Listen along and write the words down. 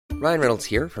Ryan Reynolds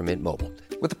here from Mint Mobile.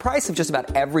 With the price of just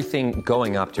about everything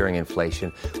going up during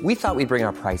inflation, we thought we'd bring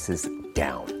our prices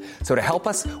down. So to help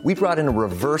us, we brought in a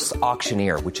reverse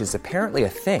auctioneer, which is apparently a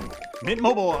thing. Mint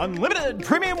Mobile Unlimited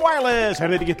Premium Wireless. How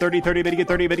to get 30, 30, bit to get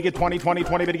 30, bit to get 20, 20,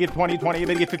 20, bit to get 20, 20,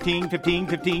 bit to get 15, 15,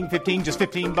 15, 15, just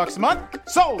 $15 a month?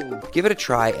 Sold! Give it a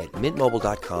try at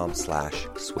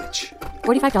mintmobile.com/switch.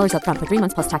 $45 up front for 3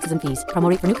 months plus taxes and fees. Promo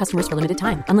rate for new customers for limited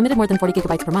time. Unlimited more than 40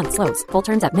 gigabytes per month. Slows full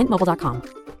terms at mintmobile.com.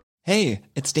 Hey,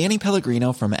 it's Danny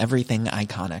Pellegrino from Everything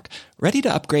Iconic. Ready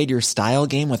to upgrade your style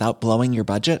game without blowing your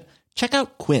budget? Check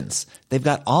out Quince. They've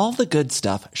got all the good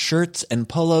stuff, shirts and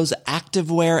polos,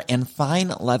 activewear, and fine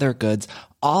leather goods,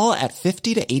 all at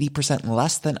 50 to 80%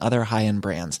 less than other high-end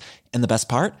brands. And the best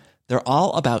part? They're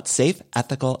all about safe,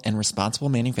 ethical, and responsible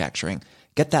manufacturing.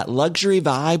 Get that luxury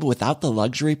vibe without the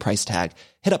luxury price tag.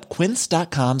 Hit up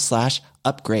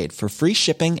quince.com/upgrade for free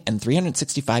shipping and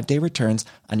 365-day returns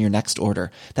on your next order.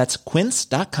 That's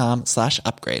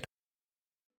quince.com/upgrade.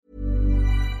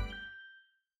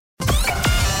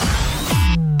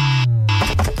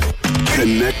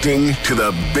 Connecting to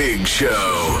the big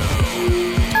show.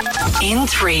 In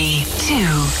 3, 2,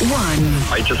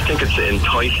 1. I just think it's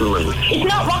entitlement. It's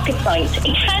not rocket science.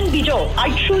 It can be done. I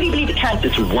truly believe it can.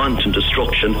 It's wanton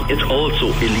destruction. It's also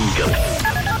illegal.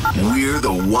 We're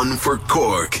the one for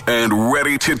Cork and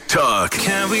ready to talk.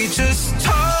 Can we just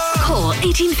talk? Call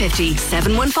 1850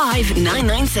 715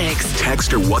 996.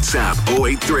 Text or WhatsApp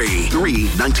 083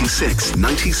 396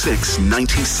 96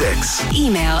 96.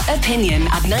 Email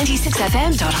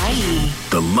opinion@96fm.ie.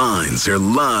 The lines are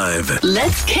live.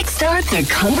 Let's kickstart the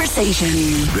conversation.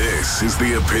 This is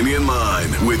the Opinion Line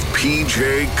with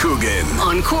PJ Coogan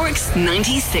On Cork's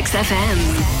 96 FM.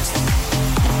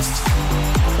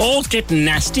 Oh, it's getting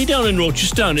nasty down in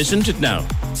Rochestown, isn't it now?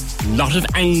 Lot of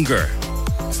anger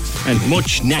and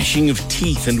much gnashing of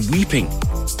teeth and weeping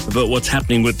about what's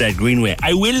happening with that Greenway.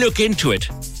 I will look into it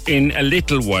in a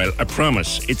little while, I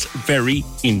promise. It's very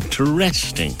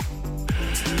interesting.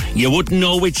 You wouldn't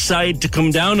know which side to come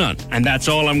down on, and that's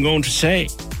all I'm going to say.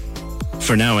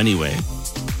 For now, anyway.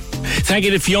 Thank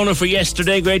you to Fiona for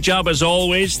yesterday. Great job as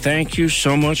always. Thank you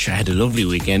so much. I had a lovely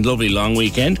weekend, lovely long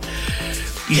weekend.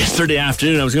 Yesterday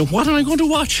afternoon, I was going, what am I going to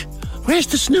watch? Where's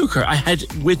the snooker? I had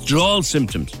withdrawal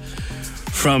symptoms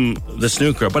from the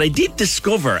snooker. But I did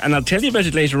discover, and I'll tell you about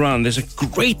it later on, there's a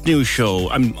great new show.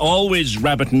 I'm always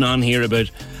rabbiting on here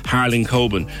about Harlan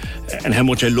Coben and how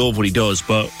much I love what he does.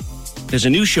 But there's a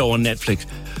new show on Netflix,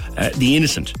 The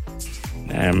Innocent.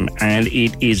 And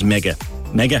it is mega.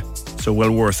 So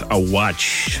well worth a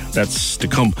watch. That's to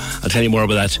come. I'll tell you more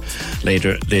about that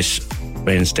later this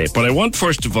Wednesday. But I want,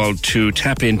 first of all, to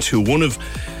tap into one of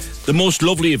the most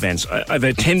lovely events. I've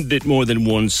attended it more than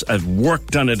once. I've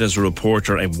worked on it as a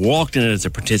reporter. I've walked in it as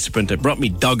a participant. I brought my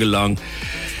dog along.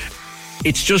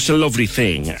 It's just a lovely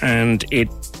thing. And it,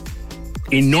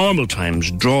 in normal times,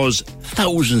 draws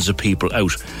thousands of people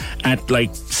out at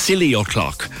like silly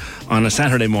o'clock on a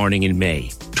Saturday morning in May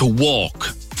to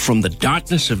walk from the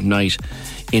darkness of night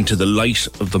into the light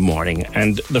of the morning.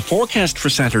 And the forecast for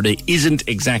Saturday isn't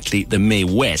exactly the May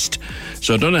West,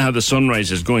 so I don't know how the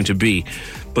sunrise is going to be,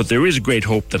 but there is a great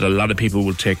hope that a lot of people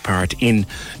will take part in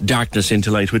Darkness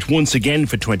into Light, which once again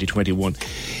for 2021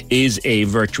 is a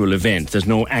virtual event. There's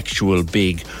no actual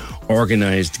big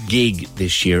organised gig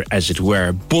this year, as it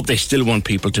were, but they still want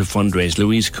people to fundraise.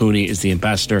 Louise Cooney is the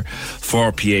ambassador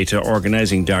for Pieta,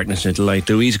 organising Darkness into Light.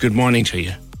 Louise, good morning to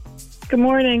you. Good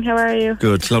morning, how are you?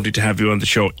 Good, it's lovely to have you on the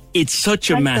show. It's such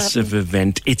a massive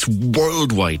event. It's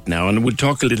worldwide now, and we'll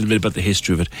talk a little bit about the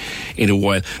history of it in a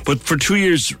while. But for 2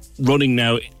 years running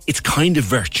now, it's kind of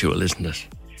virtual, isn't it?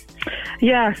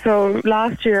 Yeah, so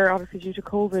last year, obviously due to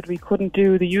COVID, we couldn't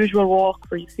do the usual walk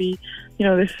where you see,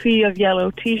 the sea of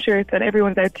yellow T-shirts and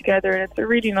everyone's out together, and it's a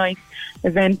really nice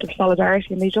event of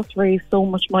solidarity, and they just raise so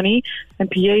much money. And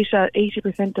Pieta,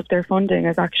 80% of their funding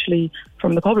is actually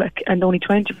from the public and only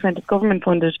 20% is government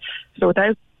funded. So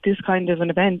without this kind of an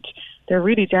event, they're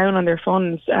really down on their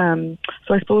funds. So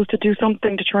I suppose to do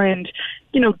something to try and,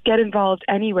 get involved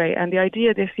anyway. And the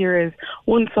idea this year is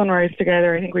one sunrise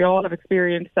together. I think we all have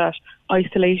experienced that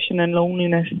isolation and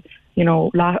loneliness,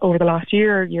 over the last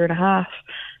year and a half.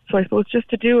 So I suppose just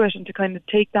to do it and to kind of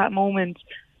take that moment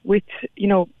with,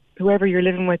 whoever you're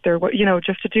living with, or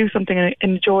just to do something and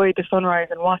enjoy the sunrise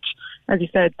and watch, as you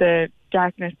said, the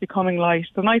darkness becoming light.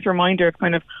 It's a nice reminder of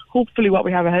kind of hopefully what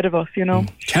we have ahead of us,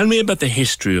 Tell me about the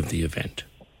history of the event.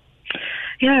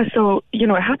 Yeah, so,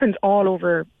 it happens all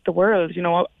over the world.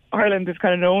 Ireland is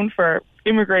kind of known for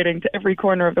immigrating to every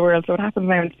corner of the world. So it happens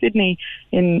now in Sydney,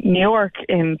 in New York,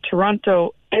 in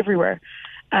Toronto, everywhere.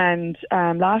 And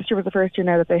last year was the first year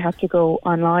now that they had to go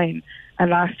online. And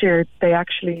last year they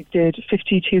actually did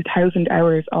 52,000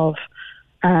 hours of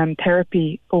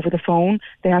therapy over the phone.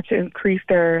 They had to increase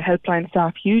their helpline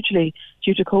staff hugely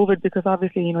due to COVID, because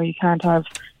obviously, you can't have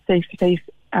face-to-face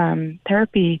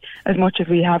therapy as much as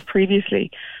we have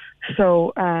previously.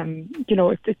 So,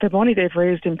 the money they've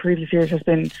raised in previous years has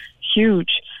been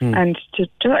huge. And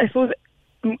I suppose,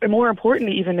 more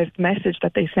importantly even, is the message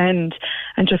that they send,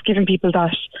 and just giving people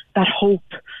that hope.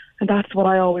 And that's what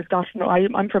I always got.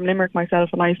 I'm from Limerick myself,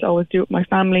 and I used to always do it with my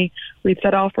family. We'd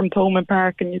set off from Thomond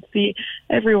Park, and you'd see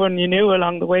everyone you knew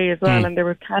along the way as well. And there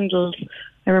was candles,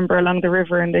 I remember, along the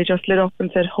river, and they just lit up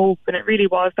and said hope. And it really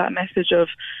was that message of,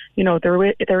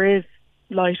 there is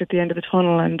light at the end of the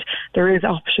tunnel, and there is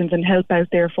options and help out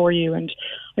there for you. And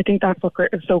I think that's what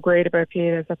is so great about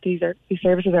Pieta, is that these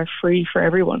services are free for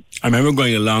everyone. I remember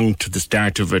going along to the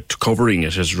start of it, covering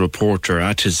it as a reporter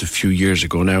at a few years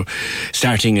ago now,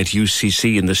 starting at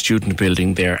UCC in the student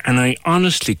building there, and I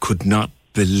honestly could not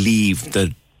believe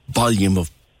the volume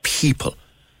of people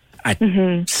at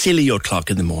silly o'clock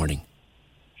in the morning.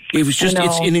 It was just,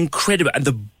 it's an incredible, and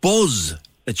the buzz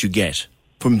that you get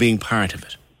from being part of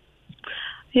it.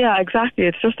 Yeah, exactly.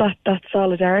 It's just that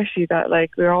solidarity that,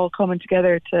 we're all coming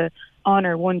together to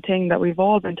honour one thing that we've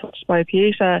all been touched by.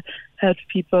 Pieta helps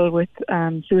people with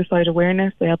suicide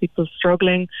awareness. They help people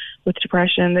struggling with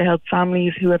depression. They help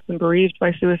families who have been bereaved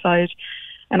by suicide.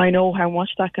 And I know how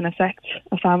much that can affect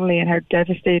a family and how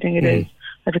devastating it is.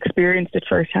 I've experienced it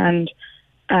firsthand.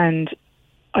 And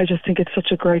I just think it's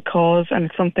such a great cause, and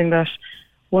it's something that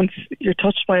once you're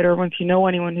touched by it, or once you know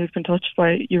anyone who's been touched by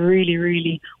it, you really,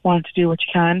 really want to do what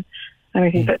you can. And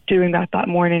I think that doing that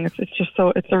morning,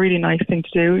 it's a really nice thing to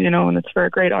do, and it's for a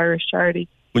great Irish charity.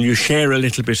 Will you share a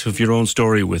little bit of your own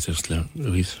story with us,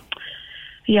 Louise?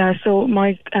 Yeah, so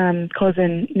my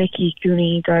cousin Nicky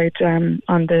Cooney died on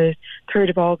the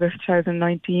 3rd of August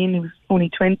 2019. He was only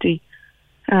 20.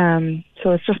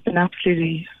 So it's just been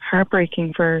absolutely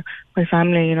heartbreaking for my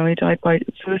family. He died by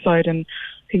suicide, and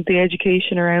I think the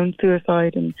education around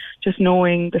suicide and just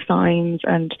knowing the signs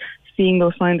and seeing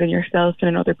those signs in yourself and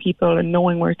in other people, and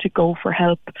knowing where to go for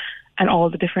help and all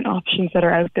the different options that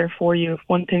are out there for you. If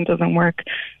one thing doesn't work,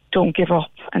 don't give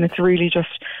up. And it's really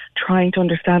just trying to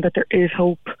understand that there is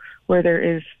hope where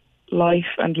there is life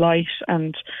and light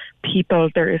and people,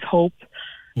 there is hope.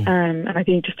 And I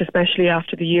think just especially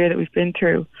after the year that we've been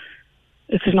through,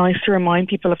 it's nice to remind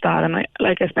people of that. And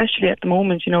especially at the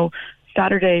moment,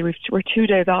 Saturday, we're 2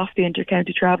 days off the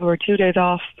inter-county travel. We're 2 days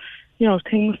off,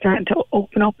 things starting to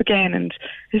open up again. And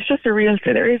it's just there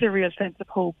is a real sense of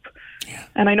hope. Yeah.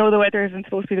 And I know the weather isn't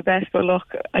supposed to be the best, but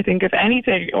look, I think if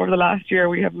anything, over the last year,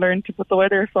 we have learned to put the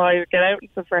weather aside, get out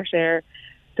into the fresh air.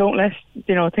 Don't let,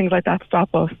 things like that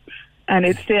stop us. And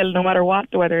it's still, no matter what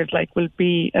the weather is like, will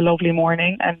be a lovely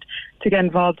morning. And to get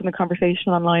involved in the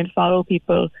conversation online, follow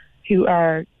people who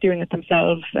are doing it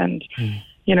themselves. And,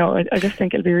 I just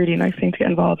think it'll be a really nice thing to get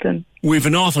involved in. We've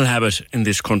an awful habit in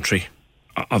this country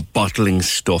of bottling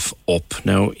stuff up.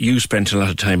 Now, you spent a lot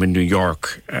of time in New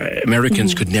York.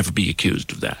 Americans could never be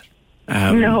accused of that.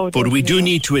 No, but we do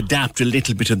need to adapt a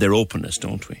little bit of their openness,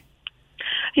 don't we?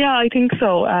 Yeah, I think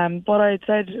so. What I had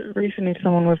said recently to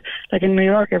someone was, in New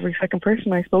York, every second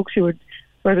person I spoke to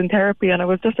was in therapy, and it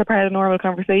was just a part of normal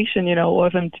conversation, it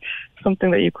wasn't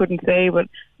something that you couldn't say. But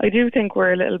I do think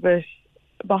we're a little bit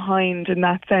behind in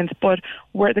that sense, but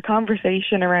where the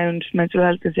conversation around mental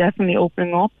health is definitely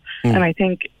opening up, and I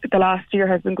think the last year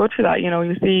has been good for that.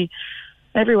 You see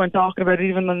everyone talking about it,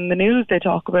 even on the news they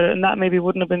talk about it, and that maybe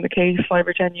wouldn't have been the case 5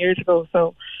 or 10 years ago.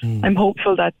 So I'm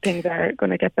hopeful that things are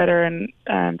going to get better, and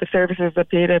the services that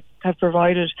Pieta have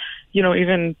provided,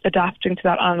 even adapting to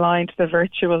that online, to the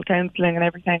virtual counselling and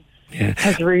everything,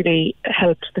 has really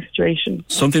helped the situation.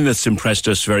 Something that's impressed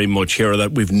us very much here, or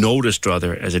that we've noticed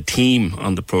rather as a team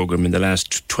on the programme in the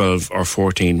last 12 or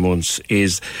 14 months,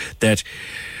 is that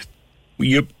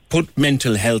you put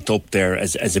mental health up there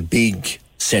as a big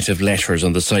set of letters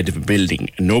on the side of a building,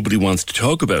 and nobody wants to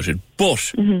talk about it.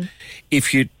 But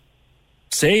if you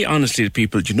say honestly to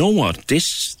people, do you know what,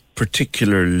 this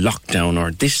particular lockdown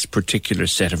or this particular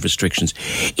set of restrictions,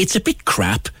 it's a bit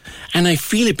crap, and I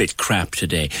feel a bit crap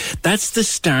today. That's the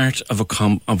start of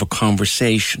a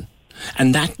conversation.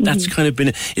 And that's kind of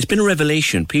it's been a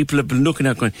revelation. People have been looking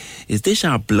at going, is this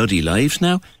our bloody lives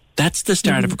now? That's the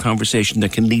start of a conversation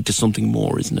that can lead to something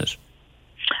more, isn't it?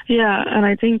 Yeah, and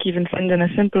I think even sending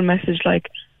a simple message like,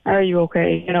 are you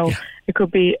okay? It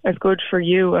could be as good for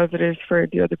you as it is for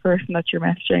the other person that you're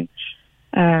messaging.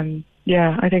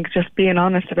 I think just being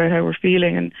honest about how we're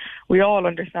feeling, and we all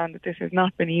understand that this has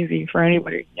not been easy for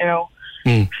anybody,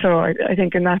 So I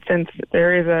think in that sense,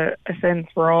 there is a sense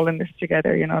we're all in this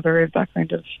together. You know, there is that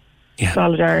kind of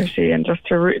solidarity, and just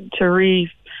to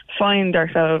re-find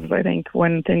ourselves, I think,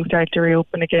 when things start to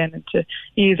reopen again, and to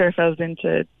ease ourselves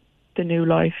into the new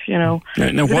life, you know.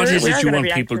 Now what is it you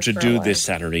want people to do this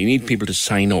Saturday? You need people to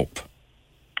sign up.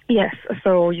 Yes,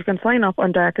 so you can sign up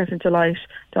on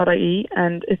darknessintolight.ie,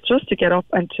 and it's just to get up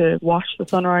and to watch the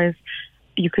sunrise.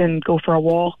 You can go for a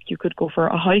walk, you could go for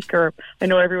a hike, or I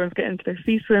know everyone's getting into their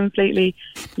sea swims lately.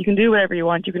 You can do whatever you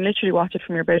want. You can literally watch it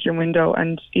from your bedroom window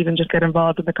and even just get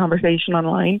involved in the conversation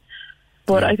online.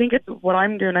 But I think what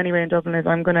I'm doing anyway in Dublin is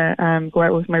I'm going to go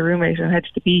out with my roommate and head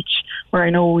to the beach, where I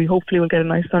know we hopefully will get a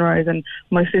nice sunrise, and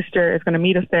my sister is going to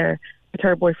meet us there with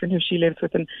her boyfriend who she lives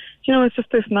with. And, you know, it's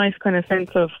just this nice kind of sense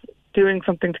of doing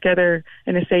something together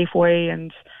in a safe way,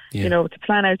 and, you know, to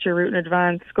plan out your route in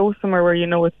advance, go somewhere where you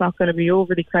know it's not going to be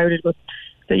overly crowded, but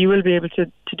that you will be able to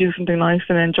do something nice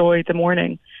and enjoy the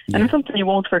morning. And it's something you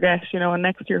won't forget, you know, and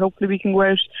next year hopefully we can go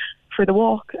out for the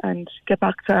walk and get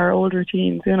back to our old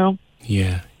routines, you know.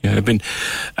 Yeah. I've been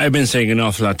saying an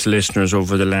awful lot to listeners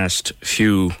over the last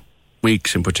few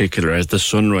weeks in particular, as the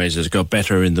sunrises got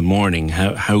better in the morning,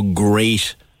 how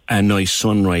great a nice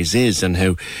sunrise is, and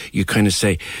how you kind of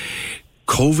say,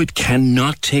 COVID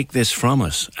cannot take this from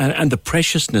us. And the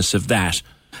preciousness of that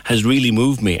has really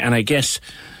moved me. And I guess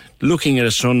looking at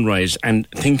a sunrise and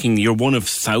thinking you're one of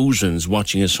thousands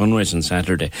watching a sunrise on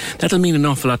Saturday, that'll mean an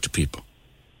awful lot to people.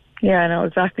 Yeah, no,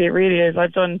 exactly. It really is.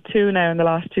 I've done 2 now in the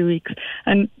last 2 weeks,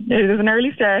 and there's an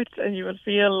early start, and you will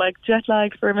feel like jet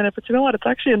lagged for a minute. But you know what? It's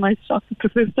actually a nice shock to the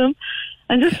system,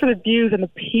 and just for the views and the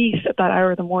peace at that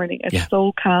hour of the morning, it's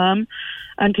so calm.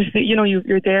 And to see, you know,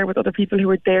 you're there with other people who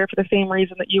are there for the same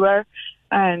reason that you are,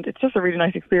 and it's just a really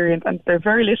nice experience. And there's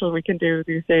very little we can do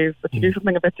these days, but to do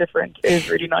something a bit different is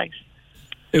really nice.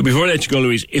 Before I let you go,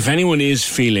 Louise, if anyone is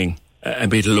feeling a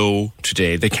bit low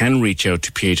today, they can reach out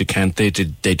to Pieta, can't they?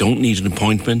 They don't need an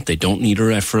appointment, they don't need a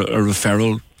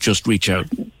referral, just reach out.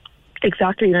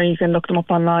 Exactly. You know, you can look them up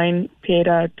online,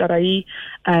 pieta.ie,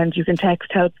 and you can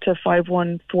text help to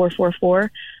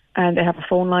 51444, and they have a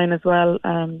phone line as well,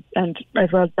 and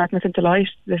as well as Darkness into Light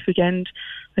this weekend.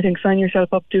 I think sign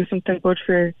yourself up, do something good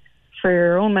for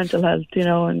your own mental health, you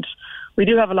know, and we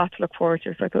do have a lot to look forward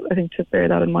to, so I think to bear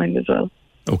that in mind as well.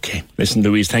 Okay. Listen,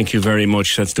 Louise, thank you very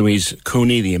much. That's Louise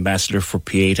Cooney, the ambassador for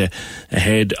Pieta,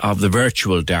 ahead of the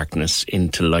virtual Darkness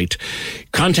into Light.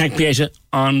 Contact Pieta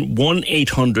on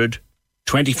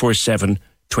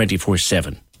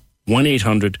 1-800-247-247.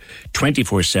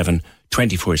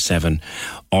 1-800-247-247.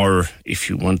 Or if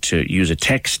you want to use a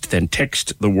text, then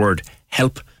text the word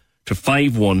help to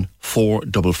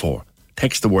 51444.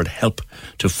 Text the word help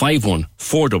to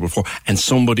 51444, and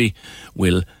somebody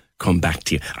will come back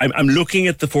to you. I'm looking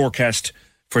at the forecast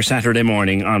for Saturday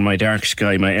morning on my Dark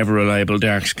Sky, my ever-reliable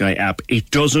Dark Sky app. It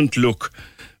doesn't look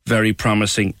very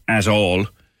promising at all.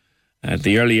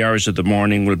 The early hours of the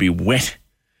morning will be wet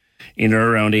in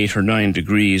or around 8 or 9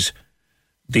 degrees.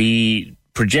 The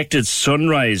projected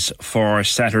sunrise for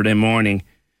Saturday morning,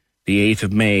 the 8th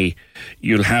of May,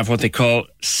 you'll have what they call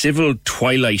civil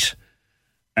twilight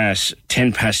at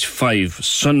 5:10,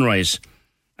 sunrise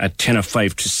at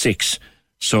 5:10 to 6.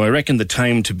 So I reckon the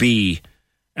time to be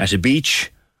at a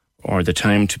beach, or the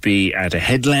time to be at a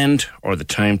headland, or the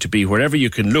time to be wherever you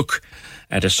can look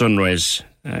at a sunrise,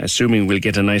 assuming we'll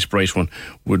get a nice bright one,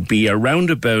 would be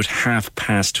around about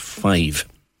 5:30.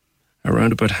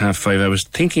 Around about 5:30. I was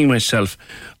thinking myself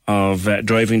of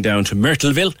driving down to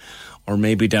Myrtleville, or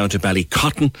maybe down to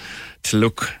Ballycotton, to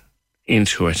look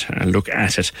into it and look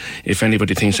at it. If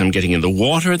anybody thinks I'm getting in the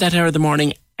water at that hour of the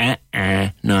morning, not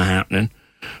happening.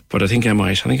 But I think I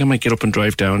might get up and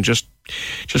drive down, just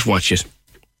watch it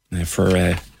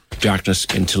for Darkness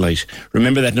into Light.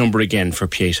 Remember that number again for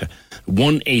Pieta,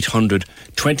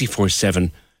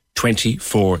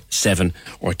 1-800-247-247,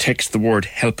 or text the word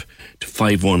help to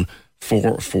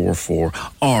 51444,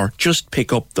 or just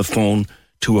pick up the phone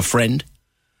to a friend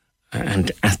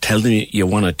and tell them you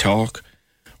want to talk,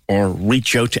 or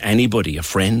reach out to anybody, a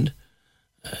friend,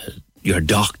 your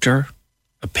doctor,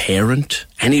 a parent,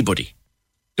 anybody.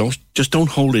 Don't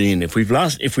hold it in. If we've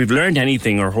learned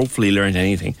anything, or hopefully learned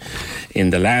anything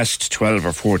in the last 12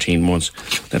 or 14 months,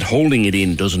 that holding it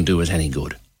in doesn't do us any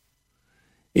good.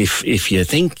 If you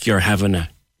think you're having a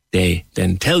day,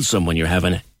 then tell someone you're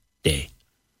having a day.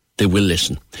 They will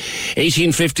listen.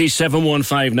 1850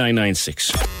 715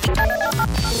 996.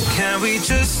 Can we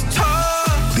just talk?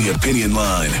 The Opinion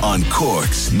Line on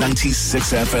Cork's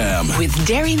 96 FM. With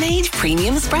Dairy Made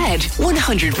Premium Spread,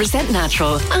 100%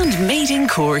 natural and made in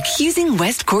Cork using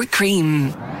West Cork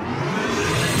cream.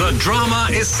 The drama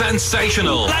is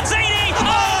sensational. That's 80!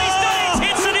 Oh, he's done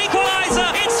it! It's an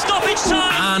equaliser! It's stoppage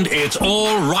time! And it's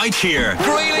all right here.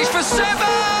 Grealish for 7!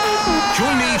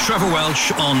 Join me, Trevor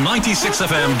Welch, on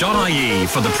 96fm.ie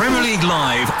for the Premier League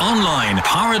Live online,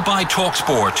 powered by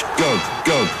TalkSport. Go.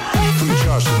 Fully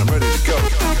charged and I'm ready to go.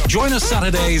 Join us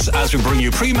Saturdays as we bring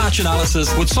you pre-match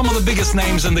analysis with some of the biggest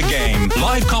names in the game,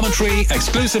 live commentary,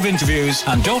 exclusive interviews,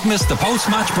 and don't miss the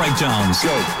post-match breakdowns. Go.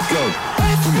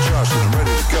 Fully charged and I'm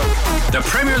ready to go. The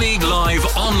Premier League Live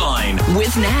online.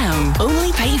 With Now.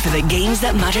 Only pay for the games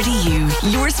that matter to you.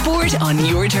 Your sport on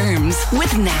your terms.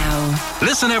 With Now.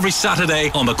 Listen every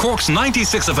Saturday on the Cork's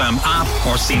 96FM app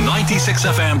or see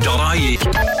 96fm.ie.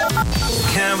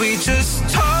 Can we just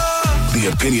talk? The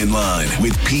Opinion Line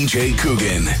with PJ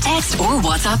Coogan. Text or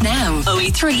WhatsApp now.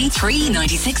 083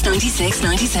 396 96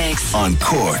 96. On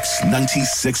Cork's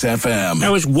 96FM. I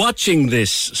was watching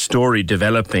this story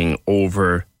developing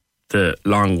over the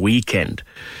long weekend.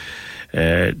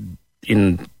 In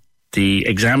the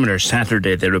Examiner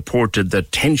Saturday, they reported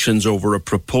that tensions over a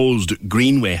proposed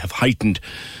greenway have heightened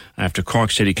after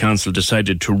Cork City Council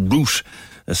decided to route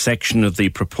a section of the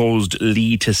proposed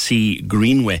Lee to Sea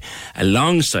Greenway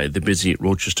alongside the busy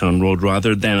Rochestown Road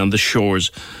rather than on the shores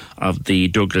of the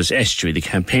Douglas Estuary. The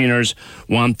campaigners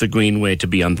want the greenway to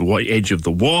be on the edge of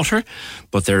the water,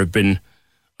 but there have been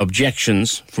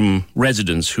objections from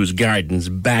residents whose gardens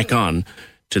back on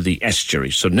to the estuary.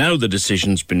 So now the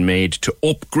decision's been made to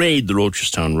upgrade the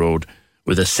Rochestown Road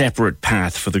with a separate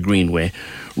path for the greenway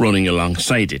running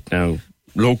alongside it. Now,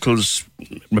 locals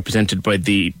represented by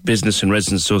the Business and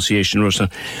Residents Association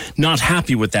Rochestown not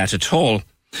happy with that at all.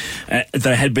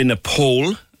 There had been a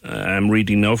poll, I'm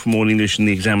reading now from Old English in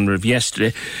the Examiner of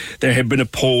yesterday, there had been a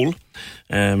poll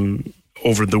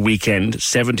over the weekend.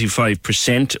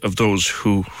 75% of those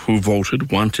who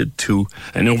voted wanted to,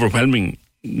 an overwhelming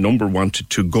number wanted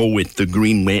to go with the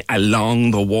greenway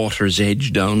along the water's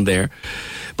edge down there.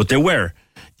 But there were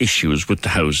issues with the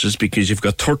houses because you've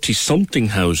got 30-something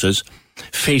houses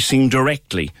facing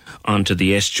directly onto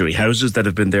the estuary, houses that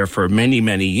have been there for many,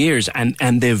 many years, and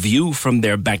their view from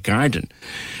their back garden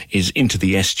is into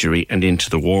the estuary and into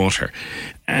the water.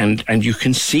 And you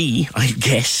can see, I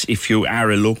guess, if you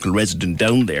are a local resident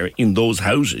down there in those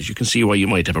houses, you can see why you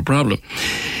might have a problem.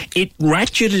 It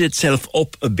ratcheted itself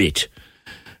up a bit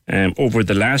over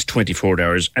the last 24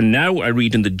 hours, and now I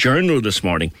read in the Journal this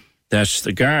morning that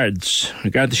the Garda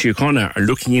Síochána are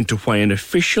looking into why an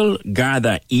official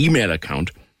Garda email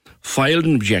account filed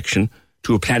an objection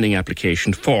to a planning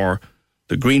application for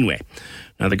the Greenway.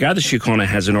 Now, the Garda Síochána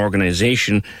has an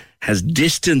organisation, has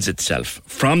distanced itself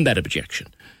from that objection.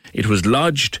 It was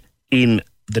lodged in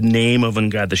the name of an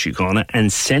Garda Síochána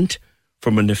and sent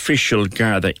from an official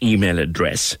Garda email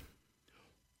address.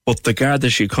 But the Garda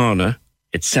Síochána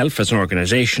itself as an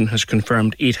organisation has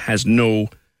confirmed it has no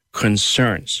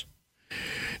concerns.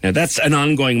 Now, that's an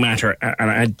ongoing matter,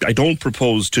 and I don't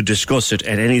propose to discuss it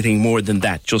at anything more than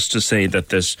that, just to say that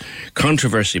there's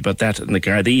controversy about that, and the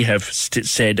Gardaí have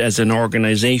said as an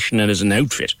organisation and as an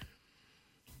outfit,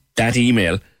 that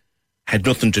email had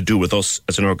nothing to do with us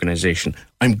as an organisation.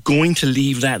 I'm going to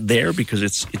leave that there because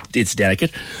it's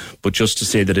delicate, but just to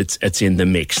say that it's in the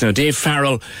mix. Now, Dave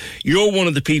Farrell, you're one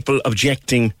of the people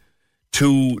objecting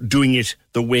to doing it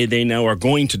the way they now are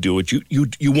going to do it.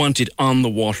 You want it on the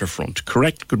waterfront,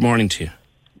 correct? Good morning to you.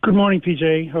 Good morning,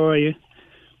 PJ. How are you?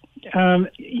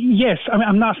 Yes,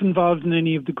 I'm not involved in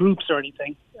any of the groups or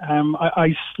anything.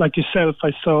 I like yourself,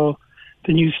 I saw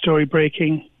the news story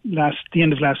breaking the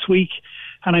end of last week,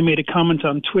 and I made a comment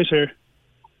on Twitter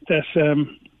that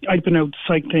I'd been out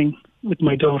cycling with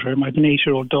my daughter, my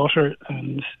 8-year-old daughter,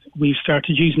 and we've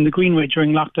started using the Greenway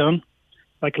during lockdown,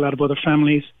 like a lot of other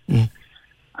families. Mm.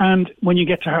 And when you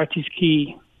get to Harty's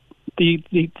Quay,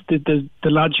 the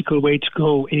logical way to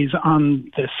go is on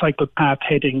the cycle path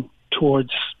heading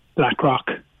towards Blackrock.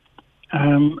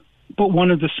 But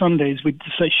one of the Sundays,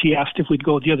 she asked if we'd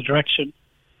go the other direction.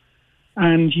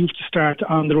 And you have to start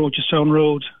on the Rochestown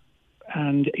Road,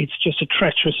 and it's just a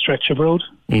treacherous stretch of road.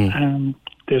 Mm.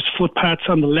 There's footpaths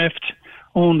on the left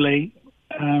only,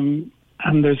 and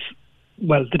the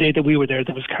day that we were there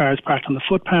was cars parked on the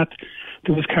footpath.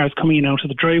 There was cars coming in out of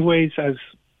the driveways, as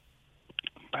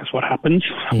what happens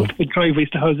with driveways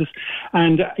to houses.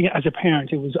 And as a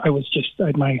parent, I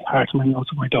had my heart in my mouth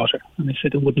with my daughter, and I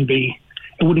said it wouldn't be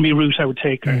a route I would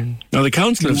take her. Now, the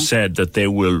council have said that they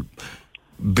will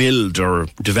build or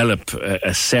develop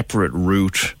a separate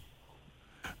route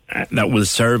that will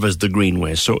serve as the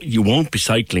Greenway, so you won't be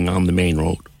cycling on the main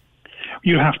road.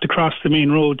 You have to cross the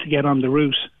main road to get on the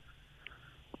route,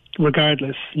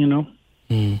 regardless, you know.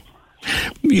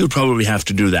 You'll probably have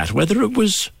to do that, whether it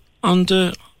was on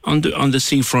the on the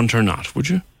seafront or not, would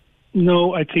you?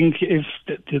 No, I think if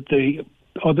the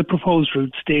other proposed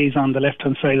route stays on the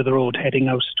left-hand side of the road heading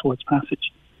out towards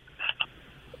Passage.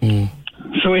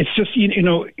 So it's just, you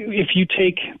know, if you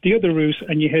take the other route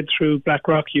and you head through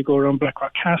Blackrock, you go around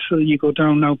Blackrock Castle, you go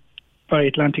down now by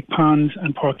Atlantic Pond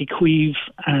and Porky Queeve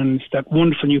and that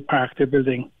wonderful new park they're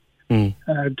building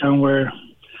down where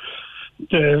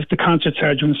the concerts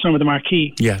are during the summer, the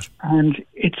Marquee. Yeah. And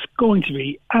it's going to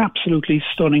be absolutely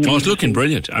stunning. Oh, it's looking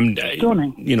brilliant.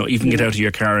 Stunning. You know, even get out of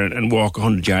your car and walk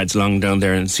 100 yards along down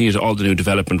there and see all the new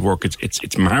development work.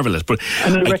 It's marvellous.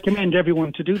 And I recommend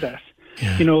everyone to do that.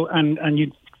 Yeah. You know, and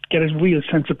you get a real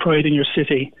sense of pride in your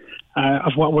city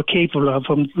of what we're capable of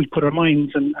when we put our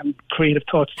minds and creative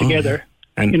thoughts together.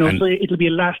 And, so it'll be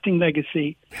a lasting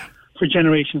legacy for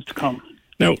generations to come.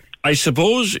 Now, I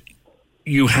suppose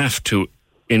you have to,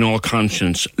 in all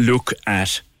conscience, look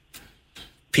at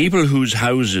people whose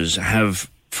houses have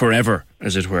forever,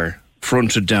 as it were,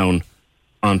 fronted down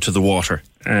onto the water,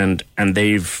 and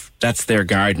that's their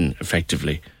garden,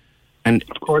 effectively. And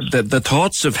of course, the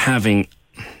thoughts of having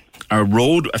a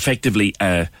road, effectively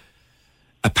a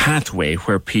pathway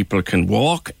where people can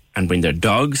walk and bring their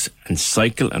dogs and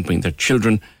cycle and bring their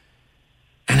children.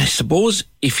 And I suppose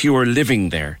if you are living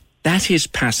there, that is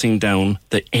passing down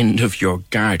the end of your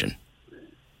garden.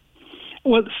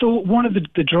 Well, so one of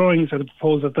the drawings of the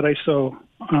proposal that I saw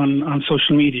on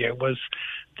social media was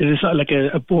there is like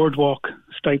a boardwalk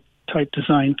type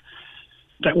design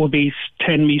that will be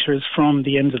 10 metres from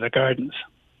the ends of the gardens.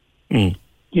 You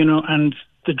know, and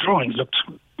the drawings looked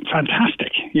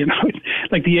fantastic. You know,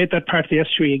 like that part of the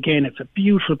estuary, again, it's a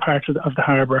beautiful part of the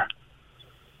harbour.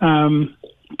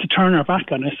 To turn our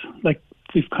back on it, like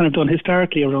we've kind of done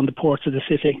historically around the ports of the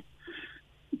city,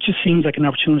 it just seems like an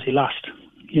opportunity lost,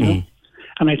 you know.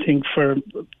 And I think for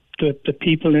the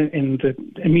people in the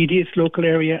immediate local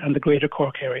area and the greater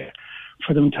Cork area,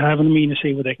 for them to have an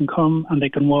amenity where they can come and they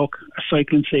can walk or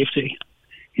cycle in safety,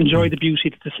 enjoy the beauty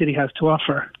that the city has to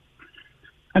offer.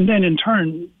 And then in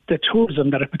turn, the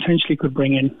tourism that it potentially could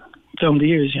bring in down the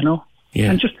years, you know. Yeah.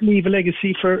 And just leave a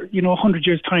legacy for, 100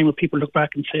 years' time where people look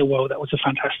back and say, wow, that was a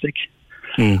fantastic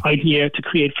idea to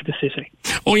create for the city.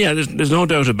 Oh, yeah, there's no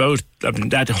doubt about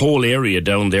that whole area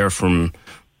down there from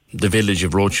the village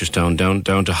of Rochestown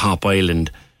down to Hop Island.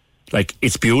 Like,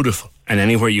 it's beautiful. And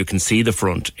anywhere you can see the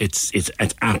front, it's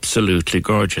absolutely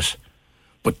gorgeous.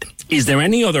 But is there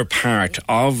any other part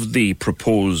of the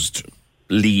proposed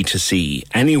Lee to Sea,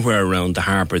 anywhere around the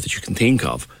harbour that you can think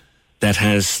of, that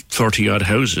has 30-odd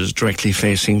houses directly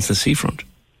facing the seafront?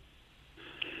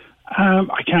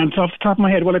 I can't off the top of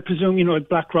my head. Well, I presume, at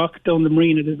Blackrock, down the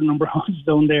marina, there's a number of houses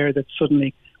down there that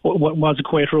suddenly, what was a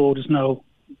quiet road is now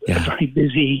a very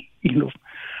busy,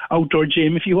 outdoor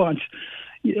gym, if you want.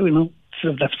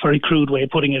 So that's a very crude way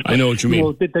of putting it. I know what you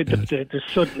mean. There's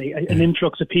suddenly an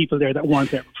influx of people there that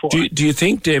weren't there before. Do you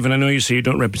think, Dave, and I know you say you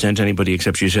don't represent anybody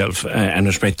except yourself, and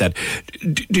respect that,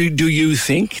 do you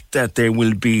think that there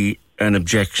will be an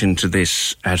objection to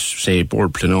this at, say,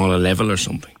 Bord Pleanála level or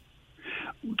something?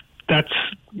 That's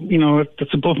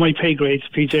above my pay grades,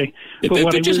 PJ.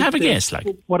 But just have a guess, like.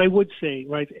 What I would say,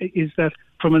 right, is that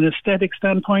from an aesthetic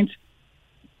standpoint,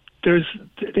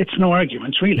 it's no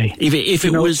argument, really. If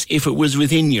it was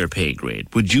within your pay grade,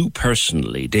 would you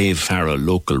personally, Dave Farrell,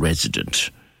 local resident,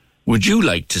 would you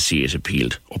like to see it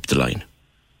appealed up the line?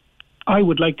 I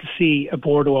would like to see a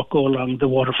boardwalk go along the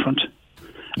waterfront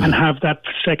and have that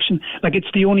section. Like, it's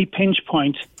the only pinch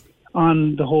point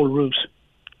on the whole route.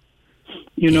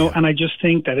 And I just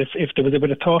think that if there was a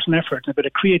bit of thought and effort and a bit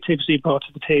of creativity brought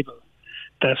to the table,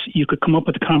 that you could come up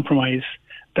with a compromise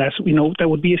that, that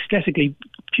would be aesthetically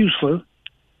beautiful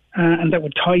and that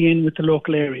would tie in with the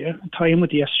local area, tie in with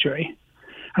the estuary,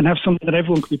 and have something that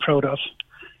everyone could be proud of,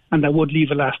 and that would leave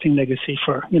a lasting legacy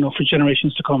for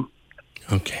generations to come.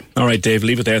 Okay. All right, Dave,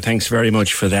 leave it there. Thanks very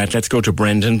much for that. Let's go to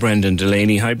Brendan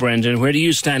Delaney. Hi, Brendan. Where do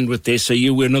you stand with this? Are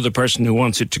you another person who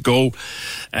wants it to go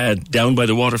down by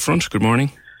the waterfront? Good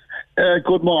morning.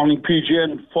 Good morning, PJ.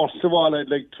 And first of all, I'd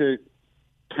like to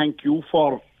thank you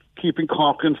for keeping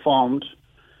Cork informed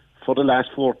for the last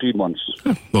 14 months.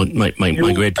 Well, my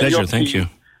great pleasure, thank you.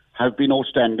 Have been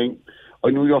outstanding.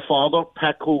 I knew your father,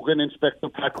 Pat Coogan, Inspector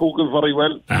Pat Coogan, very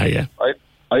well. Ah, yeah.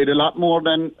 I had a lot more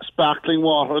than sparkling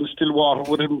water and still water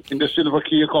with him in the Silver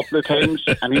Key a couple of times,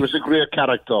 and he was a great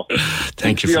character.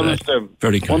 Thank you for that.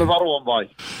 Very kind. One of our own boy.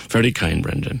 Very kind,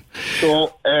 Brendan.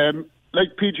 So,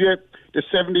 like PJ, the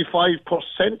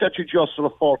 75% that you just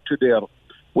referred to there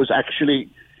was actually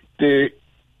the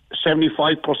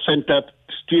 75% that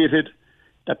stated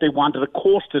that they wanted a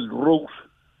coastal route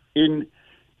in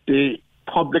the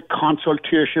public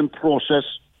consultation process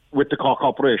with the Cork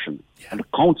Corporation and the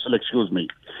Council, excuse me.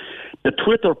 The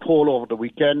Twitter poll over the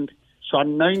weekend saw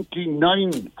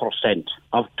 99%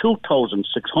 of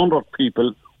 2,600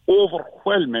 people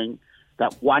overwhelming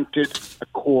that wanted a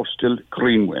coastal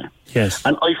greenway. Yes.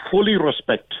 And I fully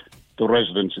respect the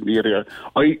residents in the area.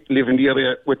 I live in the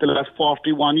area with the last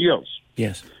 41 years.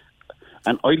 Yes.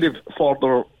 And I live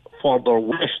further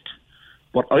west,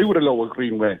 but I would allow a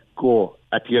greenway go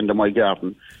at the end of my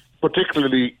garden,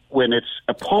 particularly when it's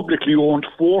a publicly owned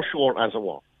foreshore, as it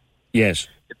were. Yes.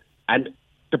 And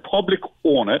the public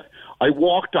own it. I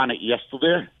walked on it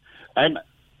yesterday, and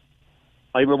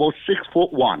I'm about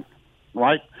 6'1",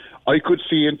 right? I could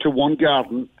see into one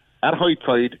garden at high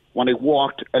tide when I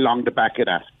walked along the back of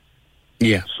that.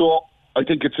 Yeah. So I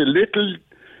think it's a little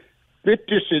bit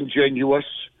disingenuous,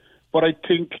 but I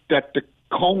think that the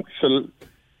council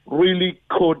really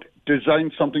could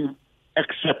design something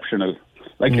exceptional.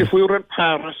 Like if we were in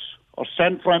Paris or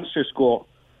San Francisco,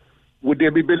 would they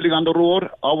be building on the road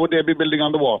or would they be building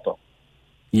on the water?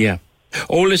 Yeah.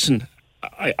 Oh, listen,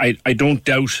 I don't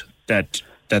doubt that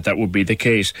would be the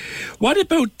case. What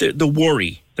about the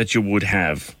worry that you would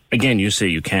have? Again, you say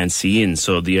you can't see in,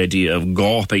 so the idea of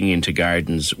gawping into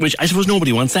gardens, which I suppose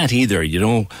nobody wants that either, you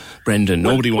know, Brendan.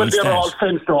 Nobody wants that. They're all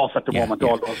fenced off at the moment,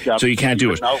 all those gardens. So you can't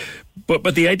do it. Now.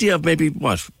 But the idea of maybe,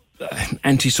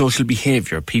 antisocial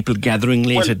behaviour, people gathering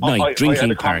late at night,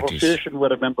 drinking parties. I had a conversation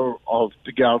with a member of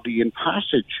the Gardaí in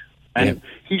Passage, and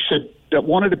he said that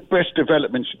one of the best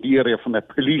developments in the area from a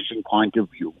policing point of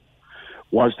view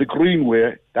was the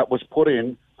greenway that was put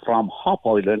in from Hop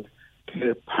Island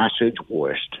to Passage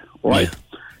West, right?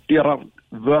 Yeah. There are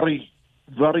very,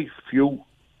 very few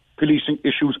policing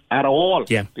issues at all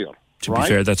there. To be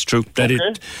fair, that's true.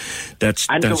 That's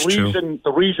true.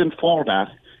 The reason for that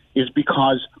is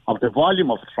because of the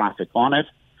volume of traffic on it,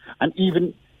 and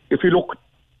even if you look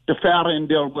the far end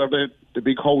there where the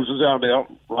big houses are there,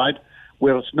 right,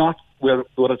 where it's not where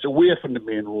it's away from the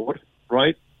main road,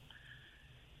 right,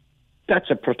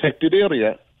 that's a protected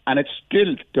area, and it's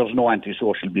still there's no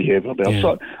antisocial behaviour there. Yeah.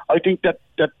 So I think that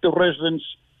the residents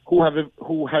who have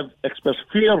expressed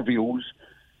fair views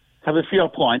have a fair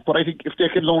point, but I think if they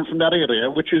can learn from that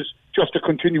area, which is just a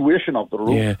continuation of the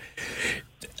route. Yeah.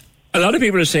 A lot of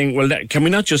people are saying, well, can we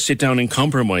not just sit down and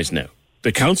compromise now?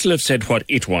 The council have said what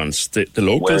it wants. The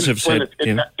locals have said...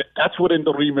 that's within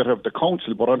the remit of the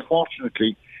council, but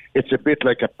unfortunately, it's a bit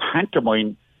like a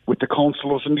pantomime with the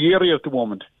councillors in the area at the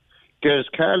moment. Des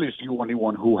Carl is the only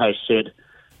one who has said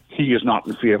he is not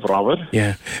in favour of it.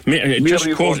 Yeah. Mary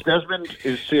Rose Desmond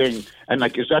is saying, and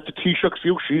is that the Taoiseach's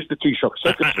view? She's the Taoiseach's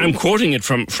secretary. I'm quoting it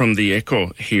from the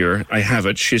Echo here. I have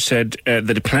it. She said that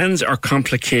the plans are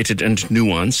complicated and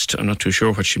nuanced. I'm not too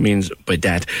sure what she means by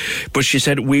that. But she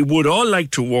said, we would all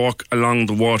like to walk along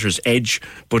the water's edge,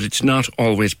 but it's not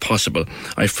always possible.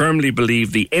 I firmly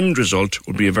believe the end result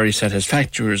would be a very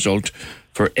satisfactory result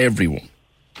for everyone.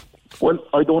 Well,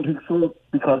 I don't think so,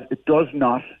 because it does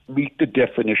not meet the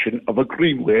definition of a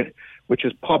greenway, which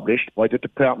is published by the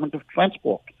Department of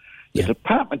Transport. The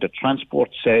Department of Transport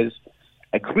says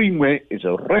a greenway is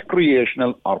a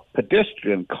recreational or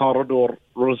pedestrian corridor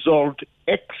reserved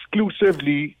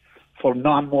exclusively for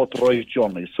non-motorised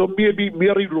journeys. So maybe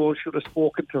Mary Rose should have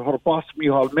spoken to her boss,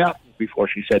 Micheál Martin, before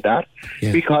she said that,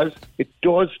 because it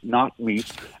does not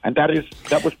meet, and that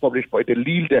was published by the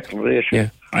Lille Declaration. Yeah.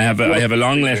 I have a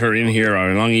long letter in here,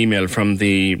 or a long email from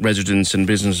the Residents and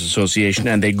Business Association,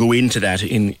 and they go into that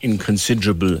in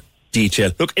considerable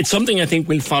detail. Look, it's something I think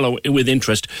we'll follow with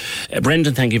interest.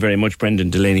 Brendan, thank you very much, Brendan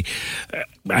Delaney.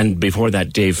 And before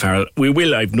that, Dave Farrell. We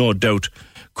will, I've no doubt,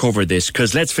 cover this,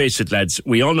 because let's face it, lads,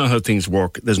 we all know how things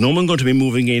work. There's no one going to be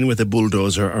moving in with a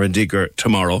bulldozer or a digger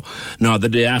tomorrow, nor the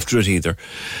day after it either.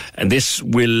 And this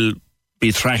will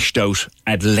be thrashed out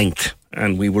at length,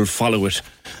 and we will follow it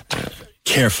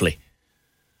carefully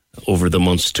over the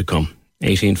months to come.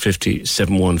 1850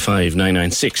 715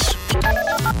 996.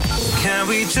 Can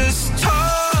we just talk?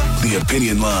 The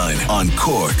Opinion Line on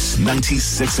Cork's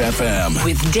 96 FM.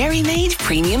 With Dairy Made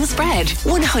Premium Spread.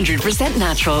 100%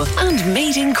 natural and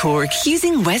made in Cork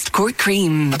using West Cork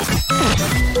cream.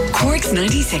 Cork's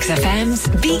 96 FM's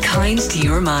Be Kind to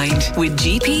Your Mind with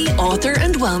GP, author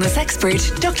and wellness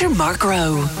expert Dr. Mark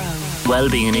Rowe.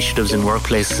 Wellbeing initiatives in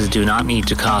workplaces do not need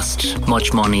to cost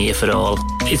much money, if at all.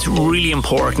 It's really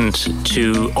important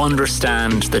to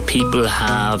understand that people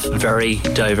have very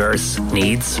diverse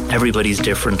needs. Everybody's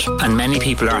different, and many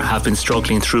people have been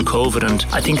struggling through COVID, and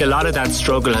I think a lot of that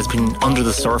struggle has been under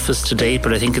the surface to date,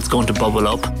 but I think it's going to bubble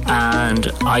up,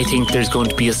 and I think there's going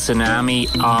to be a tsunami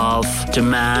of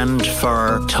demand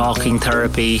for talking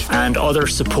therapy and other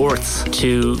supports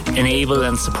to enable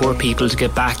and support people to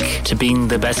get back to being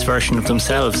the best version of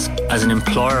themselves. As an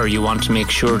employer, you want to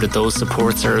make sure that those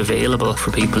supports are available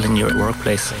for people in your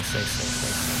workplace.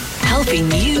 Helping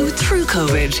you through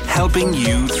COVID. Helping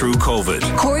you through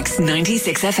COVID. Cork's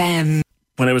 96 FM.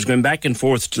 When I was going back and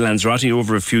forth to Lanzarote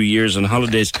over a few years on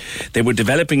holidays, they were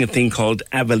developing a thing called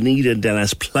Avenida de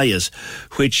las Playas,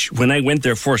 which, when I went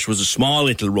there first, was a small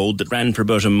little road that ran for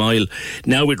about a mile.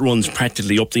 Now it runs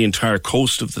practically up the entire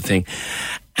coast of the thing.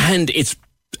 And it's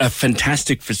a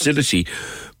fantastic facility.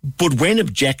 But when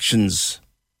objections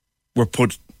were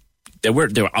put, there were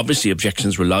obviously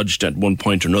objections were lodged at one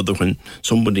point or another when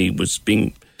somebody was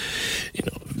being,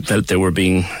 felt they were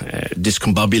being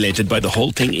discombobulated by the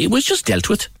whole thing. It was just dealt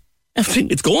with. Everything,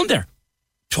 it's going there.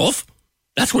 Tough.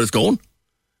 That's where it's going.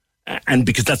 And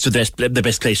because that's the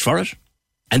best place for it.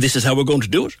 And this is how we're going to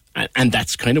do it. And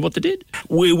that's kind of what they did.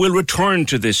 We will return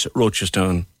to this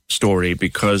Rochestown story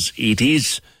because it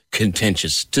is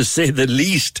contentious, to say the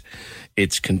least.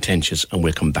 It's contentious, and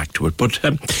we'll come back to it. But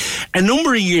a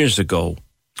number of years ago,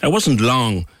 I wasn't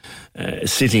long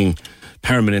sitting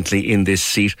permanently in this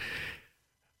seat.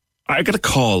 I got a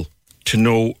call to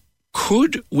know,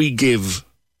 could we give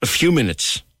a few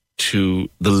minutes to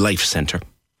the Life Centre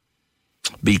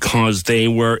because they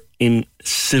were in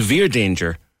severe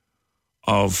danger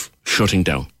of shutting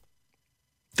down.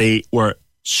 They were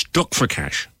stuck for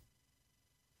cash,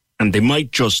 and they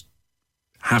might just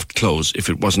have to close if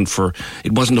it wasn't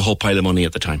a whole pile of money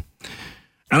at the time.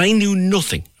 And I knew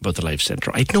nothing about the Life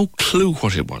Centre. I had no clue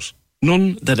what it was.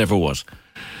 None that ever was.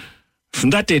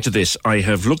 From that day to this, I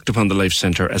have looked upon the Life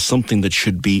Centre as something that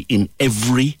should be in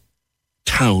every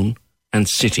town and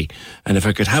city. And if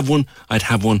I could have one, I'd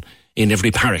have one in every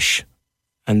parish.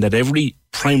 And that every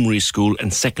primary school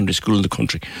and secondary school in the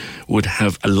country would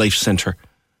have a Life Centre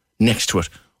next to it,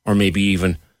 or maybe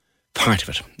even part of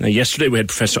it. Now, yesterday we had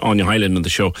Professor Anya Hyland on the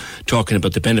show talking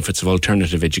about the benefits of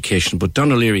alternative education, but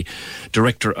Don O'Leary,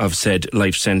 director of said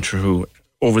Life Centre, who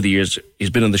over the years, he's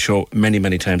been on the show many,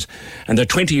 many times, and they're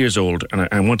 20 years old, and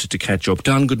I wanted to catch up.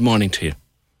 Don, good morning to you.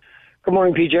 Good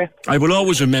morning, PJ. I will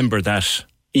always remember that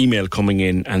email coming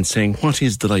in and saying, what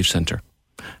is the Life Centre?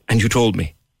 And you told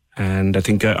me. And I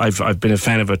think I've been a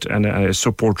fan of it and a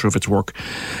supporter of its work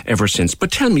ever since.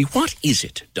 But tell me, what is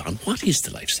it, Don? What is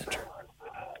the Life Centre?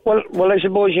 Well, I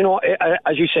suppose,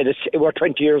 as you said, we're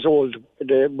 20 years old.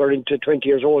 We're into 20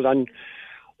 years old. And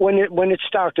when it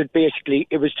started, basically,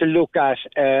 it was to look at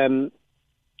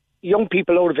young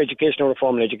people out of education, out of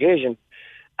formal education.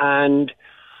 And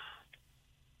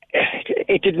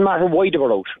it didn't matter why they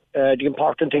were out. The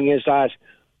important thing is that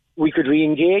we could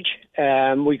re-engage.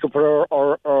 We could put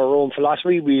our own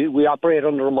philosophy. We operate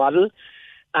under a model.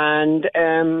 And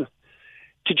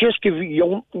to just give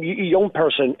young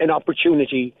person an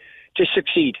opportunity to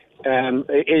succeed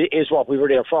is what we were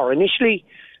there for. Initially,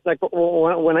 like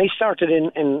when I started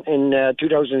in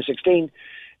 2016,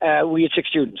 we had 6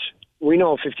 students. We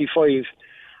now have 55,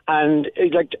 and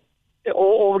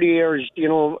over the years,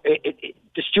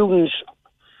 the students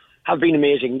have been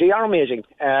amazing. They are amazing.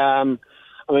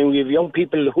 We have young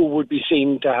people who would be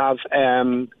seen to have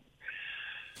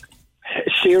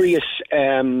serious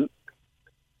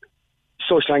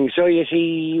social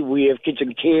anxiety. We have kids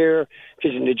in care,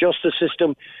 kids in the justice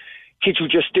system, kids who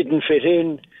just didn't fit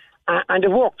in, and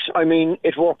it works.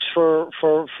 It works for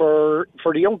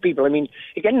the young people.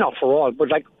 Again, not for all, but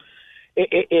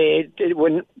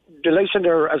when the Life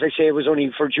Centre, as I say, was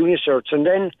only for junior certs, and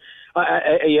then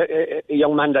a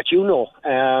young man that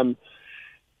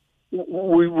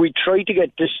we tried to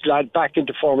get this lad back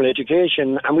into formal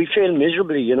education, and we failed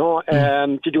miserably,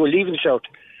 to do a leaving cert.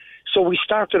 So we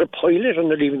started a pilot on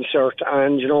the Leaving Cert,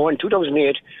 and, in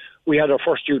 2008, we had our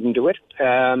first student do it.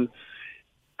 And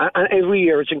every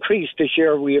year it's increased. This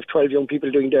year we have 12 young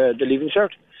people doing the Leaving Cert.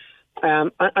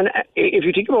 And if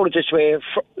you think about it this way,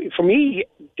 for me,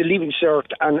 the Leaving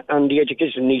Cert and the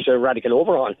education needs a radical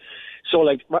overhaul. So,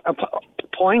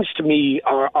 points to me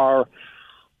are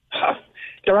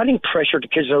they're adding pressure to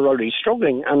kids that are already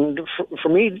struggling. And for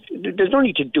me, there's no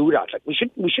need to do that. We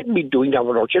shouldn't be doing that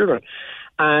with our children.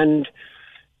 And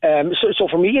So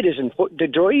for me it isn't. But the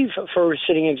drive for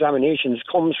sitting examinations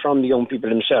comes from the young people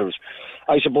themselves.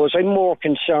 I suppose I'm more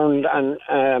concerned, and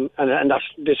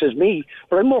this is me,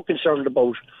 but I'm more concerned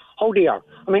about how they are.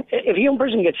 I mean, if a young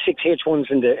person gets 6 H1s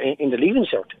in the Leaving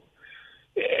Cert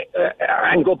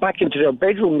and go back into their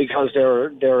bedroom because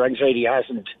their anxiety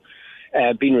hasn't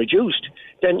been reduced,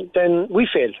 then we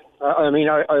failed. I mean,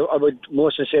 I would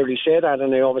most sincerely say that,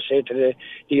 and I always say to the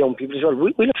young people as well,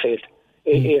 we'll have failed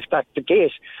if that's the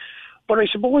case. But I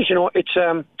suppose, it's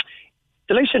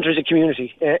the Life Centre is a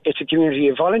community. It's a community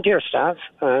of volunteer staff,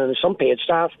 some paid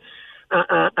staff,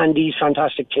 and these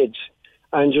fantastic kids.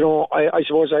 And, I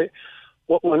suppose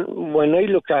when I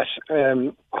look at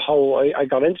how I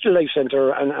got into the Life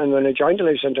Centre and when I joined the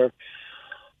Life Centre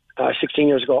 16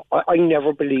 years ago, I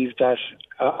never believed that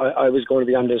I was going to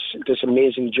be on this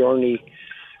amazing journey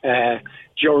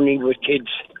with kids.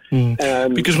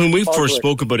 Because when we first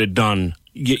spoke about it, Don,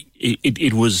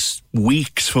 it was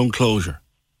weeks from closure.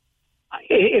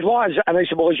 It was, and I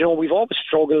suppose, we've always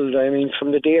struggled. I mean,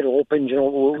 from the day it opened,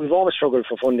 we've always struggled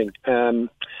for funding. And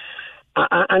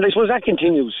I suppose that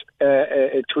continues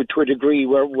to a degree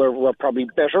where we're probably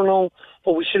better now,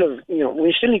 but we still have,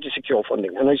 we still need to secure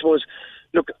funding. And I suppose,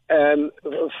 look,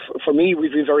 for me,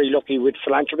 we've been very lucky with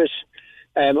philanthropists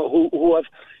who have,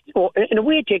 in a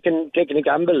way, taken a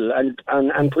gamble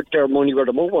and put their money where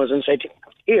the mouth was and said,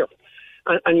 here.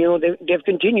 And they've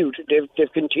continued.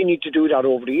 They've continued to do that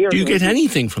over the years. Do you get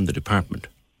anything from the department?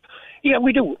 Yeah,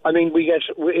 we do. I mean,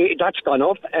 that's gone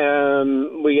up.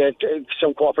 We get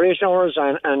some cooperation hours,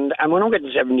 and we're not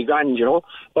getting 70 grand,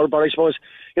 But I suppose,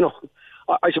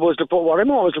 look, what I'm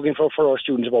always looking for our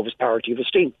students above is parity of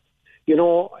esteem.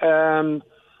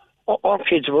 Our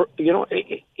kids were,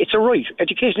 it's a right.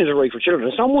 Education is a right for children.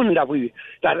 It's not one that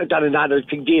an adult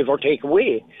can give or take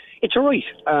away. It's a right.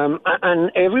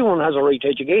 And everyone has a right to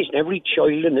education. Every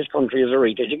child in this country has a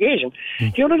right to education.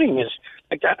 The other thing is,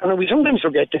 like that, and we sometimes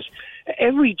forget this,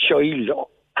 every child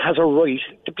has a right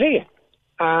to play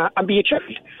and be a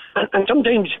child. And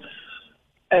sometimes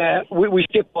we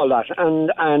skip all that.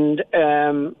 And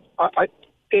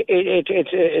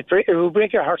it will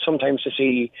break your heart sometimes to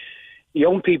see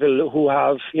young people who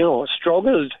have,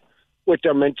 struggled with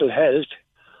their mental health,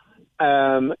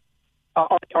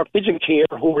 our kids in care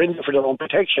who are in there for their own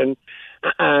protection,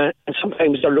 and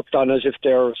sometimes they're looked on as if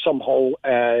they're somehow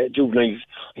juvenile.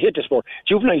 I hate this word,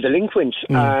 juvenile delinquents,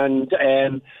 and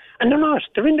they're not.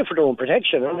 They're in there for their own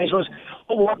protection. And I suppose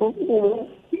what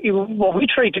we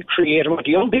try to create, and what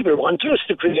the young people want us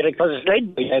to create, because it's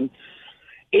led by them,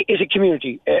 is a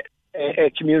community, a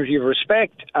community of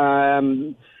respect.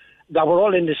 That we're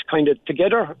all in this kind of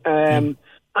together, and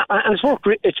it's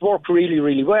worked really,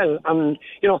 really well. And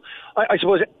I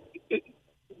suppose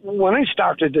when I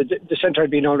started, the centre had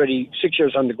been already 6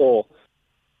 years on the go.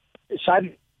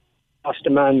 Sadly, lost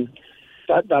the man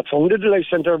that founded the Life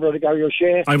Centre, Brother Gary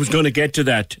O'Shea. I was going to get to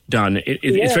that, Don.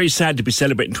 It's very sad to be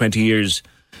celebrating 20 years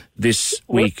this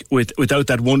week without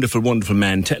that wonderful, wonderful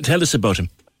man. Tell us about him.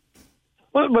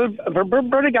 Well,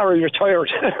 Brother Gary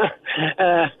retired.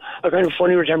 A kind of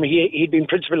funny retirement. He'd been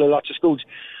principal of lots of schools.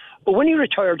 But when he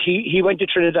retired, he went to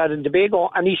Trinidad and Tobago,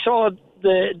 and he saw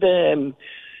the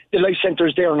Life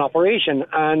Centres there in operation.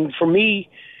 And for me,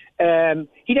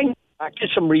 he then did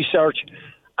some research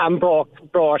and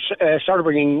started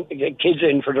bringing kids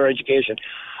in for their education.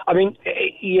 I mean,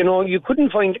 you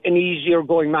couldn't find an easier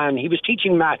going man. He was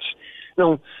teaching maths.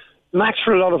 Maths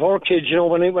for a lot of our kids,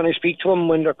 when I speak to them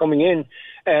when they're coming in,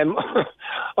 I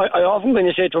often kind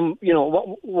of say to them,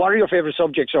 what are your favourite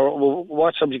subjects, or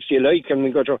what subjects do you like? And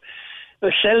we go to,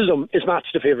 seldom is maths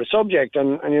the favourite subject.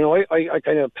 And I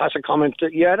kind of pass a comment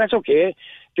that, yeah, that's okay.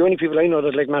 The only people I know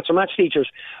that like maths are maths teachers.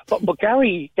 But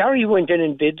Gary went in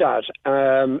and did that.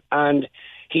 And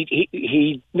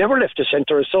he never left the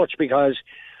centre as such, because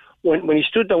when he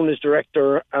stood down as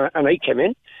director and I came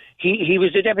in, he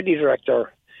was the deputy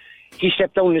director. He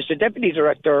stepped down as the deputy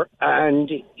director,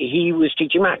 and he was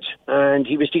teaching maths and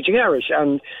he was teaching Irish.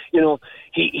 And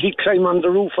he'd climb on the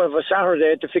roof of a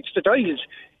Saturday to fix the tiles.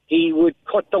 He would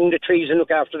cut down the trees and look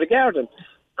after the garden.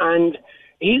 And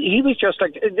he was just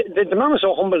like, the man was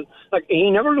so humble. Like,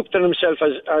 he never looked at himself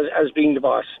as being the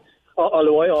boss,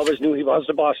 although I always knew he was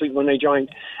the boss when I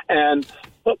joined.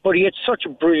 But he had such a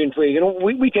brilliant way.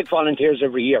 We take volunteers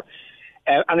every year,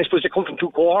 and I suppose they come from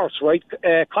two cohorts, right?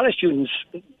 College students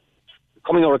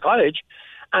coming out of college,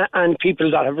 and people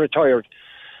that have retired.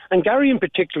 And Gary in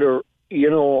particular,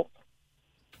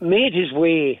 made his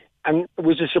way and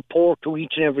was a support to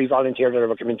each and every volunteer that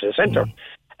ever came into the centre.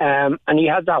 And he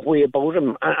had that way about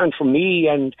him. And for me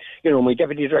and, my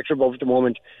deputy director above at the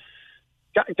moment,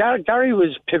 Gary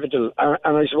was pivotal, and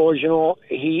I suppose,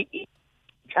 he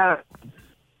can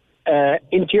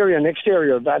interior and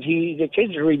exterior that the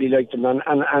kids really liked him,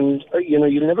 and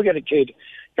you'll never get a kid.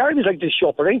 Gary was like this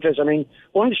shopper interest. I mean,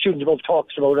 one of the students above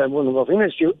talks about, and one of our female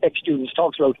ex-students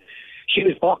talks about, she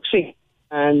was boxing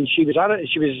and she was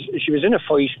she was in a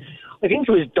fight. I think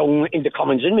it was down in the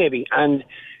Commons Inn maybe, and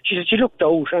she said she looked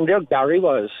out and there Gary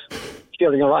was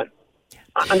steering her on,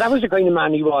 and that was the kind of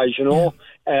man he was, to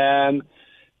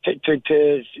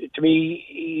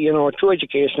me, a true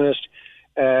educationalist,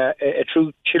 a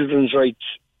true children's rights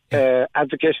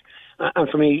advocate. And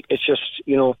for me, it's just,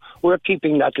 we're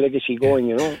keeping that legacy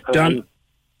going, Don,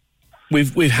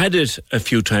 we've had it a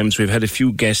few times. We've had a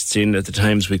few guests in at the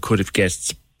times we could have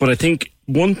guests. But I think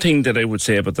one thing that I would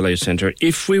say about the Life Centre,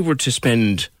 if we were to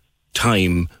spend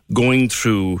time going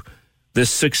through the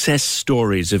success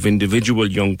stories of individual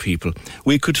young people,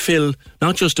 we could fill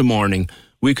not just a morning,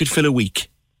 we could fill a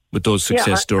week with those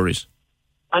success stories.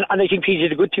 And I think, PJ,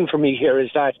 the good thing for me here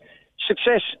is that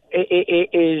success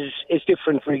is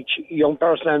different for each young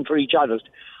person and for each adult.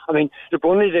 I mean,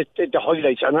 one of the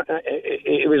highlights, and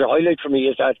it was a highlight for me,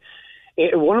 is that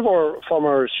one of our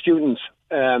former students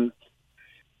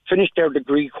finished their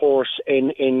degree course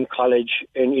in college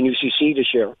in UCC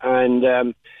this year,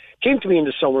 and came to me in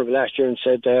the summer of last year and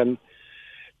said, Don,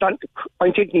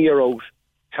 I'm taking a year out.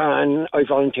 Can I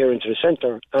volunteer into the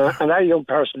centre? And that young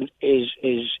person is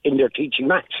in there teaching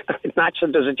maths and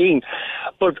does a team.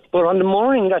 But on the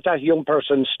morning that young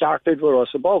person started with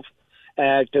us above,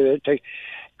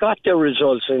 got their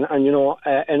results and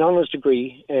an honours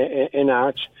degree in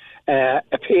arts, a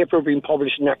paper being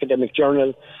published in an academic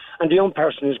journal, and the young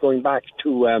person is going back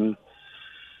to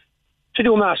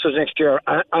do a master's next year,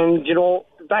 and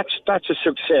that's a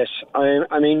success.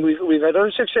 I mean, we've had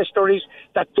other success stories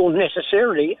that don't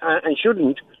necessarily and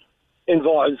shouldn't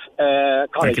involve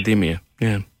college. Academia.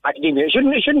 It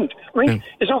shouldn't. I mean,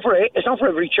 it's not for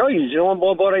every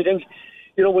child, But I think,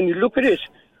 when you look at it,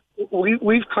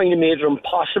 we've kind of made it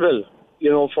impossible,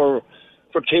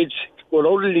 for kids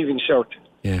without a leaving cert.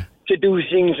 Yeah. To do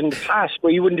things in the past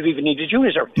where you wouldn't have even needed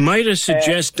junior cert. Might I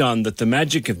suggest, Don, that the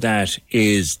magic of that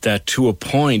is that to a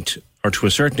point, or to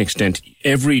a certain extent,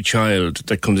 every child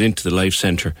that comes into the Life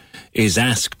Centre is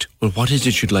asked, well, what is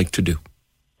it you'd like to do?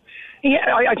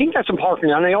 Yeah, I think that's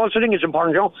important, and I also think it's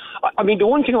important, I mean, the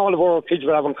one thing all of our kids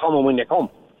will have in common when they come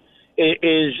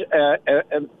is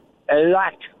a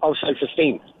lack of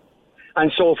self-esteem.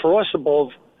 And so for us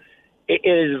above, it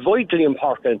is vitally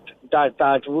important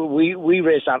that we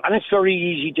raise that, and it's very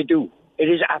easy to do. It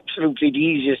is absolutely the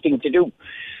easiest thing to do.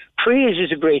 Praise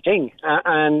is a great thing,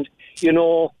 and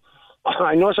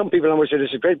I know some people always say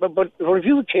this is great, but if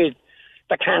you have a kid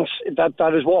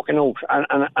that is walking out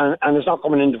and is not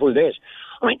coming into full days,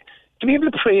 I mean, to be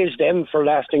able to praise them for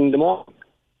lasting them on,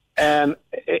 to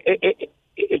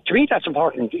me that's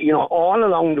important. All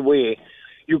along the way,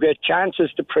 you get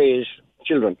chances to praise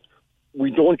children. We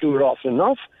don't do it often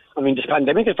enough. I mean, this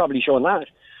pandemic has probably shown that.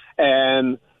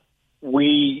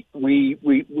 We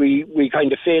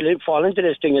kind of fall into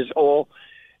this thing as,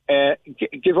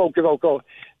 give out, go.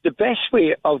 The best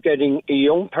way of getting a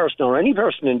young person, or any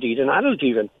person indeed, an adult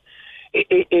even,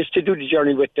 is to do the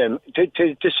journey with them,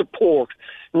 to support,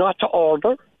 not to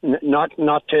order, not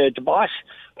to boss,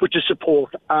 but to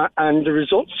support. And the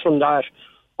results from that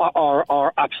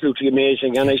are absolutely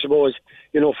amazing. And I suppose,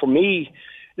 for me,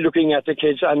 looking at the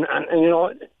kids, and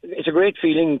it's a great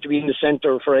feeling to be in the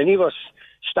centre for any of us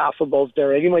staff above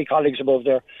there, any of my colleagues above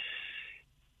there,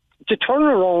 to turn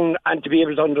around and to be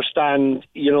able to understand,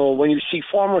 when you see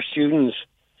former students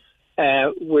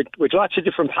with lots of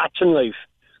different paths in life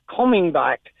coming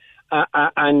back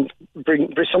and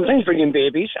sometimes bringing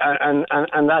babies, and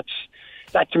that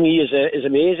to me is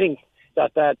amazing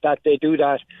that they do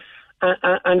that,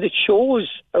 and it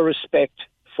shows a respect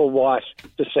for what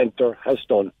the centre has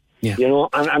done. Yeah.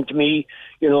 And to me,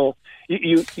 I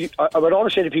would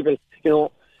always say to people,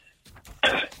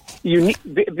 you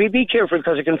be careful,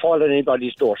 because it can fall on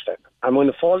anybody's doorstep. And when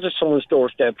it falls at someone's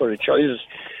doorstep, or a child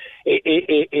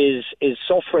is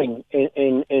suffering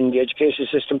in the education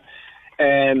system,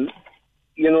 it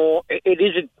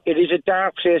is a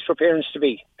dark place for parents to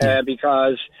be,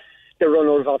 because they run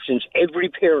out of options. Every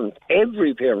parent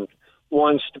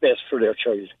wants the best for their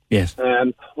child. Yes.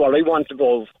 What I want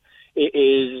above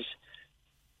is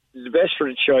the best for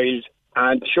the child,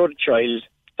 and show the child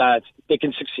that they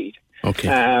can succeed. Okay.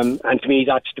 And to me,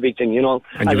 that's the big thing,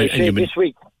 And this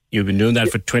week, you've been doing that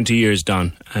for 20 years,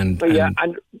 Don. And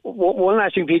one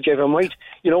last thing, PJ, if I might.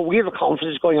 We have a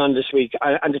conference going on this week,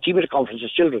 and the team of the conference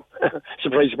is children.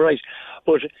 Surprise, surprise.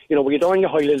 But, we had Anya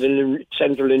Highland in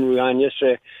Central in Ruan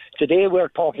yesterday. Today we're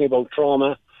talking about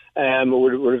trauma.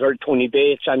 We've heard Tony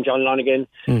Bates and John Lonigan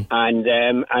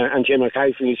and Jim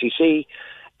McCarthy from UCC.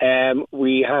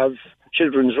 We have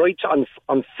children's rights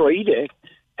on Friday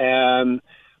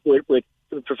with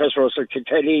Professor Russell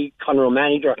Kilkelly, Conor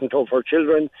O'Mahony, Director for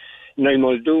Children, Niall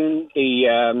Muldoon,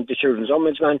 the Children's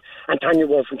Ombudsman, and Tanya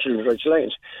Ward from Children's Rights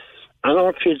Alliance. And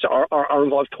our kids are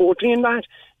involved totally in that.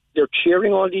 They're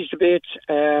chairing all these debates.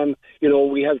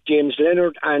 We have James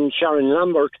Leonard and Sharon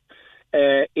Lambert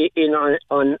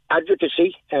on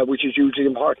advocacy, which is hugely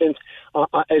important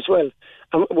as well.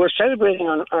 And we're celebrating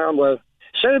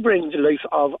celebrating the life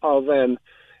of a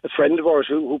friend of ours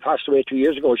who passed away 2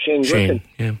 years ago, Shane Griffin.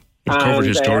 Yeah. We've covered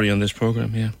his story on this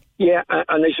programme, yeah. Yeah,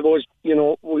 and I suppose,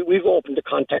 we've opened the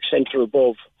contact centre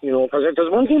above, because there's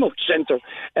one thing about the centre,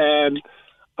 and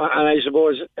I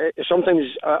suppose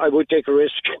sometimes I would take a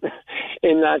risk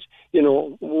in that,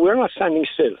 we're not standing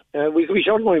still. We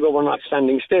should money, but we're not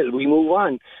standing still. We move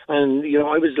on. And,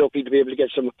 I was lucky to be able to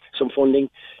get some funding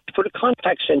to put a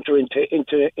contact centre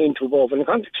into above. And the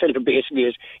contact centre basically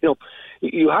is,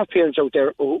 you have parents out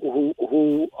there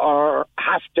who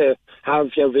have to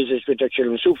have their visits with their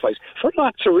children supervised for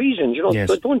lots of reasons, Yes.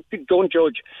 But don't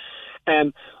judge.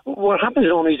 What happens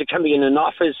normally is it can be in an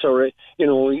office or, it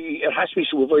has to be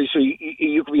supervised, so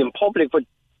you could be in public, but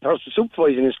the person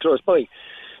supervising is close by.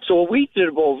 So we did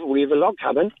above, we have a log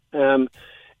cabin.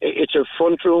 It's a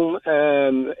front room,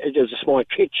 there's a small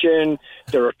kitchen,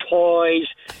 there are toys,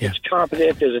 it's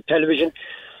carpeted, there's a television.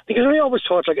 Because I always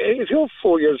thought, if you're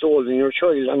 4 years old and you're a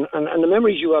child, and the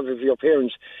memories you have of your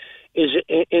parents is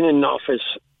in an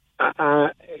office,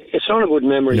 it's not a good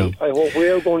memory. No. I hope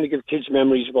we're going to give kids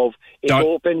memories above. It's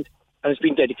opened and it's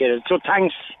been dedicated. So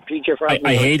thanks, PJ, for having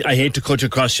me. I hate to cut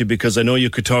across you because I know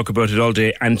you could talk about it all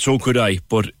day, and so could I,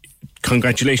 but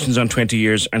congratulations on 20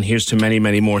 years, and here's to many,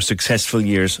 many more successful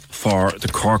years for the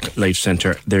Cork Life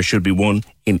Centre. There should be one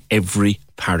in every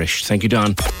parish. Thank you,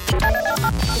 Don.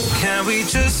 Can we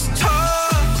just talk?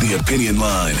 The Opinion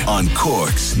Line on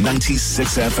Cork's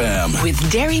 96 FM. With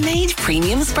Dairymaid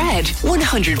Premium Spread,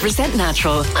 100%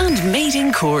 natural and made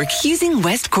in Cork using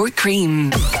West Cork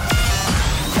cream.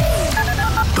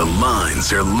 The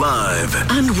lines are live.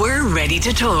 And we're ready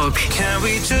to talk. Can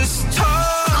we just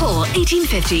talk? Call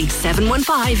 1850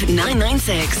 715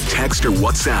 996. Text or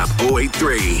WhatsApp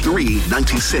 083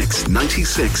 396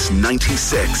 96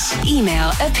 96. Email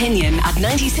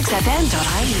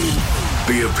opinion@96fm.ie.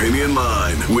 The Opinion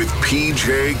Line with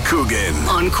PJ Coogan.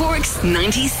 On Cork's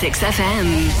 96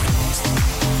 FM.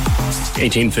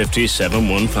 1850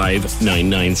 715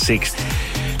 996.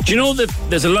 Do you know that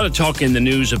there's a lot of talk in the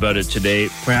news about it today?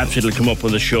 Perhaps it'll come up on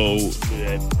the show,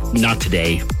 not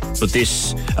today, but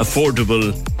this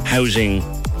Affordable Housing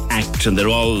Act, and they're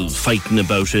all fighting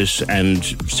about it, and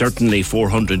certainly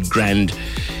 400 grand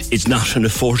is not an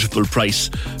affordable price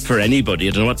for anybody.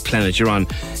 I don't know what planet you're on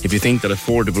if you think that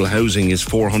affordable housing is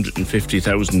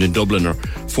 450,000 in Dublin or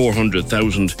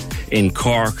 400,000 in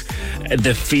Cork.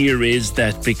 The fear is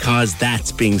that because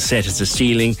that's being set as a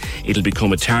ceiling, it'll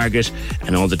become a target,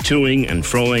 and all the toing and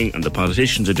froing, and the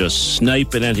politicians are just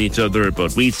sniping at each other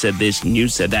about, we said this and you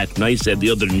said that and I said the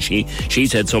other and she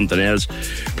said something else.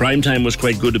 Primetime was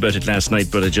quite good about it last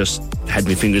night, but I just had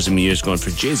my fingers in my ears going, for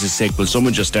Jesus' sake, will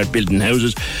someone just start building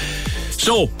houses?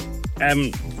 So,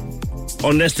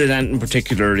 unless there's anything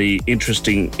particularly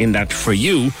interesting in that for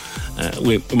you,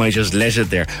 we might just let it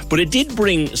there. But it did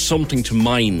bring something to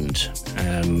mind,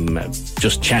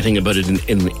 just chatting about it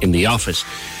in the office.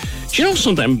 Do you know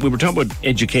something? We were talking about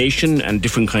education and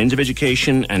different kinds of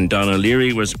education, and Donna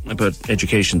Leary was about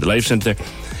education, the Life Centre.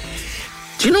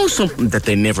 Do you know something that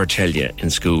they never tell you in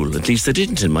school, at least they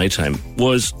didn't in my time,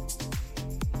 was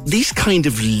these kind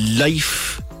of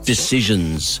life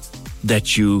decisions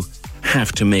that you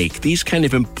have to make, these kind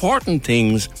of important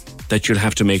things that you'll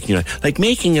have to make, like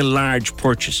making a large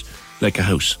purchase, like a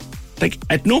house. Like,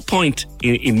 at no point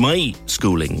in my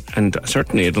schooling, and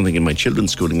certainly I don't think in my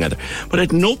children's schooling either, but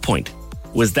at no point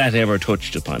was that ever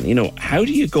touched upon. How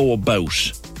do you go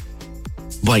about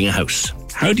buying a house?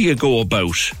 How do you go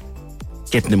about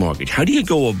getting a mortgage? How do you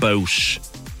go about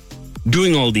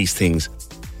doing all these things?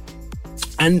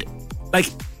 And,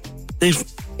 there's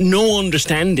no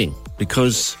understanding,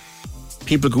 because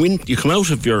people go in, you come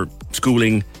out of your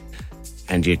schooling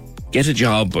and you get a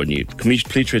job and you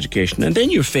complete your education, and then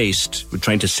you're faced with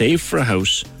trying to save for a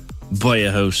house, buy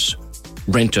a house,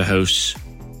 rent a house,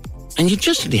 and you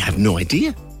just really have no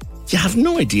idea. you have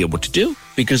no idea what to do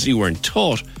because you weren't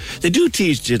taught. They do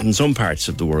teach it in some parts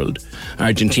of the world.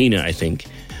 Argentina, I think.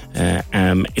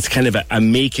 It's kind of a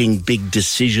making big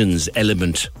decisions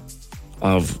element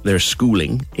of their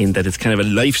schooling, in that it's kind of a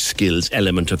life skills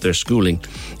element of their schooling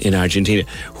in Argentina,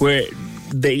 where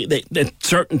they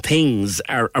certain things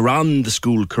are around the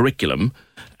school curriculum,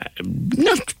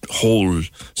 not whole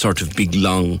sort of big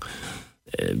long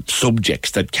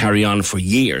subjects that carry on for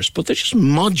years, but they're just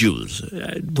modules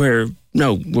where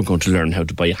now we're going to learn how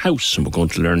to buy a house, and we're going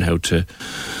to learn how to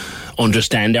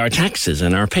understand our taxes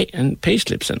and our pay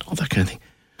slips and all that kind of thing.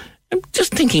 I'm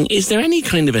just thinking, is there any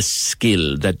kind of a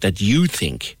skill that you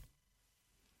think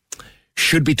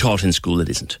should be taught in school that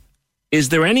isn't? Is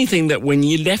there anything that when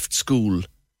you left school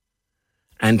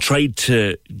and tried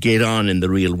to get on in the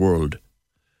real world,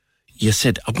 you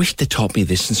said, I wish they taught me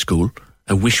this in school.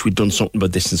 I wish we'd done something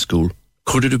about this in school.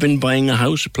 Could it have been buying a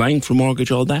house, applying for a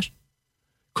mortgage, all that?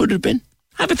 Could it have been?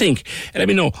 Have a think. And let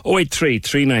me know. 083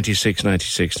 396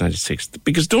 96 96.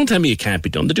 Because don't tell me it can't be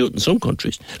done. They do it in some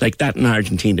countries. Like that in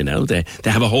Argentina now. They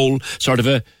have a whole sort of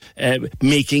a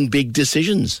making big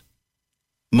decisions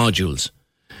modules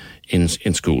in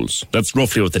schools. That's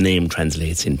roughly what the name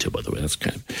translates into, by the way. That's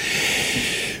kind of...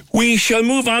 We shall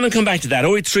move on and come back to that.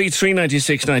 083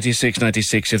 396 96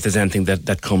 96 if there's anything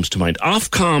that comes to mind.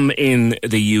 Ofcom in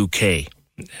the UK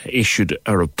issued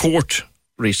a report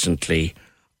recently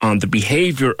on the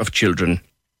behaviour of children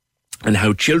and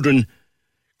how children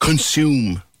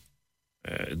consume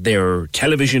their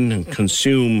television and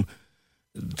consume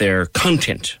their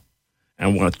content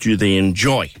and what do they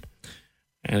enjoy.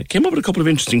 And it came up with a couple of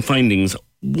interesting findings.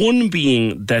 One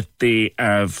being that they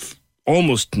have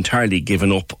almost entirely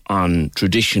given up on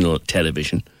traditional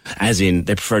television, as in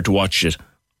they prefer to watch it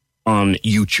on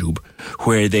YouTube,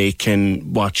 where they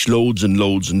can watch loads and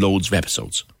loads and loads of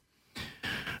episodes.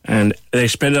 And they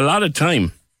spend a lot of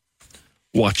time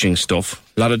watching stuff,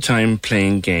 a lot of time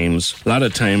playing games, a lot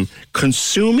of time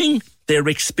consuming their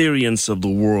experience of the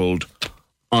world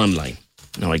online.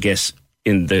 Now, I guess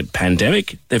in the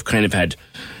pandemic, they've kind of had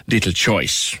little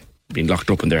choice, being locked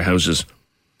up in their houses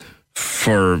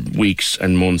for weeks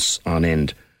and months on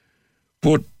end.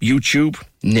 But YouTube,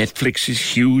 Netflix is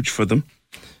huge for them.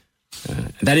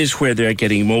 That is where they're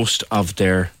getting most of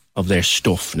their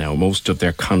stuff now, most of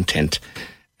their content.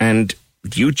 And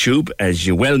YouTube, as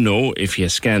you well know, if you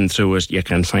scan through it, you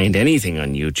can find anything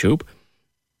on YouTube.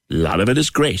 A lot of it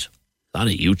is great. A lot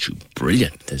of YouTube,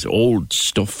 brilliant. There's old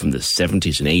stuff from the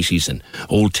 70s and 80s and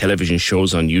old television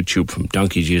shows on YouTube from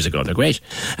donkeys years ago. They're great.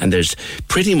 And there's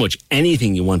pretty much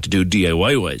anything you want to do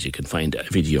DIY-wise, you can find a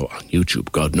video on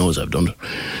YouTube. God knows I've done it.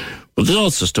 But there's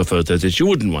also stuff out there that you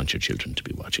wouldn't want your children to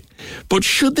be watching. But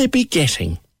should they be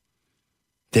getting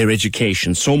their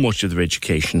education, so much of their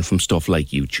education, from stuff like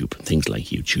YouTube and things like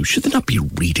YouTube? Should they not be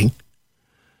reading?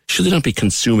 Should they not be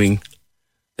consuming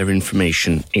their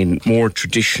information in more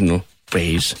traditional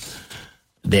ways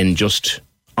than just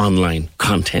online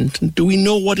content? And do we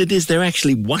know what it is they're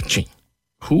actually watching?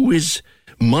 Who is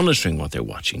monitoring what they're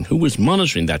watching? Who is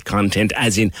monitoring that content,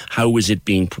 as in how is it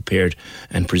being prepared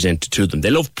and presented to them?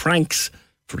 They love pranks,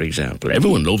 for example.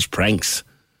 Everyone loves pranks.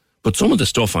 But some of the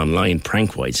stuff online,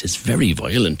 prank-wise, is very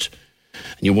violent.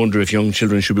 And you wonder if young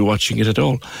children should be watching it at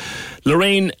all.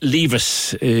 Lorraine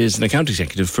Levis is an account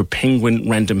executive for Penguin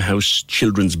Random House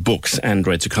Children's Books and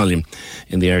writes a column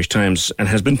in the Irish Times and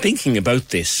has been thinking about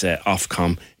this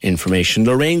Ofcom information.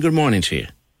 Lorraine, good morning to you.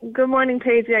 Good morning,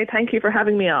 PJ. Thank you for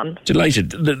having me on. Delighted.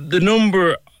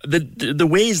 The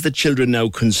ways that children now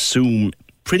consume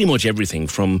pretty much everything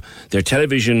from their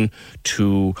television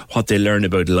to what they learn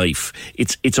about life.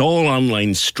 It's all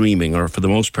online streaming, or for the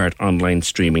most part online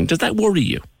streaming. Does that worry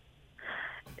you?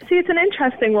 See, it's an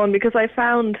interesting one because I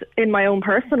found in my own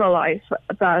personal life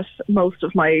that most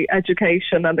of my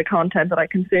education and the content that I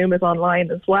consume is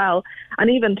online as well, and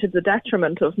even to the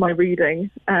detriment of my reading.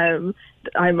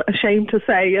 I'm ashamed to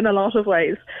say in a lot of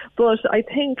ways. But I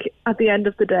think at the end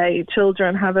of the day,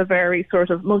 children have a very sort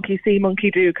of monkey see,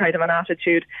 monkey do kind of an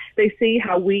attitude. They see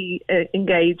how we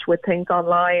engage with things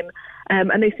online,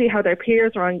 and they see how their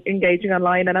peers are engaging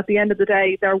online. And at the end of the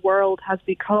day, their world has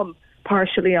become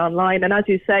partially online. And as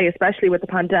you say, especially with the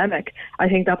pandemic, I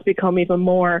think that's become even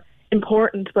more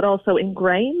important, but also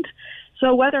ingrained.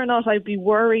 So whether or not I'd be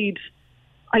worried,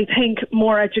 I think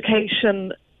more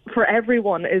education for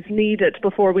everyone is needed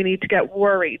before we need to get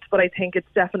worried. But I think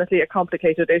it's definitely a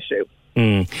complicated issue.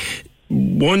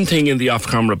 One thing in the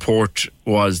Ofcom report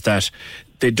was that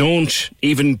they don't,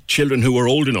 even children who are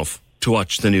old enough to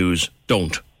watch the news,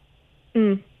 don't.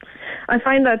 I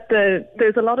find that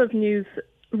there's a lot of news,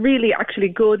 really actually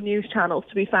good news channels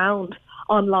to be found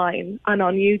online and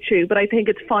on YouTube, but I think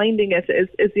it's finding it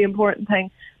is the important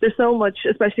thing. There's so much,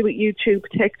 especially with YouTube,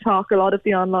 TikTok, a lot of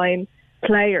the online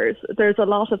players, there's a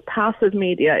lot of passive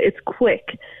media. It's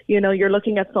quick. You know, you're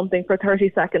looking at something for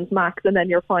 30 seconds max, and then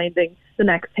you're finding the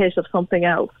next hit of something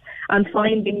else. And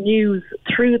finding news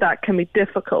through that can be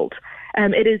difficult.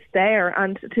 It is there,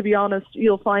 and to be honest,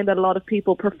 you'll find that a lot of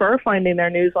people prefer finding their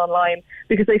news online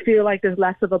because they feel like there's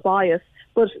less of a bias.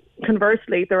 But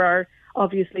conversely, there are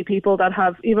obviously people that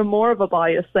have even more of a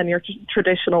bias than your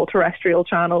traditional terrestrial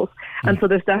channels. And so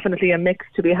there's definitely a mix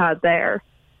to be had there.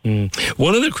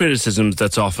 One of the criticisms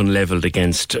that's often levelled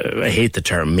against, I hate the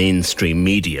term mainstream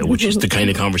media, which is the kind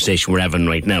of conversation we're having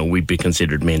right now, would be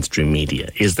considered mainstream media,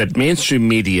 is that mainstream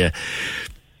media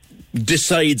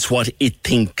decides what it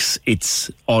thinks its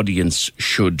audience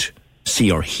should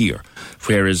see or hear.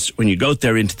 Whereas when you go out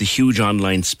there into the huge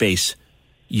online space,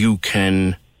 you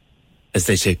can, as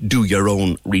they say, do your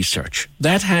own research.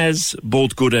 That has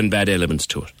both good and bad elements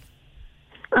to it.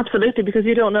 Absolutely, because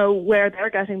you don't know where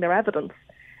they're getting their evidence.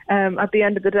 At the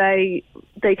end of the day,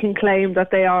 they can claim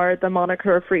that they are the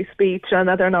moniker of free speech and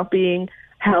that they're not being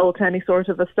held to any sort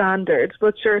of a standard.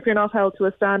 But sure, if you're not held to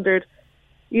a standard,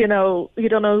 you know, you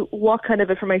don't know what kind of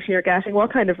information you're getting,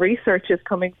 what kind of research is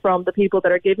coming from the people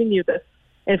that are giving you this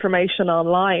information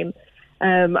online.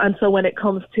 And so when it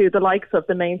comes to the likes of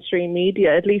the mainstream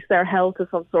media, at least they're held to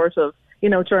some sort of, you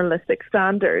know, journalistic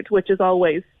standard, which is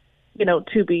always, you know,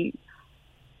 to be,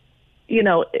 you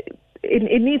know,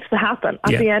 it needs to happen at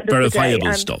the end of the day.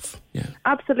 Verifiable stuff. Yeah.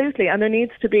 Absolutely. And there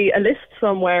needs to be a list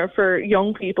somewhere for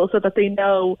young people so that they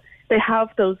know they have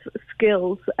those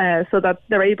skills so that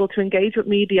they're able to engage with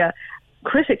media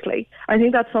critically. I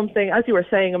think that's something, as you were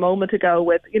saying a moment ago,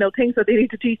 with, you know, things that they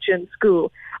need to teach in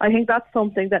school. I think that's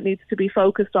something that needs to be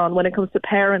focused on when it comes to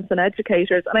parents and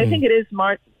educators. And I think it is,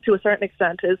 to a certain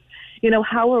extent, is, you know,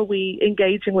 how are we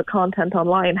engaging with content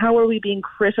online? How are we being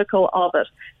critical of it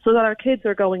so that our kids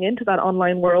are going into that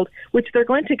online world, which they're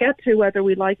going to get to whether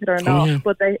we like it or not,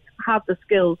 but they have the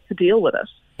skills to deal with it.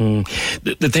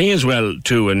 The thing as well,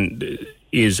 too, and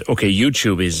is, okay,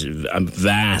 YouTube is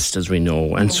vast, as we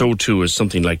know, and so too is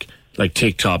something like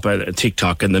TikTok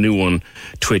and the new one,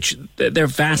 Twitch. They're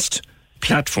vast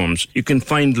platforms. You can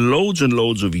find loads and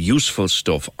loads of useful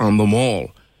stuff on them all,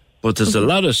 but there's a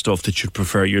lot of stuff that you'd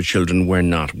prefer your children were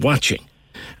not watching.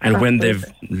 And when they've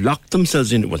locked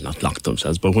themselves in, well, not locked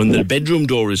themselves, but when the bedroom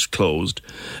door is closed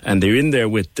and they're in there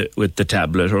with the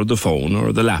tablet or the phone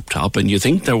or the laptop, and you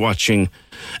think they're watching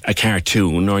a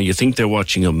cartoon or you think they're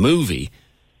watching a movie,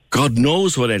 God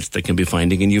knows what else they can be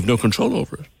finding, and you've no control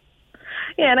over it.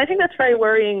 Yeah, and I think that's very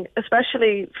worrying,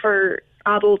 especially for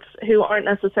adults who aren't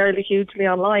necessarily hugely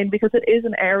online, because it is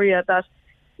an area that,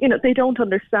 you know, they don't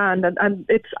understand, and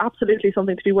it's absolutely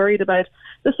something to be worried about.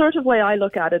 The sort of way I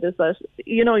look at it is that,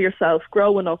 you know yourself,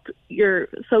 growing up, you're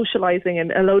socialising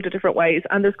in a load of different ways,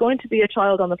 and there's going to be a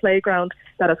child on the playground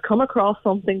that has come across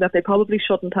something that they probably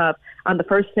shouldn't have, and the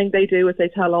first thing they do is they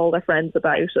tell all their friends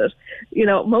about it. You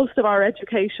know, most of our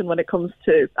education when it comes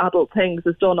to adult things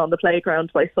is done on the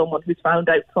playground by someone who's found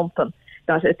out something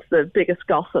that it's the biggest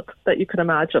gossip that you can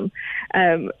imagine.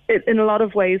 In a lot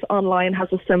of ways, online has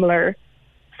a similar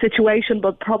situation,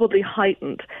 but probably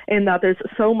heightened in that there's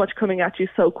so much coming at you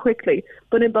so quickly.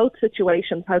 But in both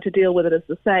situations, how to deal with it is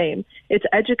the same. It's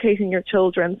educating your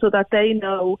children so that they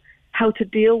know how to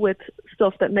deal with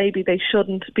stuff that maybe they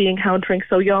shouldn't be encountering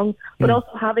so young, but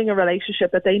also having a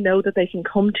relationship that they know that they can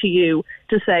come to you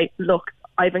to say, look,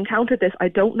 I've encountered this, I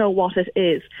don't know what it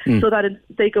is, so that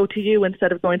they go to you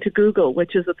instead of going to Google,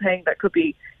 which is a thing that could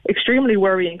be extremely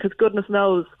worrying, because goodness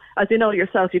knows, as you know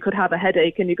yourself, you could have a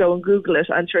headache and you go and Google it,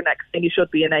 and sure, next thing you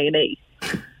should be in A&E.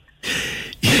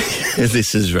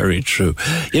 This is very true.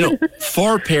 You know,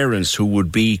 for parents who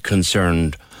would be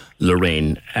concerned,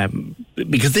 Lorraine,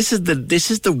 because this is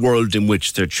the world in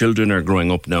which their children are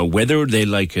growing up now, whether they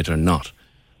like it or not.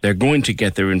 They're going to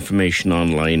get their information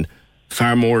online,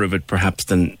 far more of it perhaps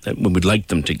than we would like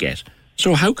them to get.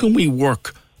 So how can we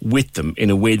work with them in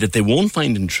a way that they won't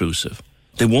find intrusive?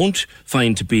 They won't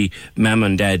find to be mum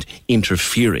and dad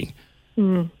interfering.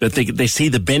 But they see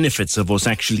the benefits of us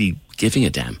actually giving a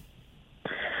damn.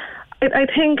 I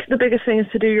think the biggest thing is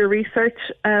to do your research.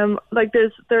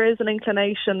 There is an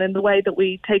inclination in the way that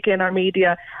we take in our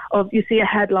media of, you see a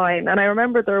headline, and I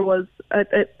remember there was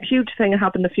a huge thing that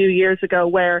happened a few years ago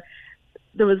where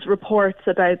there was reports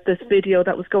about this video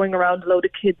that was going around a load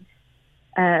of kids'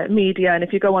 media, and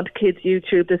if you go onto kids'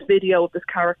 YouTube, this video of this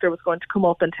character was going to come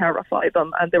up and terrify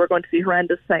them, and they were going to see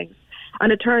horrendous things.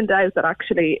 And it turned out that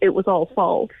actually it was all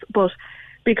false. But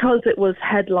because it was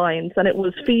headlines and it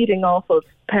was feeding off of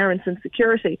parents'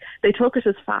 insecurity, they took it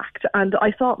as fact. And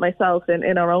I saw it myself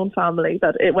in our own family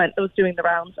that it was doing the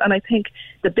rounds. And I think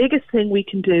the biggest thing we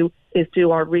can do is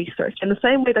do our research. In the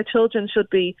same way that children should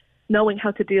be knowing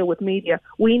how to deal with media,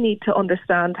 we need to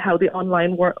understand how the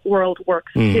online world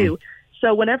works too.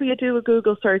 So whenever you do a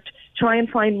Google search, try and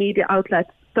find media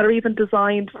outlets that are even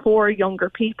designed for younger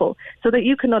people so that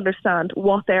you can understand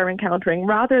what they're encountering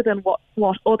rather than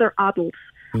what other adults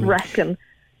reckon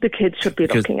the kids should be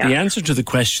looking at. The answer to the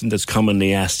question that's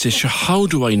commonly asked is, how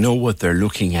do I know what they're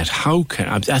looking at?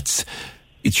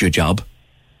 It's your job.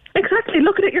 Exactly.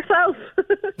 Look at it yourself.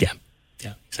 Yeah,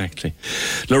 exactly.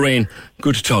 Lorraine,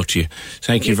 good to talk to you.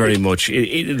 Thank you very much.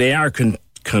 They are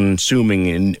consuming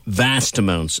in vast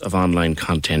amounts of online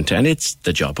content, and it's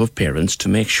the job of parents to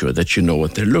make sure that you know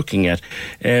what they're looking at.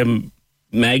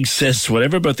 Mag says,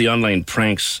 whatever about the online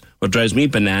pranks, what drives me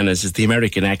bananas is the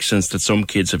American accents that some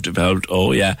kids have developed,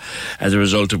 as a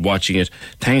result of watching it.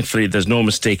 Thankfully, there's no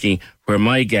mistaking where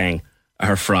my gang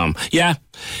are from. Yeah,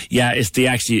 it's the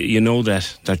accent,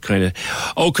 that kind of...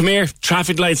 Oh, come here,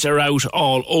 traffic lights are out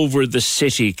all over the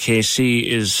city. KC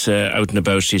is out and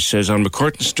about. He says on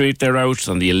McCurtain Street they're out,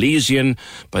 on the Elysian,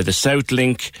 by the South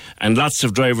Link, and lots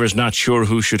of drivers not sure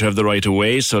who should have the right of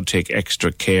way, so take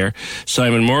extra care.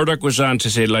 Simon Murdoch was on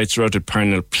to say lights are out at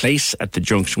Parnell Place at the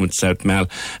junction with South Mall,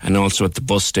 and also at the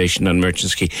bus station on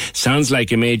Merchants Quay. Sounds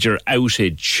like a major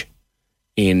outage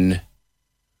in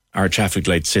our traffic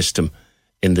light system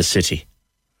in the city.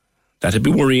 That'd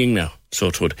be worrying now, so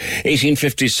it would.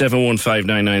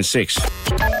 1850-715-996.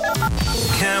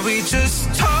 Can we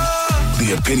just talk?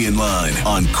 The Opinion Line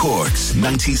on Cork's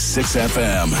 96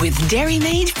 FM. With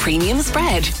Dairymaid Premium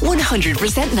Spread,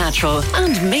 100% natural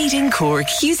and made in Cork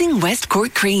using West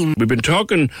Cork cream. We've been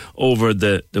talking over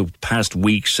the past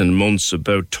weeks and months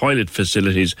about toilet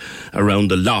facilities around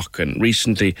the loch, and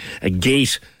recently a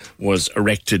gate was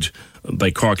erected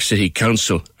by Cork City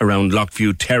Council around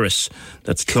Lochview Terrace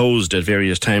that's closed at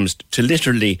various times to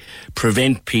literally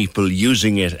prevent people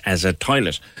using it as a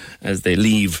toilet as they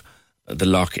leave the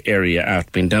loch area after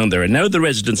being down there. And now the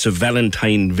residents of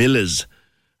Valentine Villas,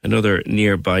 another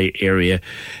nearby area,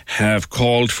 have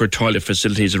called for toilet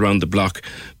facilities around the block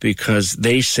because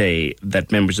they say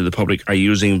that members of the public are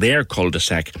using their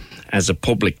cul-de-sac as a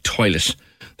public toilet.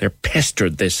 They're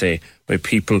pestered, they say, by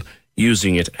people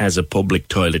using it as a public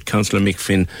toilet. Councillor Mick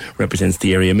Finn represents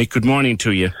the area. Mick, good morning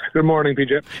to you. Good morning,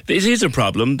 PJ. This is a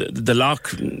problem. The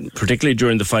loch, particularly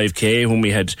during the 5K, when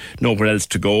we had nowhere else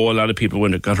to go, a lot of people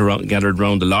gathered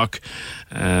around the loch.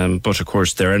 But of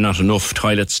course, there are not enough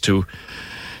toilets to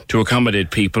accommodate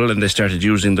people, and they started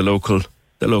using the local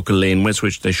laneways,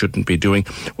 which they shouldn't be doing.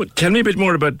 Well, tell me a bit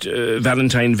more about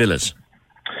Valentine Villas.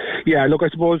 Yeah, look, I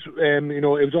suppose, it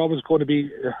was always going to be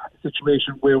a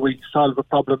situation where we solve a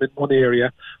problem in one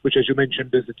area, which, as you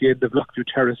mentioned, is at the end of Lochview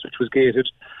Terrace, which was gated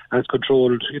and it's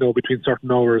controlled, between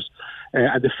certain hours.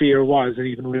 And the fear was, and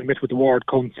even when we met with the ward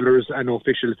councillors and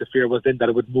officials, the fear was then that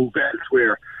it would move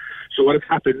elsewhere. So what has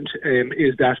happened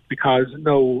is that because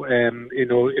now,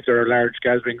 if there are large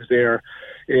gatherings there,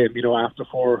 after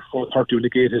 4:30 when the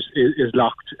gate is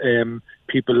locked,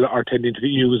 people are tending to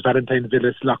use Valentine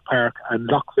Villas, Loch Park and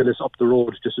Loch Villas up the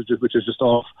road, which is just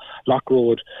off Loch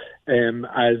Road,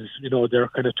 as, their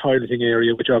kind of toileting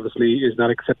area, which obviously is not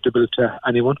acceptable to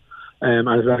anyone. And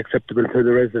is not acceptable to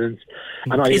the residents.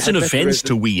 And it's an offence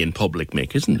to wee in public,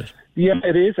 Mick, isn't it? Yeah,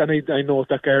 it is, and I know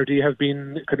that Gardaí have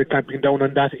been kind of clamping down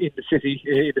on that in the city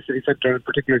centre, and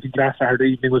particularly last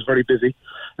Saturday evening was very busy,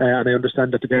 and I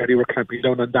understand that the Gardaí were clamping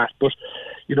down on that. But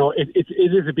it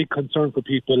is a big concern for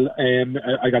people.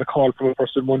 I got a call from a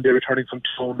person one day returning from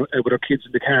town with her kids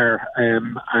in the car,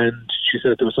 and she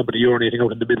said that there was somebody urinating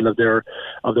out in the middle of their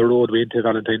roadway into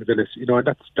Valentine Villas. And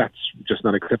that's just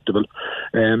not acceptable.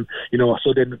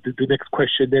 So then the next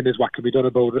question then is what can be done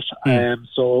about it.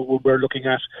 So we're looking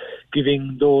at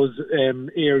giving those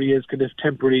areas kind of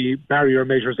temporary barrier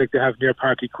measures like they have near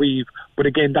Páirc Uí Chaoimh. But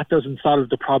again, that doesn't solve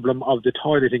the problem of the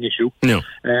toileting issue. No.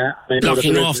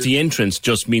 Blocking off the entrance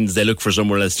just means they look for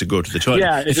somewhere else to go to the toilet.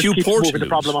 Yeah, it just keeps moving the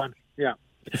problem on. Yeah.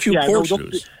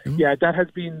 That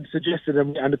has been suggested,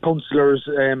 and the councillors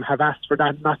have asked for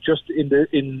that, not just in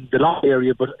the loch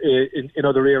area, but in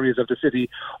other areas of the city.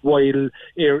 While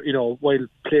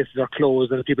places are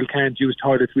closed and people can't use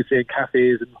toilets, we say in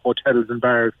cafes and hotels and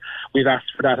bars, we've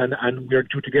asked for that, and we're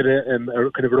due to get a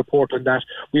kind of a report on that.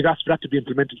 We've asked for that to be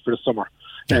implemented for the summer,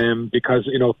 because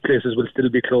places will still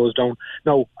be closed down.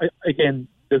 Now, again,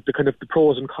 the kind of the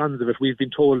pros and cons of it, we've been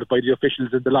told by the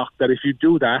officials in the loch that if you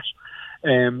do that,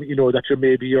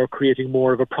 that you're creating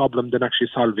more of a problem than actually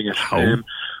solving it.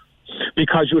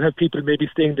 because you would have people maybe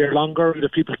staying there longer, you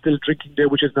have people still drinking there,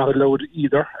 which is not allowed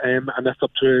either, and that's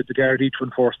up to the Gardaí to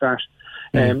enforce that.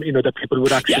 That people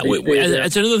would actually.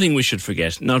 It's another thing we should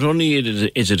forget. Not only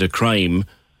is it a crime,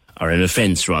 or an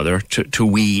offence rather, to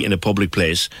wee in a public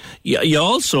place, you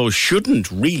also shouldn't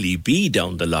really be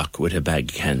down the lock with a bag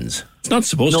of cans. It's not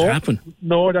supposed to happen.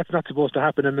 No, that's not supposed to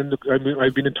happen. And then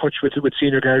I've been in touch with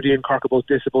senior Gardaí in Cork about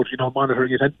this, about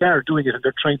monitoring it, and they're doing it, and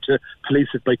they're trying to police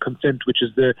it by consent, which is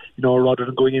rather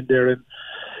than going in there and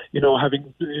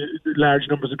having large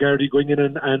numbers of Gardaí going in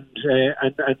and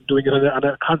doing it on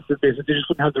a constant basis. They just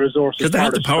wouldn't have the resources. Because they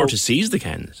have the power to seize the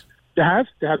cans. They have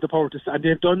the power to, and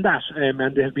they've done that,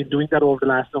 and they have been doing that over the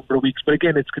last number of weeks. But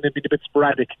again, it's going to be a bit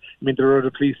sporadic. I mean, there are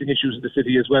other policing issues in the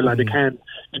city as well, and they can,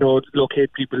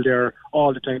 locate people there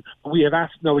all the time. But we have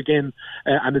asked now again,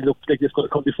 and it looks like it's going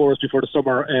to come before us before the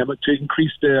summer, to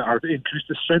increase the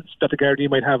strength that the Gardaí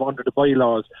might have under the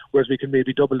bylaws, whereas we can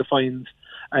maybe double the fines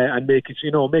and make it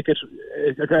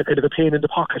a kind of a pain in the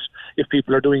pocket if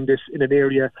people are doing this in an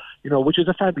area, which is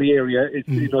a family area. It's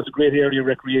it's a great area of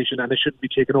recreation, and it shouldn't be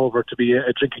taken over to be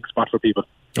a drinking spot for people.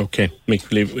 Okay,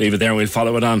 leave it there. We'll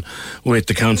follow it on with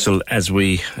the council as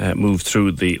we move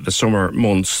through the summer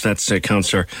months. That's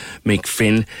Councillor Mick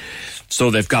Finn. So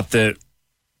they've got the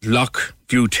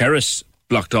Lockview Terrace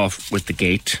blocked off with the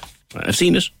gate. I've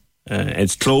seen it.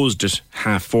 It's closed at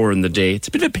 4:30 in the day. It's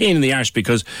a bit of a pain in the arse,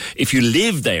 because if you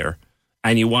live there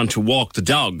and you want to walk the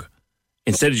dog,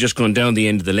 instead of just going down the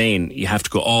end of the lane, you have to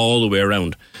go all the way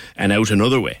around and out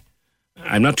another way.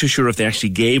 I'm not too sure if they actually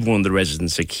gave one of the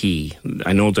residents a key.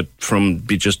 I know that from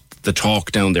just the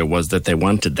talk down there was that they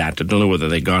wanted that. I don't know whether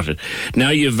they got it. Now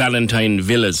you have Valentine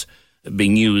Villas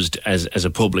being used as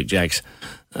a public jacks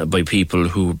by people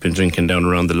who've been drinking down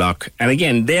around the lock. And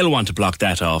again, they'll want to block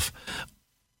that off.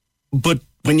 But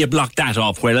when you block that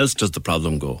off, where else does the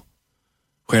problem go?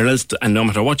 Where else? And no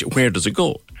matter what, where does it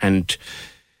go? And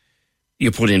you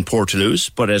put in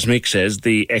Portaloos, but as Mick says,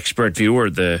 the expert viewer,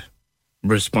 the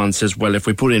response is, well, if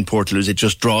we put in Portaloos, it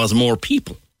just draws more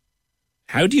people.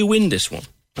 How do you win this one?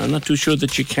 I'm not too sure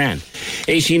that you can.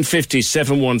 1850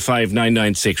 715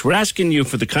 996. We're asking you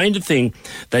for the kind of thing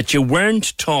that you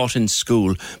weren't taught in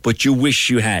school, but you wish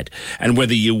you had. And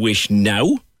whether you wish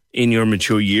now, in your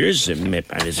mature years,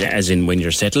 as in when you're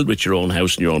settled with your own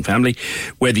house and your own family,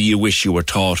 whether you wish you were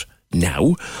taught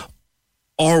now,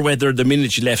 or whether the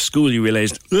minute you left school you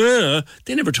realised, they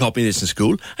never taught me this in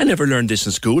school, I never learned this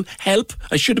in school, help,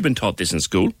 I should have been taught this in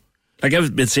school. Like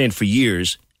I've been saying for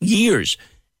years,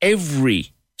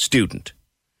 every student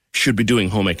should be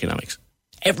doing home economics.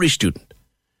 Every student,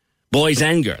 boys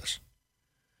and girls.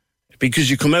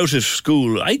 Because you come out of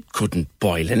school, I couldn't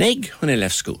boil an egg when I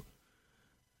left school.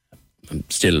 I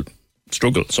still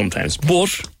struggle sometimes,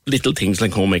 but little things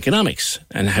like home economics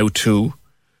and how to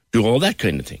do all that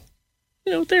kind of thing.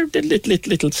 They're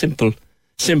little simple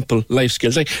life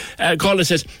skills. Like caller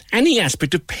says, any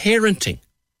aspect of parenting,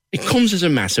 it comes as a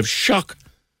massive shock.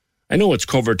 I know it's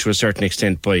covered to a certain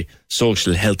extent by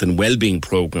social health and well-being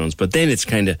programs, but then it's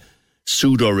kind of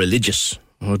pseudo-religious.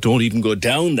 Oh, don't even go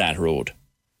down that road.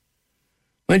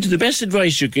 Mind you, the best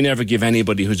advice you can ever give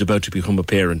anybody who's about to become a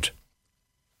parent,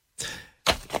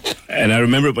 and I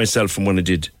remember it myself from when I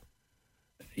did,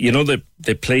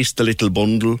 they placed the little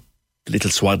bundle, the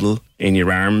little swaddle in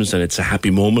your arms, and it's a happy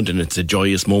moment and it's a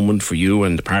joyous moment for you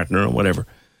and the partner or whatever.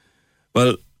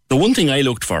 Well, the one thing I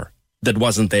looked for that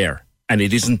wasn't there, and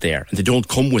it isn't there, and they don't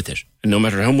come with it, and no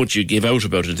matter how much you give out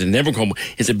about it, they never come,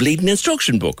 is a bleeding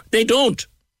instruction book. They don't.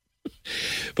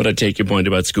 But I take your point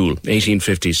about school.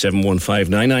 1850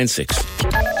 715 996.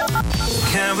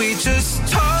 Can we just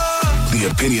talk? The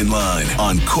Opinion Line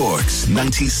on Cork's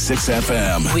 96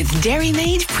 FM. With Dairy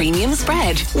Made Premium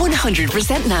Spread,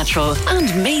 100% natural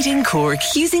and made in Cork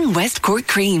using West Cork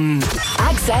cream.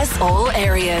 Access all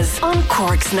areas on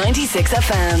Cork's 96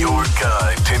 FM. Your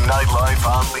guide to nightlife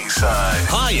on Leeside.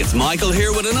 Hi, it's Michael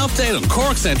here with an update on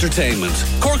Cork's entertainment.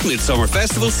 Cork Midsummer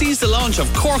Festival sees the launch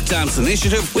of Cork Dance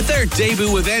Initiative with their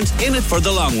debut event, In It for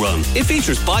the Long Run. It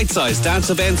features bite-sized dance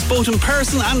events both in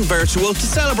person and virtual to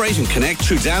celebrate and connect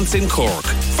through dance in Cork.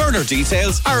 Further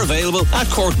details are available at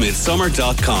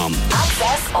corkmidsummer.com.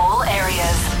 Access all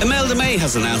areas. Imelda May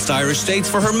has announced Irish dates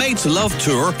for her Made to Love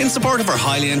tour in support of her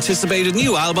highly anticipated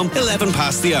new album 11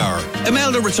 Past the Hour.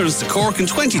 Imelda returns to Cork in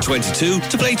 2022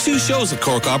 to play 2 shows at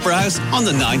Cork Opera House on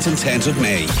the 9th and 10th of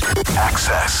May.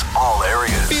 Access all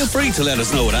areas. Feel free to let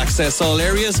us know at Access All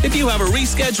Areas if you have a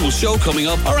rescheduled show coming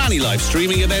up or any live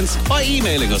streaming events by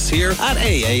emailing us here at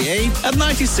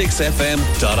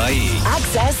aaa@96fm.ie.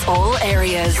 Access all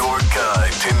areas. Your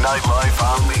guide to Nightlife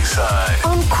on Leeside.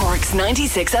 On Cork's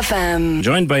 96 FM.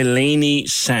 Joined by Lainey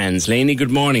Sands. Lainey,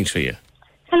 good morning to you.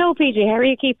 Hello, PJ. How are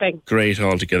you keeping? Great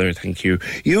altogether, thank you.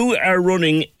 You are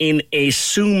running in a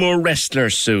sumo wrestler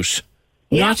suit.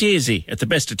 Yeah. Not easy at the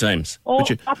best of times. Oh,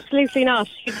 absolutely not.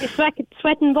 You'd be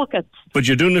sweating buckets. But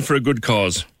you're doing it for a good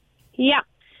cause. Yeah.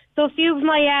 So a few of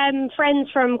my friends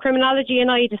from criminology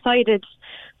and I decided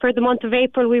for the month of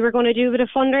April we were going to do a bit of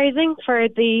fundraising for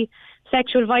the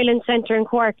Sexual Violence Centre in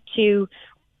Cork to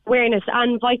awareness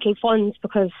and vital funds,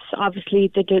 because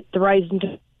obviously the rise in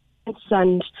violence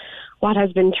and what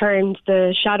has been termed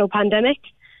the shadow pandemic.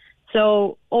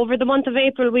 So over the month of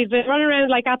April, we've been running around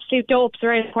like absolute dopes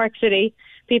around Cork City.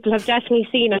 People have definitely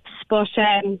seen us, but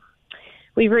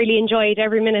we've really enjoyed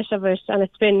every minute of it, and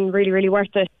it's been really, really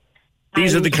worth it.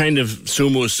 These are the kind of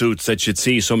sumo suits that you'd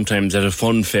see sometimes at a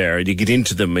fun fair. You get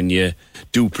into them and you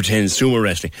do pretend sumo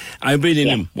wrestling. I've been in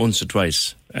them once or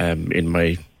twice in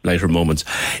my lighter moments.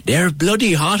 They're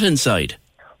bloody hot inside.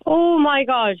 Oh my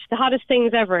God, the hottest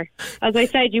things ever. As I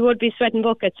said, you would be sweating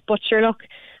buckets, but sure, look,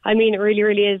 I mean, it really,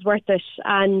 really is worth it.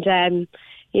 And,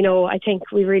 you know, I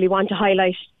think we really want to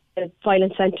highlight the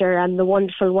Violence Centre and the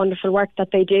wonderful, wonderful work that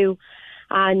they do.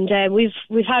 And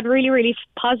we've had really, really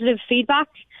positive feedback.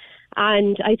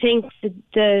 And I think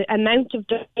the amount of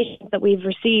donations that we've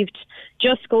received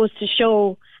just goes to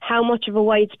show how much of a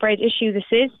widespread issue this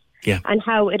is and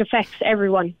how it affects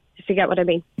everyone, if you get what I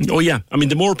mean. Oh, yeah. I mean,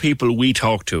 the more people we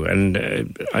talk to,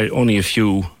 and only a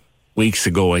few weeks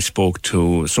ago I spoke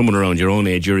to someone around your own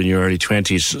age, you're in your early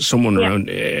 20s, someone around,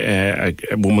 a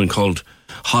woman called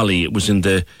Holly. It was in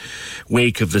the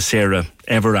wake of the Sarah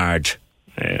Everard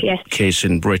case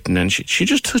in Britain, and she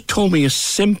just told me a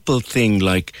simple thing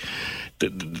like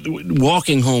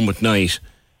walking home at night,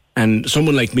 and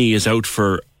someone like me is out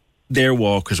for their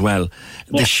walk as well.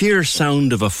 The sheer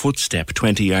sound of a footstep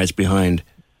 20 yards behind,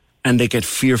 and they get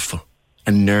fearful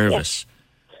and nervous.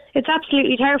 It's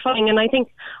absolutely terrifying, and I think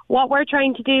what we're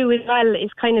trying to do as well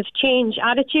is kind of change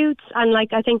attitudes. And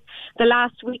like, I think the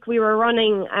last week we were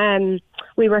running,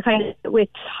 we were kind of with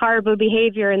horrible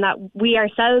behaviour in that we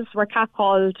ourselves were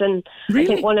catcalled, and I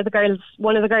think one of the girls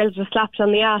was slapped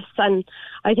on the ass. And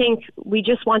I think we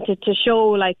just wanted to show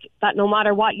like that no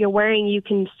matter what you're wearing, you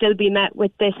can still be met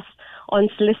with this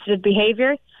unsolicited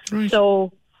behaviour. Right.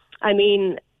 So, I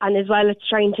mean, and as well, it's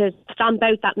trying to stamp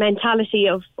out that mentality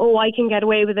of, oh, I can get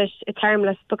away with it, it's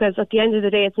harmless, because at the end of the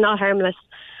day, it's not harmless.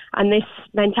 And this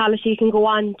mentality can go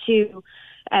on to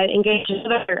engage in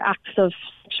other acts of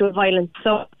sexual violence.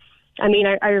 So, I mean,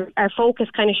 our focus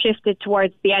kind of shifted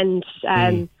towards the end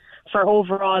for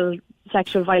overall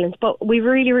sexual violence. But we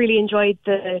really, really enjoyed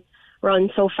the run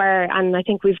so far, and I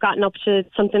think we've gotten up to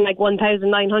something like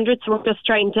 1,900, so we're just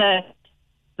trying to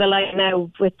the line now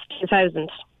with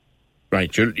 2,000.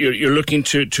 Right, you're looking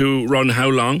to run how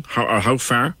long, or how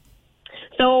far?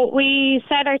 So we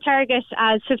set our target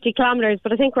as 50 kilometres,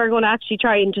 but I think we're going to actually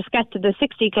try and just get to the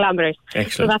 60 kilometres.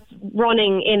 Excellent. So that's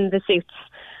running in the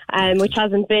suits, which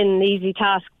hasn't been an easy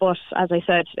task, but as I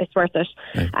said, it's worth it.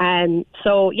 Right.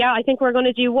 So yeah, I think we're going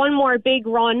to do one more big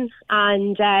run,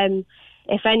 and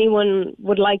if anyone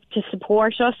would like to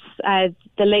support us,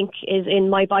 the link is in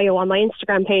my bio on my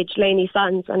Instagram page, Lainey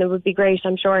Sands, and it would be great,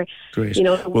 I'm sure. Great. You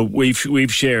know, well,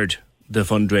 we've shared the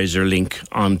fundraiser link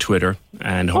on Twitter,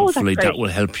 and hopefully that will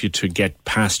help you to get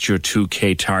past your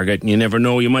 2K target, and you never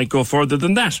know, you might go further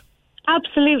than that.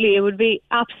 Absolutely, it would be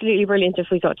absolutely brilliant if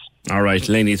we could. All right,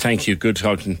 Lainey, thank you. Good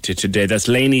talking to you today. That's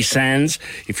Lainey Sands.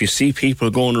 If you see people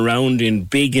going around in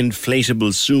big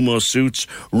inflatable sumo suits,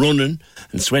 running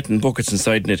and sweating buckets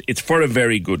inside it, it's for a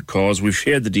very good cause. We've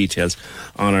shared the details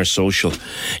on our social.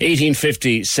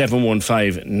 1850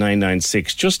 715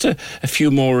 996. Just a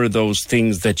few more of those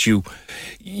things that you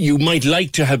might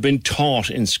like to have been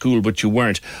taught in school, but you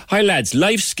weren't. Hi, lads.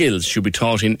 Life skills should be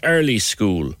taught in early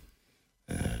school.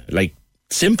 Like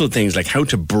simple things like how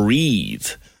to breathe,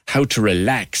 how to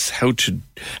relax, how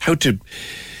to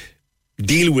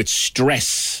deal with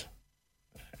stress,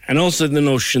 and also the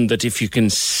notion that if you can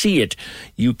see it,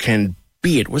 you can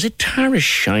be it. Was it Tara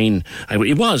Shine?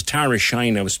 It was Tara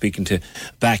Shine I was speaking to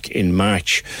back in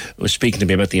March. Was speaking to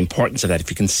me about the importance of that.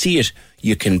 If you can see it,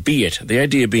 you can be it. The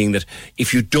idea being that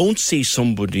if you don't see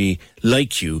somebody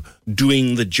like you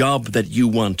doing the job that you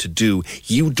want to do,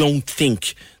 you don't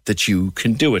think that you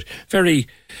can do it. Very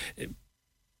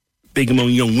big among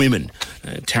young women.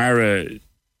 Tara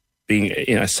being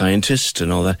a scientist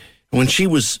and all that. When she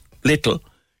was little,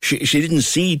 she didn't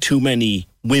see too many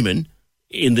women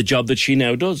in the job that she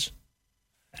now does.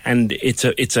 And it's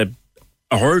a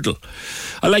hurdle.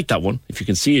 I like that one. If you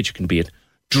can see it, you can be it.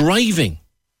 Driving.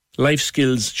 Life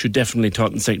skills should definitely be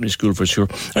taught in secondary school for sure.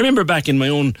 I remember back in my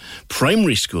own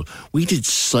primary school, we did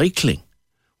cycling.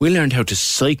 We learned how to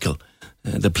cycle.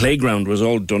 The playground was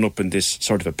all done up in this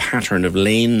sort of a pattern of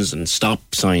lanes and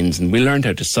stop signs, and we learned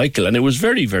how to cycle, and it was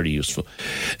very, very useful.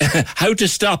 How to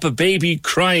stop a baby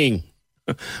crying,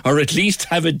 or at least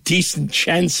have a decent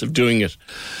chance of doing it.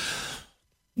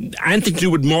 Anything to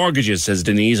do with mortgages, says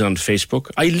Denise on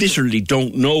Facebook. I literally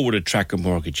don't know what a tracker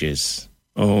mortgage is.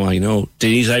 Oh, I know.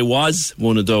 Denise, I was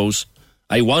one of those.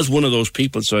 I was one of those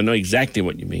people, so I know exactly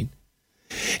what you mean.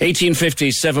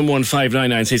 1850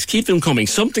 71599 says, keep them coming.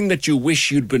 Something that you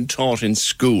wish you'd been taught in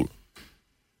school,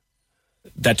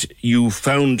 that you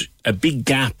found a big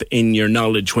gap in your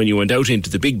knowledge when you went out into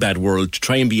the big bad world to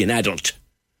try and be an adult.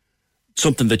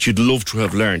 Something that you'd love to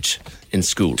have learnt in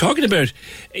school. Talking about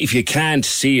if you can't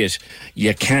see it,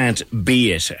 you can't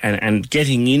be it. And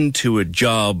getting into a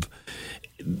job,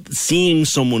 seeing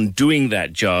someone doing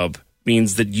that job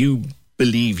means that you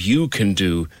believe you can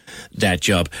do that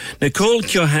job. Nicole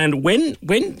Keohane,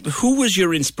 who was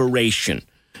your inspiration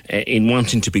in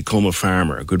wanting to become a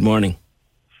farmer? Good morning.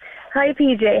 Hi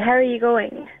PJ, how are you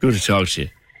going? Good to talk to you.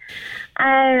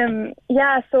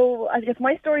 So I guess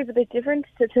my story is a bit different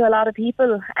to a lot of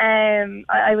people.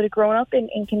 I would have grown up in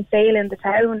Kinsale in the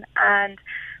town, and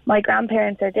my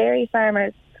grandparents are dairy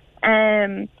farmers.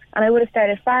 And I would have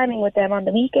started farming with them on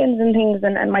the weekends and things,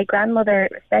 and my grandmother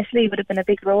especially would have been a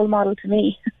big role model to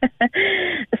me.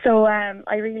 So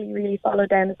I really, really followed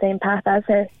down the same path as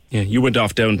her. Yeah, you went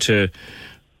off down to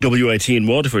WIT in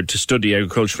Waterford to study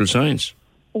agricultural science.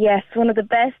 Yes, one of the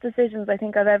best decisions I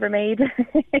think I've ever made.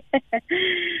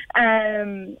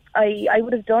 I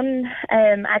would have done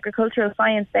agricultural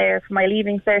science there for my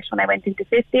leaving cert when I went into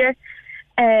fifth year.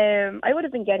 I would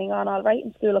have been getting on all right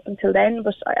in school up until then,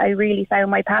 but I really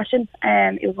found my passion.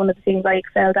 It was one of the things I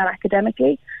excelled at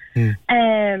academically.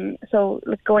 So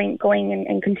going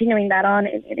and continuing that on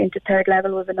into third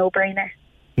level was a no-brainer.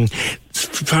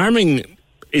 Farming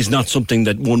is not something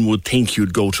that one would think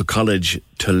you'd go to college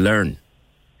to learn.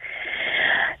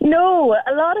 No,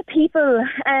 a lot of people,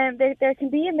 there can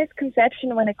be a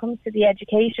misconception when it comes to the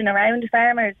education around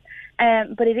farmers.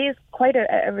 But it is quite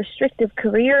a restrictive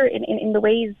career in the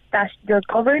ways that you're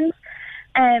governed.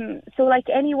 So like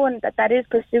anyone that is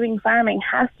pursuing farming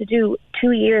has to do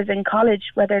 2 years in college,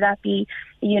 whether that be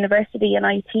a university, an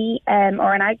IT,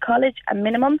 or an ag college, a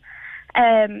minimum,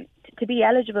 to be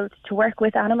eligible to work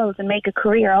with animals and make a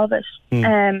career of it.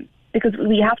 Because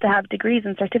we have to have degrees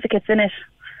and certificates in it.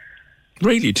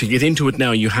 Really? To get into it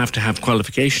now, you have to have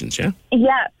qualifications, yeah?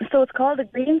 Yeah, so it's called a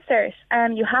Green Cert.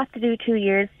 You have to do 2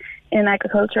 years in an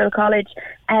agricultural college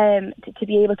to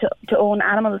be able to own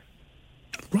animals.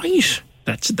 Right.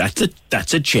 That's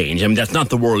a change. I mean, that's not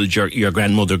the world your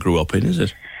grandmother grew up in, is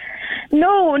it?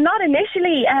 No, not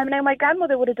initially. Now, my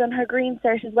grandmother would have done her Green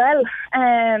Cert as well.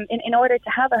 In order to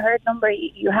have a herd number,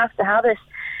 you have to have it.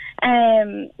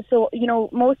 So,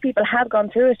 most people have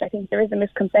gone through it. I think there is a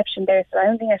misconception there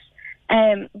surrounding it.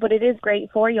 But it is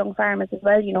great for young farmers as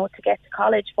well, to get to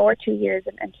college for 2 years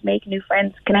and to make new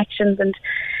friends, connections, and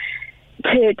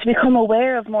to become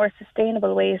aware of more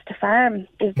sustainable ways to farm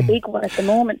is the big one at the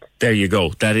moment. There you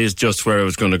go. That is just where I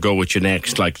was going to go with you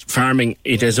next. Like farming,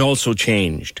 it has also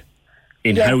changed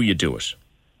in how you do it.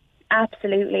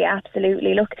 Absolutely,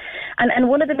 absolutely. Look, and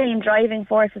one of the main driving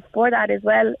forces for that as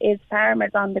well is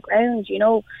farmers on the ground,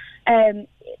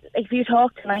 if you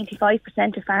talk to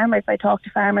 95% of farmers, I talk to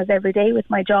farmers every day with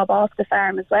my job off the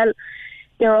farm as well.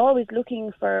 They're always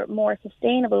looking for more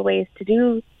sustainable ways to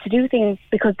do things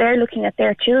because they're looking at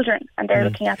their children and they're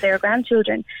looking at their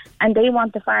grandchildren, and they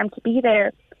want the farm to be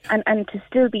there and to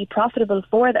still be profitable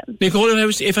for them. Nicole,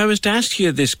 if I was to ask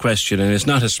you this question, and it's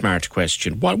not a smart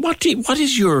question, what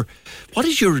is your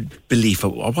belief,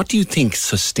 or what do you think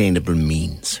sustainable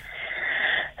means?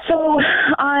 So,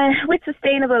 with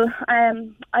sustainable,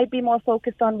 I'd be more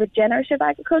focused on regenerative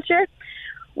agriculture,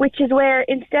 which is where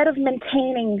instead of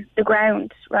maintaining the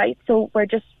ground, right, so we're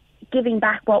just giving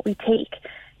back what we take,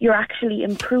 you're actually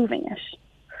improving it.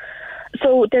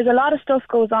 So there's a lot of stuff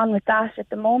goes on with that at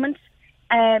the moment.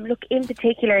 Look, in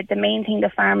particular, the main thing the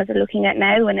farmers are looking at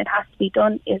now, and it has to be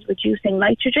done, is reducing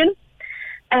nitrogen,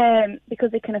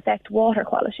 because it can affect water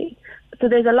quality. So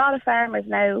there's a lot of farmers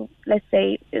now, let's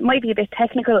say, it might be a bit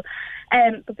technical,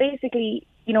 but basically,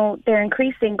 they're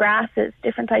increasing grasses,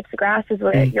 different types of grasses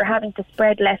where you're having to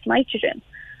spread less nitrogen.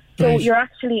 So you're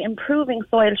actually improving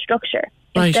soil structure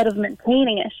instead of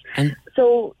maintaining it. And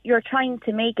so you're trying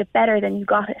to make it better than you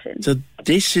got it in. So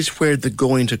this is where the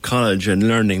going to college and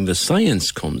learning the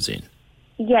science comes in.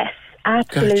 Yes,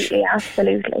 Absolutely,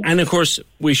 absolutely. And of course,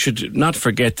 we should not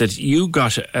forget that you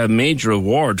got a major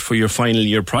award for your final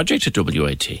year project at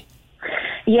WIT.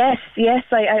 Yes,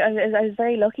 I was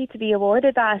very lucky to be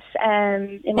awarded that.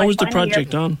 What was the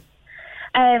project on?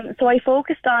 So I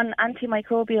focused on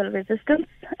antimicrobial resistance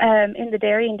in the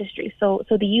dairy industry, so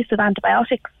the use of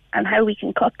antibiotics and how we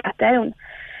can cut that down.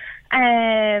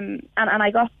 And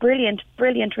I got brilliant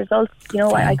results.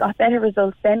 I got better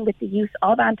results then with the use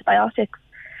of antibiotics.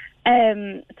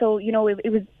 So,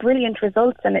 it was brilliant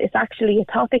results, and it's actually a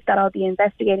topic that I'll be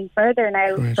investigating further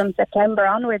now. Right. From September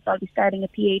onwards. I'll be starting a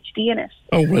PhD in it.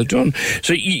 Oh, well done.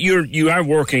 So you are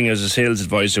working as a sales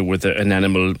advisor with an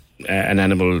animal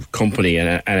company,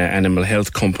 an animal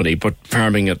health company, but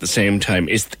farming at the same time.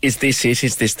 Is this it?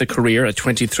 Is this the career at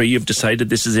 23? You've decided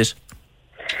this is it?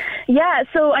 Yeah,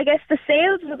 so I guess the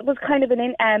sales was kind of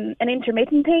an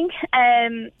intermittent thing.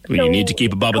 You need to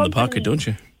keep a bob in the pocket, don't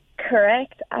you?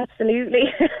 Correct,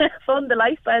 absolutely. Fund the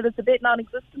lifestyle that's a bit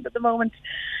non-existent at the moment.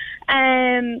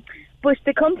 But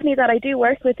the company that I do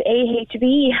work with,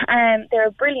 AHV, they're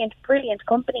a brilliant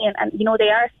company, and they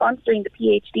are sponsoring the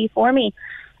PhD for me.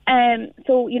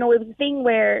 So, it was a thing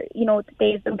where,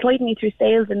 they've employed me through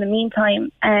sales in the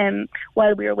meantime,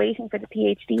 while we were waiting for the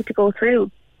PhD to go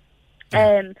through.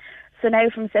 So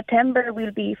now from September we'll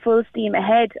be full steam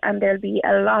ahead, and there'll be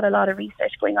a lot of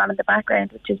research going on in the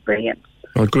background, which is brilliant.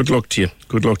 Well, good luck to you,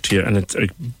 and it's a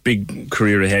big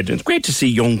career ahead. And it's great to see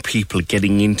young people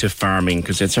getting into farming,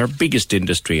 because it's our biggest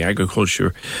industry.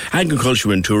 Agriculture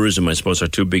and tourism, I suppose, are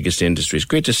two biggest industries.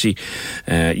 Great to see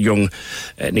young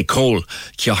Nicole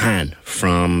Keohane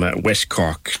from West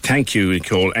Cork. Thank you,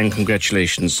 Nicole, and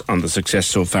congratulations on the success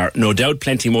so far. No doubt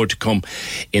plenty more to come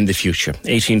in the future.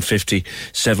 1850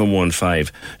 715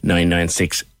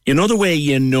 996. The way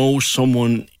you know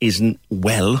someone isn't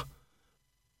well,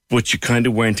 but you kind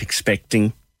of weren't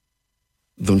expecting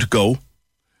them to go.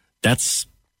 That's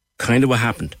kind of what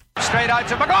happened. Straight out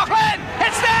to McLaughlin.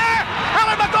 It's there.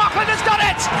 Alan McLaughlin has done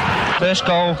it. First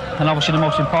goal, and obviously the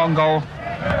most important goal.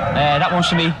 That one's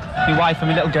for me, my wife and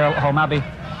my little girl at home, Abby.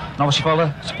 And obviously for all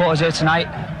the supporters here tonight,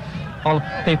 all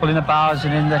the people in the bars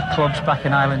and in the clubs back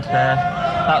in Ireland.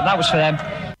 That was for them.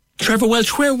 Trevor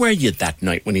Welch, where were you that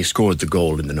night when he scored the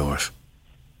goal in the North?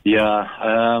 Yeah,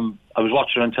 I was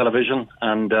watching on television,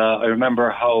 and I remember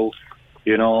how,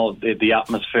 the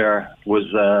atmosphere was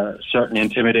certainly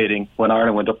intimidating when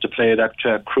Ireland went up to play that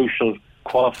crucial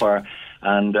qualifier.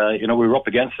 And, we were up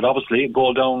against it, obviously,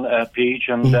 goal down, Peach,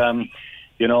 and,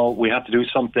 we had to do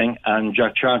something, and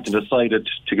Jack Charlton decided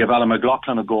to give Alan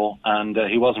McLaughlin a go, and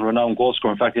he was a renowned goal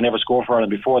scorer. In fact, he never scored for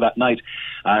Ireland before that night,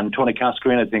 and Tony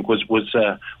Cascarine, I think, was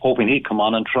hoping he'd come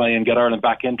on and try and get Ireland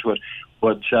back into it.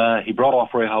 But he brought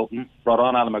off Ray Houghton, brought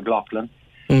on Alan McLaughlin.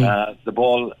 The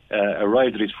ball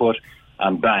arrived at his foot,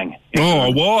 and bang.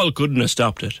 A wall couldn't have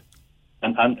stopped it.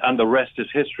 And the rest is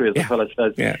history, as the fella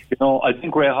says. Yeah. I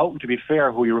think Ray Houghton, to be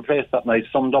fair, who he replaced that night,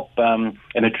 summed up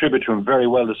in a tribute to him very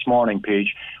well this morning,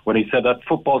 Paige, when he said that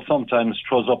football sometimes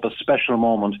throws up a special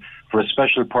moment for a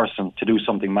special person to do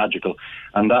something magical.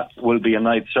 And that will be a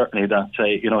night, certainly, that,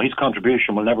 his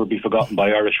contribution will never be forgotten by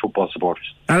Irish football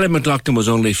supporters. Alan McLaughlin was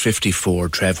only 54,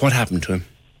 Trev. What happened to him?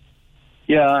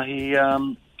 Yeah,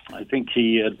 I think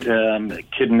he had a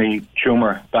kidney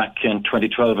tumour back in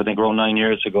 2012, I think around 9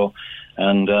 years ago.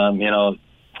 And,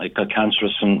 it got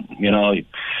cancerous, and,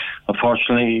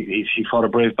 unfortunately, he fought a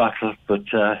brave battle, but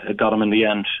it got him in the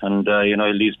end. And, he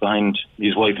leaves behind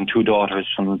his wife and two daughters.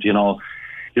 And,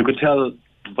 you could tell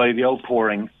by the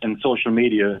outpouring in social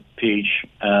media, Peach,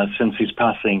 since his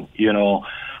passing,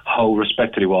 how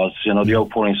respected he was. The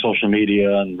outpouring social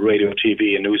media and radio,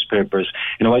 TV and newspapers.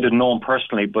 I didn't know him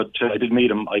personally, but I did meet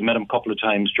him. I met him a couple of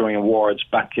times during awards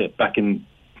back in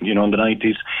in the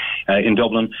 90s in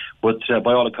Dublin. But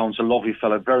by all accounts, a lovely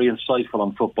fella, very insightful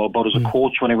on football. But as a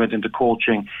coach, when he went into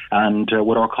coaching and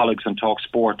with our colleagues in Talk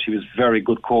Sport, he was a very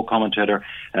good co-commentator,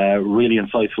 really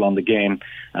insightful on the game.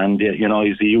 And,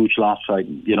 he's a huge loss. I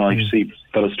see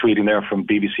fellas tweeting there from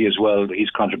BBC as well, his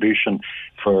contribution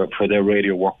for their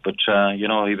radio work. But, he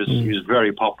was a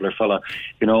very popular fella.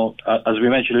 As we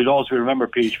mentioned, he'd always be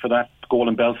remembered, Peach, for that goal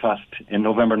in Belfast in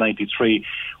November 93,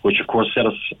 which of course set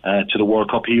us to the World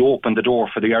Cup. He opened the door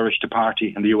for the Irish to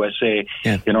party in the USA.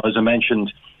 Yeah. As I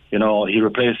mentioned, he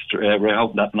replaced Ray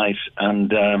Houghton that night,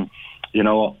 and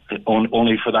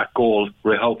only for that goal,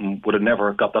 Ray Houghton would have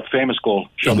never got that famous goal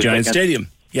in Giant Stadium.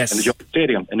 Yes, in the Giant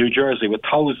Stadium in New Jersey, with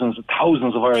thousands and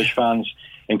thousands of Irish fans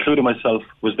including myself,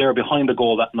 was there behind the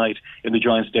goal that night in the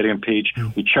Giant Stadium, Peach.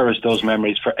 We cherish those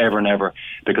memories forever and ever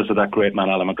because of that great man,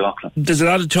 Alan McLaughlin. There's a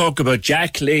lot of talk about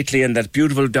Jack lately and that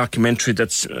beautiful documentary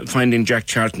that's Finding Jack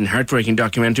Charlton, heartbreaking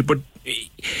documentary. But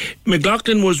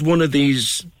McLaughlin was one of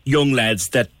these young lads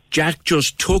that Jack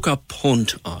just took a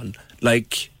punt on,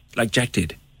 like Jack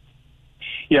did.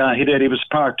 Yeah, he did. He was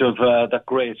part of that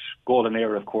great golden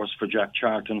era, of course, for Jack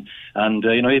Charlton. And,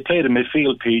 he played in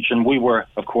midfield, Peach, and we were,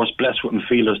 of course, blessed with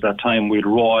midfielders that time. We had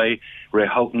Roy, Ray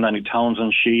Houghton, Annie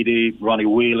Townsend, Sheedy, Ronnie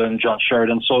Whelan, John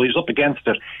Sheridan. So he was up against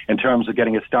it in terms of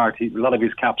getting a start. A lot of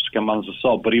his caps came on as a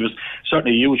sub, but he was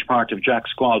certainly a huge part of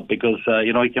Jack's squad because,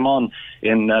 he came on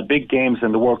in big games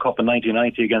in the World Cup in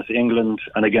 1990 against England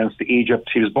and against Egypt.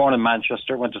 He was born in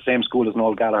Manchester, went to the same school as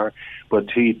Noel Gallagher, but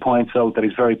he points out that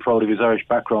he's very proud of his Irish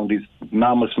background. His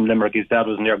mum was from Limerick, his dad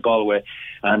was near Galway,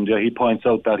 and he points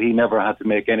out that he never had to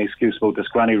make any excuse about this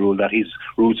granny rule, that his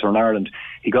roots are in Ireland.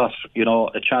 He got,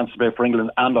 a chance to play for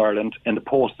England and Ireland in the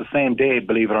post the same day,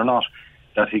 believe it or not,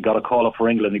 that he got a call up for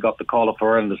England. He got the call up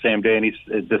for Ireland the same day,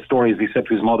 and the story is he said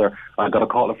to his mother, I got a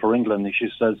call up for England, and she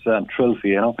says, I'm thrilled for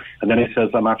you, and then he says,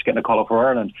 I'm after getting a call up for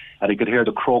Ireland, and he could hear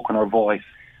the croak in her voice,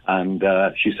 and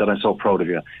she said, I'm so proud of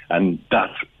you, and that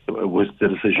was the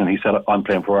decision. He said, I'm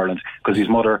playing for Ireland, because his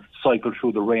mother cycled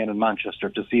through the rain in Manchester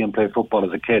to see him play football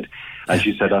as a kid, and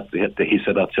she said that he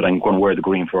said, that's it, I'm going to wear the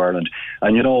green for Ireland.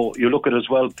 And you look at it as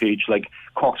well, Peach, like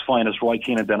Cork's finest, Roy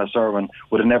Keane and Dennis Irwin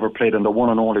would have never played in the one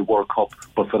and only World Cup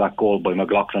but for that goal by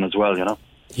McLaughlin as well,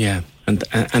 Yeah, and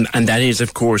that is,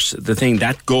 of course, the thing.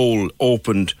 That goal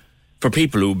opened, for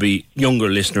people who would be younger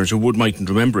listeners who mightn't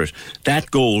remember it,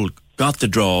 that goal got the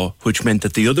draw, which meant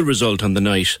that the other result on the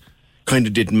night kind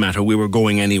of didn't matter. We were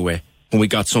going anyway when we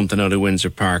got something out of Windsor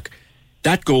Park.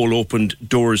 That goal opened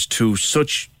doors to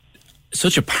such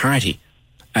a party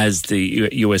as the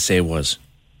USA was.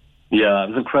 Yeah, it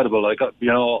was incredible. I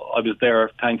was there,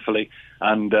 thankfully,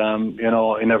 and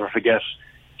I never forget,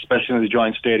 especially in the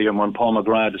Giant Stadium, when Paul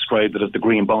McGrath described it as the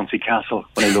green bouncy castle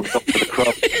when he looked up to the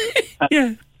crowd.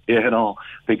 Yeah.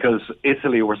 Because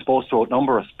Italy were supposed to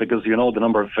outnumber us because, the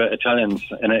number of Italians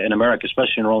in America,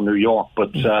 especially around New York.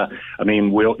 But,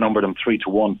 we outnumbered them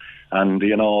 3-1. And,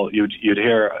 you'd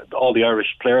hear all the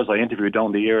Irish players I interviewed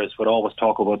down the years would always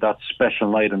talk about that special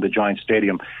night in the Giant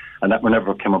Stadium. And that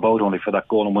never came about only for that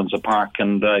goal in Windsor Park.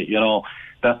 And,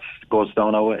 that goes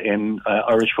down now in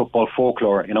Irish football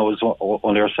folklore. It was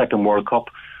only our second World Cup.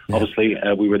 Yeah. Obviously,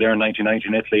 we were there in 1990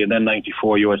 in Italy, and then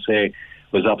 94 USA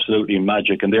was absolutely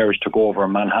magic, and the Irish took over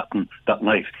Manhattan that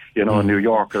night. In New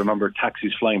York, I remember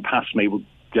taxis flying past me with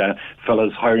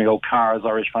fellas hiring out cars,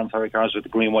 Irish fans hiring cars with the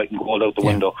green, white and gold out the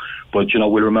window. But,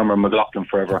 we'll remember McLaughlin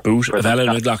forever. Boot of Alan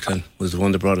McLaughlin was the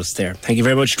one that brought us there. Thank you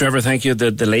very much, Trevor. Thank you.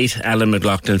 The late Alan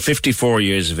McLaughlin, 54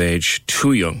 years of age,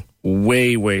 too young,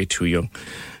 way, way too young.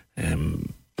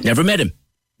 Never met him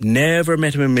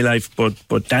in my life,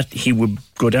 but that he would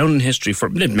go down in history for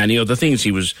many other things.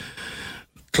 He was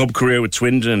club career with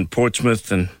Swindon and Portsmouth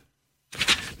and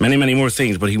many, many more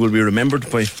things, but he will be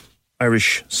remembered by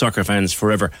Irish soccer fans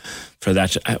forever for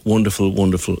that wonderful,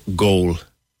 wonderful goal.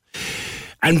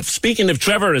 And speaking of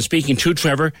Trevor and speaking to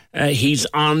Trevor, he's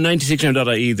on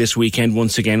 96fm.ie this weekend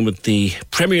once again with the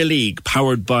Premier League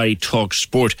powered by Talk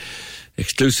Sport.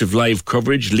 Exclusive live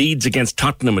coverage. Leeds against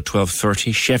Tottenham at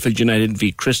 12:30. Sheffield United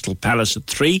v Crystal Palace at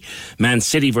 3. Man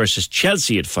City versus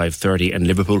Chelsea at 5:30. And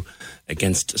Liverpool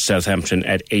against Southampton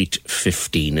at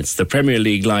 8:15. It's the Premier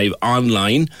League live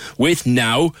online with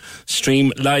Now.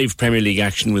 Stream live Premier League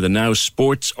action with a Now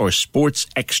Sports or Sports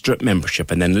Extra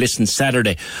membership. And then listen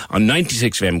Saturday on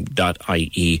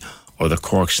 96fm.ie or the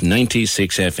Cork's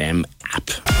 96FM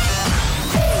app.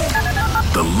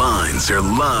 The lines are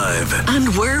live.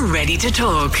 And we're ready to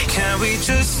talk. Can we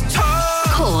just talk?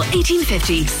 Call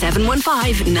 1850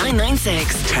 715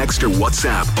 996. Text or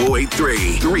WhatsApp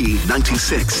 083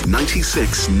 396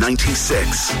 96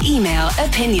 96. Email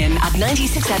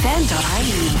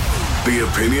opinion@96fm.ie. The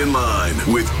Opinion Line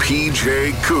with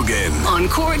PJ Coogan. On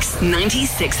Cork's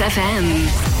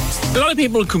 96FM. A lot of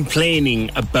people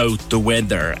complaining about the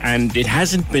weather, and it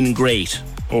hasn't been great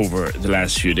over the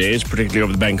last few days, particularly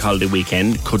over the bank holiday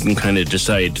weekend. Couldn't kind of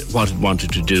decide what it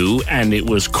wanted to do, and it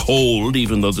was cold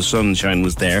even though the sunshine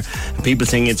was there, and people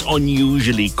saying it's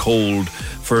unusually cold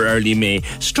for early May.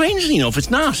 Strangely enough,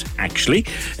 it's not actually.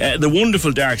 The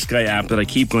wonderful Dark Sky app that I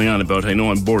keep going on about, I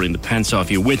know I'm boring the pants off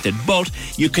you with it, but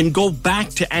you can go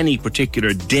back to any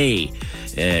particular day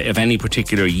of any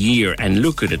particular year and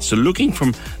look at it. So looking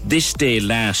from this day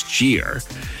last year,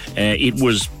 it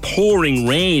was pouring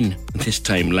rain this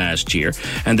time last year,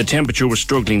 and the temperature was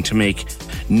struggling to make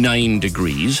 9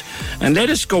 degrees. And let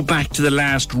us go back to the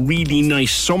last really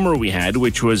nice summer we had,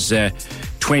 which was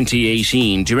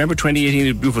 2018. Do you remember 2018?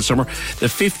 A beautiful summer. The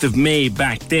 5th of May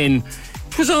back then,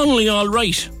 it was only all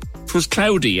right. It was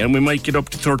cloudy, and we might get up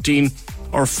to 13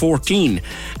 or 14.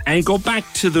 And go back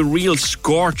to the real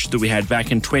scorch that we had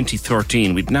back in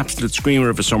 2013. We had an absolute screamer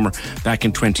of a summer back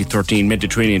in 2013,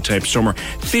 Mediterranean type summer.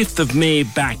 5th of May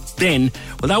back then,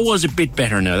 well, that was a bit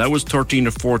better now. That was 13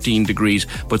 or 14 degrees,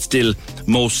 but still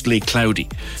mostly cloudy.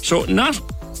 So not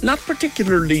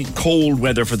particularly cold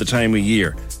weather for the time of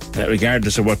year,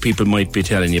 regardless of what people might be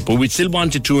telling you. But we still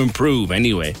wanted to improve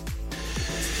anyway.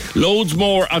 Loads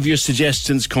more of your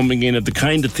suggestions coming in of the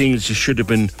kind of things you should have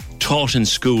been taught in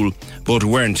school but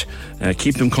weren't.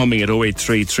 Keep them coming at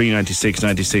 083 396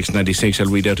 96 96. I'll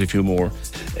read out a few more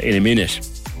in a minute.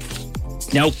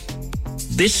 Now,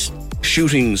 this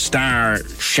shooting star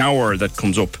shower that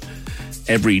comes up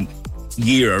every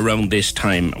year around this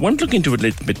time, I want to look into it a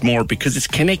little bit more because it's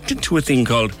connected to a thing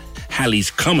called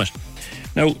Halley's Comet.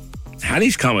 Now,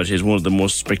 Halley's Comet is one of the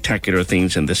most spectacular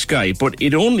things in the sky, but we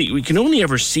can only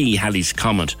ever see Halley's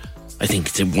Comet, I think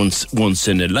it's once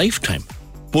in a lifetime.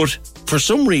 But for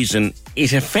some reason,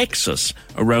 it affects us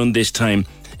around this time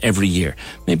every year.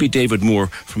 Maybe David Moore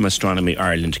from Astronomy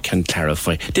Ireland can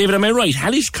clarify. David, am I right?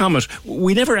 Halley's Comet,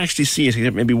 we never actually see it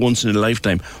except maybe once in a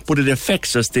lifetime, but it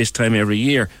affects us this time every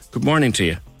year. Good morning to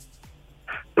you.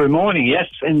 Good morning. Yes,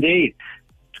 indeed.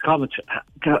 The comet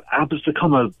happens to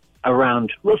come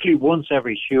around roughly once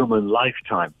every human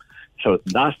lifetime. So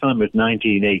last time was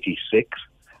 1986,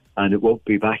 and it won't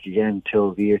be back again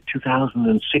till the year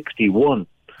 2061.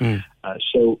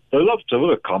 So there are lots of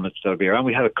other comets that'll be around.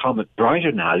 We had a comet brighter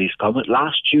than Halley's Comet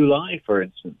last July, for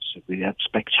instance. We had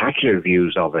spectacular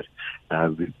views of it.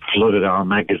 We flooded our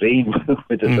magazine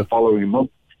with it the following month.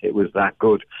 It was that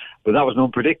good. But that was an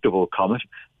unpredictable comet.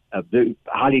 The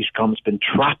Halley's Comet's been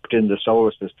trapped in the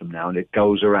solar system now, and it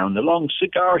goes around a long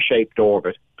cigar-shaped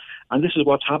orbit. And this is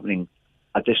what's happening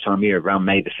at this time of year, around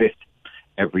May the 5th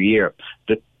every year.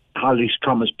 The Halley's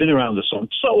Comet's been around the sun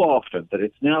so often that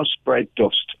it's now spread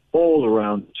dust all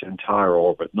around its entire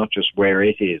orbit, not just where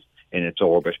it is in its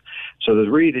orbit. So there's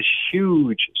really this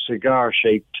huge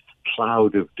cigar-shaped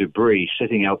cloud of debris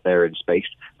sitting out there in space.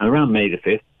 And around May the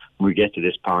 5th, when we get to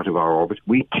this part of our orbit,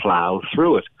 we plough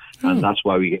through it. And that's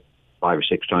why we get 5 or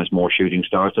 6 times more shooting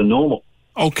stars than normal.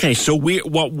 Okay, so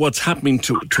what's happening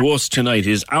to us tonight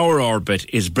is our orbit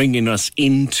is bringing us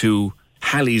into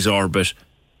Halley's orbit.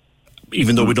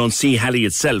 Even though we don't see Halley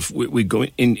itself, we go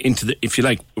into the, if you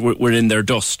like, we're in their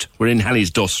dust. We're in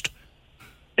Halley's dust.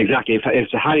 Exactly.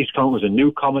 If the Halley's Comet was a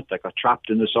new comet that got trapped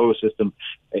in the solar system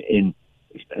in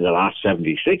the last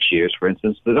 76 years, for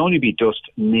instance, there'd only be dust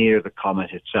near the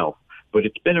comet itself. But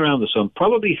it's been around the sun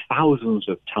probably thousands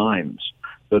of times.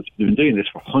 So it's been doing this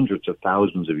for hundreds of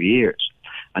thousands of years.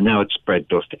 And now it's spread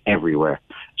dust everywhere.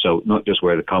 So not just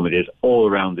where the comet is, all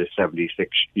around this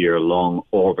 76-year-long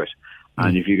orbit.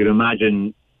 And if you could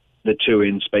imagine the two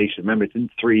in space, remember it's in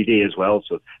 3D as well,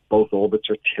 so both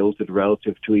orbits are tilted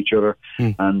relative to each other.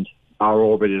 And our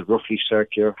orbit is roughly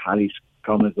circular. Halley's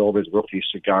Comet's orbit is roughly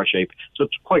cigar-shaped. So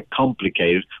it's quite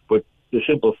complicated, but the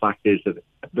simple fact is that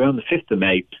around the 5th of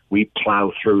May, we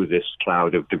plough through this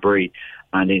cloud of debris,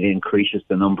 and it increases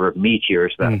the number of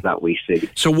meteors that we see.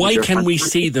 So why can we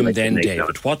see them then,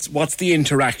 David? What's the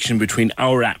interaction between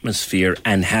our atmosphere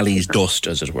and Halley's dust,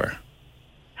 as it were?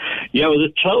 Yeah, well,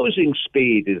 the closing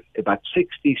speed is about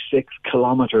 66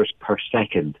 kilometres per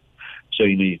second. So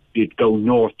you'd go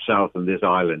north-south on this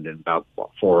island in about 4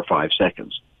 or 5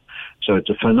 seconds. So it's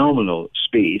a phenomenal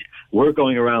speed. We're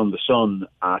going around the sun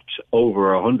at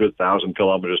over 100,000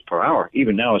 kilometres per hour,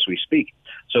 even now as we speak.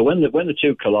 So when the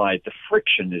two collide, the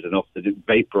friction is enough that it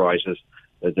vaporizes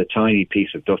the tiny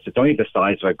piece of dust. It's only the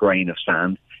size of a grain of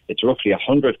sand. It's roughly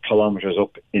 100 kilometres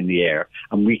up in the air,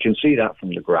 and we can see that from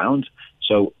the ground.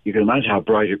 So you can imagine how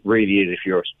bright it really is if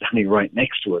you're standing right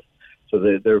next to it.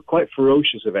 So they're quite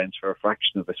ferocious events for a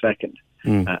fraction of a second.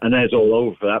 And then it's all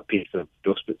over for that piece of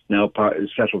dust. It's now it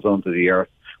settles onto the Earth.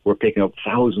 We're picking up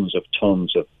thousands of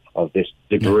tons of this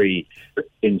debris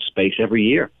in space every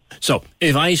year. So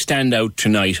if I stand out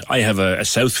tonight, I have a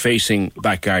south-facing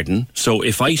back garden. So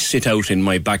if I sit out in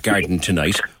my back garden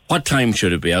tonight, what time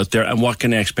should it be out there, and what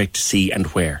can I expect to see and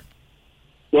where?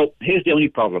 Well, here's the only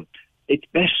problem. It's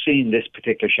best seen, this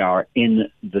particular shower, in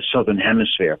the southern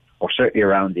hemisphere, or certainly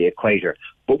around the equator.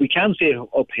 But we can see it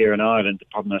up here in Ireland. The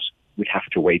problem is we'd have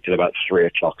to wait till about 3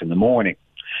 o'clock in the morning.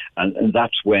 And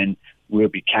that's when we'll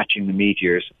be catching the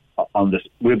meteors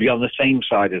we'll be on the same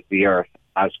side of the Earth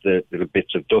as the little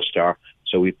bits of dust are,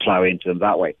 so we plough into them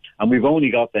that way. And we've only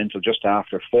got then till just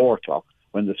after 4 o'clock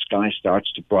when the sky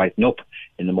starts to brighten up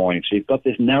in the morning. So you've got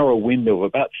this narrow window of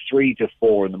about 3 to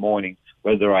 4 in the morning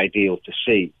where they're ideal to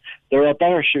see. There are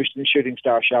better shooting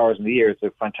star showers in the year.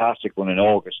 There's a fantastic one in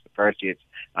August, the Perseids,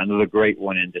 and there's a great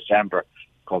one in December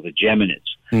called the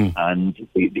Geminids. And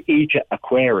the Eta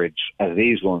Aquarids, as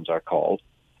these ones are called,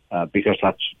 because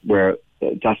that's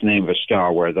the name of a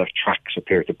star where the tracks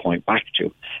appear to point back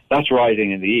to. That's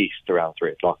rising in the east around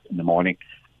 3 o'clock in the morning.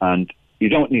 And you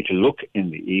don't need to look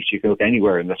in the east. You can look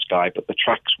anywhere in the sky, but the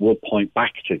tracks will point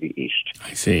back to the east.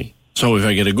 I see. So if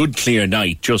I get a good clear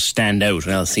night, just stand out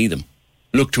and I'll see them.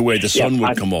 Look to where the sun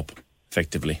would come up,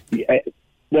 effectively.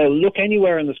 Well, look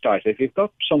anywhere in the sky. So if you've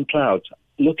got some clouds,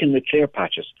 look in the clear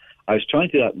patches. I was trying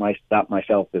to do that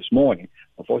myself this morning.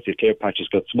 Unfortunately, clear patches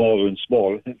got smaller and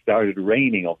smaller, and it started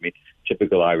raining on me.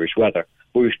 Typical Irish weather.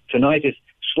 But tonight is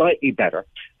slightly better.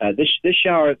 This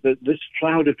shower, this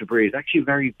cloud of debris is actually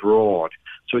very broad,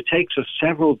 so it takes us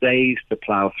several days to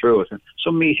plough through it. And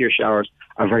some meteor showers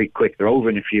are very quick; they're over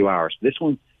in a few hours. This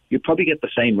one, you probably get the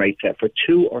same rate set for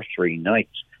 2 or 3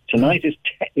 nights. Tonight is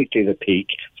technically the peak,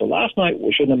 so last night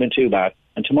shouldn't have been too bad,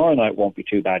 and tomorrow night won't be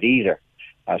too bad either.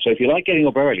 So if you like getting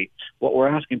up early, what we're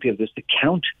asking people is to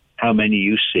count how many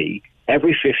you see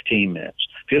every 15 minutes,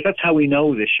 because that's how we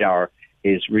know this shower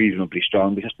is reasonably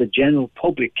strong, because the general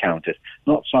public count it,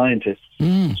 not scientists.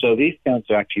 So these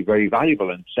counts are actually very valuable,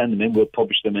 and send them in. We'll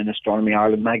publish them in Astronomy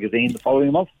Ireland magazine the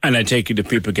following month. And I take it if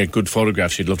people get good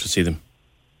photographs, you'd love to see them.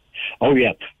 Oh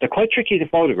yeah, they're quite tricky to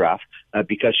photograph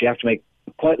because you have to make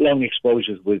quite long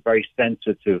exposures with very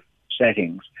sensitive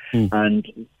settings, and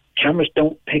cameras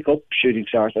don't pick up shooting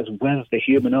stars as well as the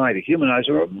human eye. The human eye is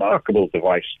a remarkable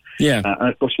device. Yeah. And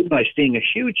of course, human eye seeing a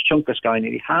huge chunk of sky,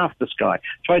 nearly half the sky.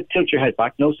 Try to tilt your head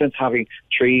back. No sense having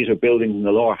trees or buildings in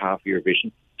the lower half of your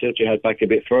vision. Tilt your head back a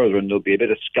bit further and there'll be a bit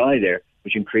of sky there,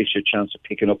 which increases your chance of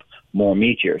picking up more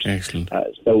meteors. Excellent.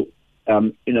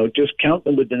 Just count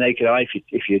them with the naked eye.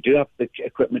 If you do have the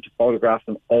equipment to photograph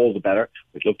them, all the better.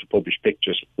 We'd love to publish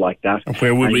pictures like that. And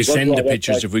where would we send the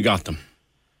pictures if we got them?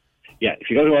 Yeah,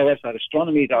 if you go to our website,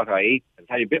 astronomy.ie, it'll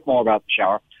tell you a bit more about the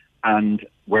shower and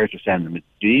where to send them.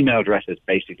 The email address is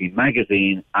basically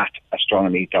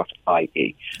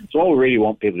magazine@astronomy.ie. So all we really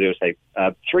want people to do is say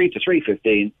 3 to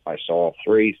 3:15, I saw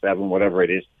 3, 7, whatever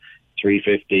it is,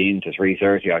 3:15 to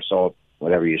 3:30, I saw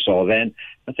whatever you saw then,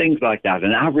 and things like that,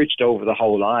 and averaged over the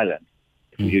whole island.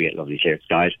 If you get lovely clear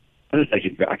skies, and it's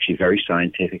actually very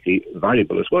scientifically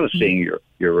valuable, as well as seeing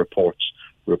your reports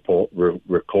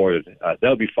recorded.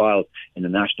 They'll be filed in the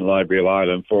National Library of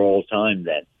Ireland for all time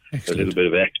then. A little bit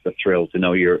of an extra thrill to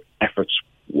know your efforts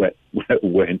went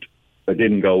or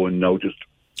didn't go unnoticed.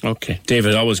 Okay.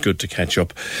 David, always good to catch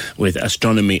up with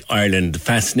Astronomy Ireland.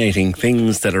 Fascinating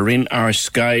things that are in our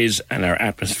skies and our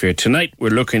atmosphere. Tonight we're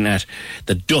looking at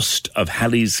the dust of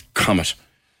Halley's Comet.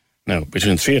 Now,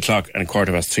 between 3 o'clock and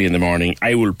 3:15 in the morning,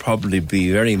 I will probably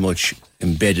be very much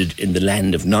embedded in the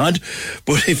land of Nod.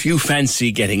 But if you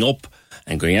fancy getting up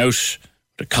and going out with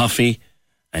a coffee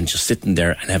and just sitting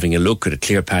there and having a look at a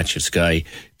clear patch of sky,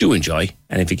 do enjoy.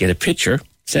 And if you get a picture,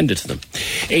 send it to them.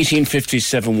 1850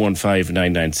 715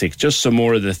 996. Just some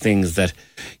more of the things that,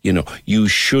 you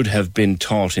should have been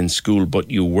taught in school,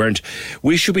 but you weren't.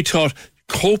 We should be taught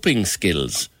coping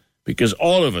skills, because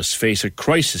all of us face a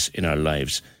crisis in our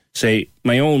lives. Say,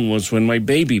 my own was when my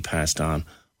baby passed on.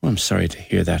 Oh, I'm sorry to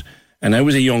hear that. And I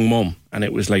was a young mum, and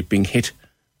it was like being hit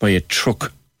by a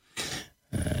truck.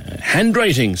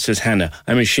 Handwriting, says Hannah.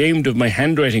 I'm ashamed of my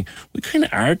handwriting. We kind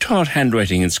of are taught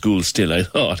handwriting in school still, I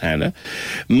thought, Hannah.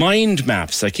 Mind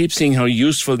maps. I keep seeing how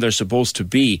useful they're supposed to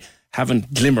be.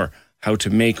 Haven't glimmer how to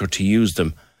make or to use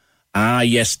them. Ah,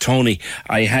 yes, Tony.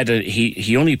 I had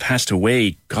he only passed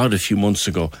away, a few months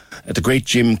ago. The great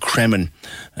Jim Cremin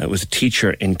was a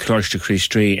teacher in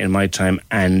Cloistercreastry in my time,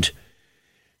 and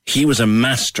he was a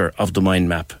master of the mind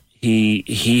map.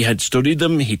 He had studied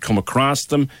them, he'd come across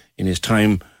them in his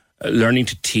time learning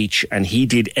to teach, and he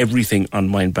did everything on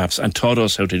mind maps and taught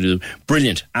us how to do them.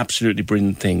 Brilliant, absolutely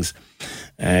brilliant things.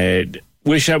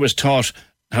 Wish I was taught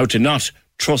how to not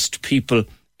trust people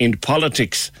in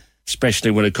politics,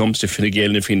 especially when it comes to Fine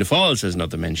Gael and Fianna Fáil, says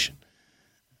another mention.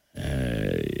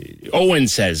 Owen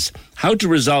says, how to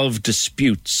resolve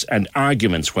disputes and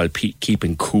arguments while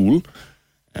keeping cool.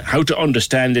 How to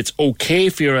understand it's okay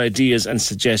for your ideas and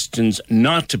suggestions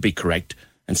not to be correct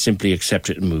and simply accept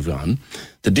it and move on.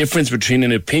 The difference between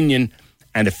an opinion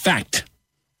and a fact.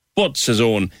 But, says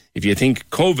Owen, if you think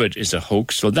COVID is a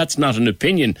hoax, well, that's not an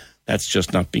opinion, That's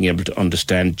just not being able to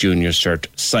understand junior cert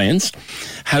science.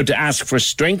 How to ask for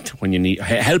strength when you need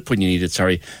help when you need it,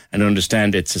 and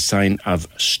understand it's a sign of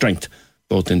strength,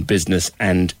 both in business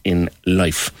and in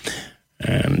life.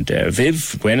 And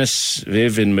Viv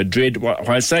in Madrid,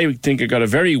 whilst I think I got a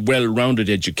very well-rounded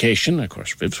education, of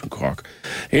course, Viv's from Cork,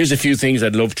 here's a few things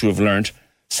I'd love to have learned.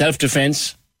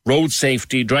 Self-defence, road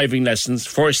safety, driving lessons,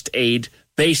 first aid,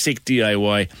 basic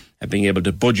DIY, and being able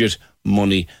to budget,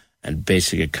 money, and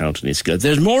basic accounting skills.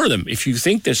 There's more of them. If you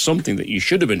think there's something that you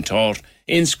should have been taught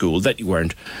in school that you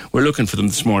weren't, we're looking for them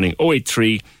this morning.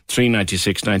 083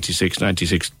 396 96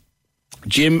 96.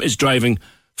 Jim is driving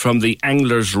from the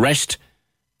Anglers Rest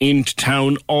into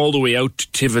town all the way out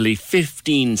to Tivoli.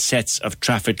 15 sets of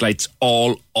traffic lights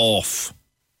all off.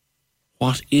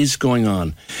 What is going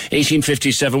on?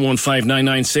 1850 715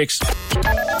 996.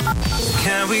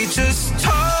 Can we just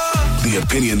talk? The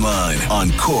Opinion Line on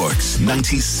Cork's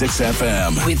 96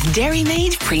 FM. With Dairy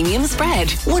Made Premium Spread.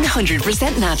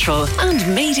 100% natural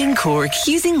and made in Cork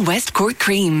using West Cork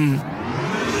cream.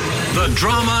 The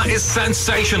drama is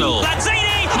sensational.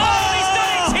 Lanzini! Oh, he's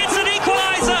done it! It's an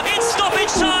equaliser! It's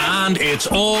stoppage time! And it's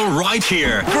all right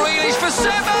here. Grealish for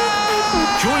 7!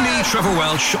 Join me, Trevor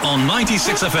Welch, on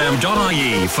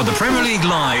 96fm.ie for the Premier League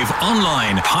Live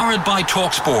online, powered by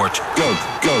TalkSport. Go.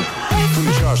 From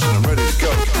Josh and I'm ready to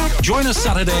go. Join us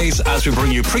Saturdays as we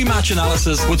bring you pre-match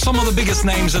analysis with some of the biggest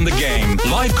names in the game,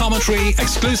 live commentary,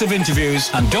 exclusive interviews,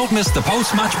 and don't miss the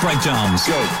post-match breakdowns.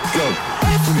 Go.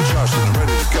 From Josh and I'm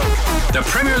ready to go. The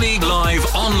Premier League Live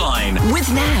online.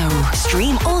 With Now.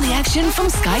 Stream all the action from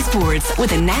Sky Sports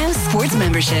with a Now Sports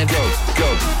membership.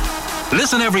 Go.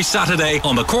 Listen every Saturday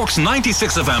on the Cork's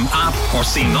 96FM app or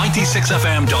see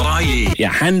 96fm.ie.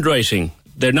 Yeah, handwriting.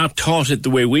 They're not taught it the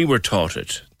way we were taught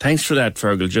it. Thanks for that,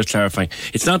 Fergal, just clarifying.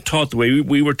 It's not taught the way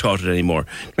we were taught it anymore.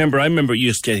 I remember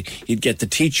you'd get the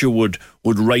teacher would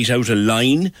write out a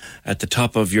line at the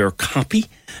top of your copy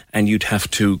and you'd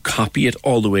have to copy it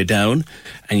all the way down,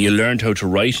 and you learned how to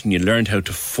write and you learned how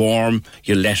to form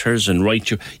your letters and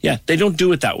write your... Yeah, they don't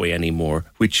do it that way anymore,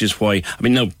 which is why...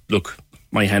 now, look,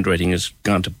 my handwriting has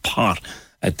gone to pot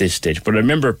at this stage, but I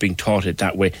remember it being taught it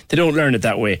that way. They don't learn it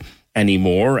that way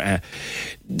anymore.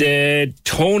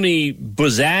 Tony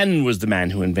Buzan was the man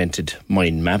who invented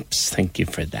mind maps. Thank you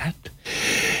for that.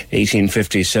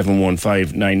 1850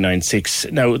 715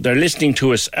 996. Now, they're listening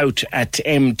to us out at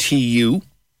MTU,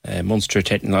 Munster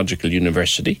Technological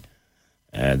University.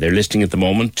 They're listening at the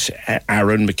moment,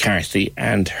 Aaron McCarthy,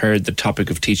 and heard the topic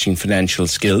of teaching financial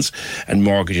skills and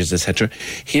mortgages, etc.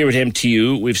 Here at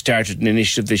MTU, we've started an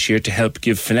initiative this year to help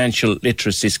give financial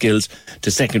literacy skills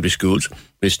to secondary schools.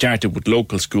 We started with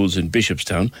local schools in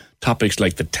Bishopstown. Topics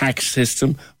like the tax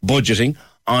system, budgeting,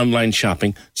 online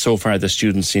shopping. So far, the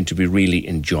students seem to be really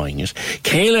enjoying it.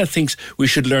 Kayla thinks we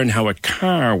should learn how a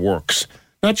car works.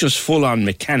 Not just full-on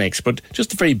mechanics, but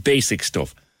just the very basic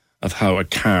stuff of how a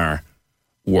car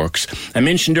works. I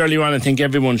mentioned earlier on, I think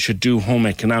everyone should do home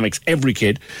economics. Every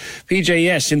kid. PJ,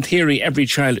 yes, in theory, every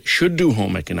child should do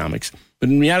home economics. But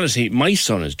in reality, my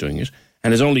son is doing it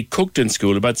and has only cooked in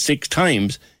school about 6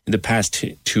 times in the past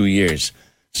 2 years.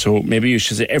 So maybe you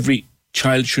should say every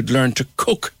child should learn to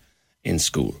cook in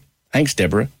school. Thanks,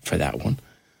 Deborah, for that one.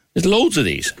 There's loads of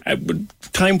these.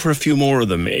 Time for a few more of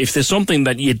them. If there's something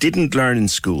that you didn't learn in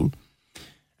school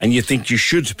and you think you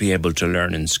should be able to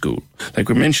learn in school, like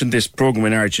we mentioned this program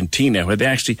in Argentina where they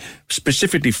actually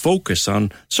specifically focus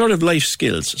on sort of life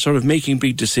skills, sort of making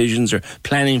big decisions or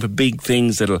planning for big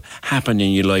things that'll happen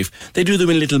in your life. They do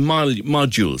them in little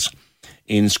modules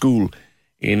in school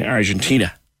in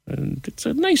Argentina. And it's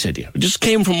a nice idea. It just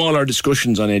came from all our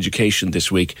discussions on education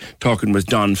this week, talking with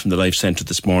Don from the Life Centre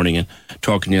this morning and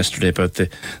talking yesterday about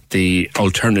the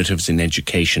alternatives in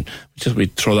education. Just we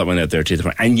throw that one out there to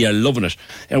you. And you're loving it.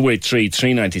 And wait,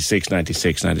 396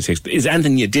 96 96. Is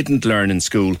anything you didn't learn in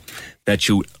school that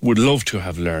you would love to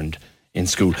have learned in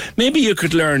school? Maybe you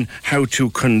could learn how to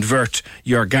convert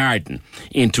your garden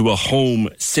into a home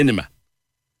cinema.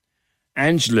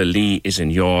 Angela Lee is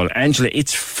in Youghal. Angela,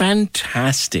 it's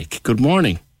fantastic. Good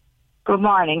morning. Good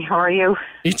morning. How are you?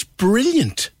 It's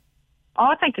brilliant.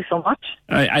 Oh, thank you so much.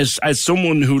 As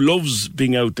someone who loves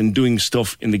being out and doing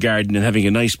stuff in the garden and having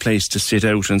a nice place to sit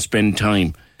out and spend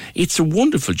time, it's a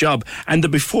wonderful job. And the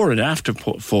before and after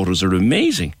photos are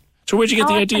amazing. So where'd you get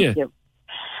the idea? Thank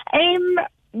you.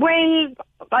 Well,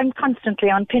 I'm constantly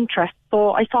on Pinterest,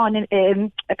 so I saw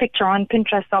a picture on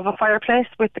Pinterest of a fireplace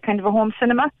with the kind of a home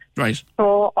cinema. Right.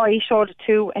 So I showed it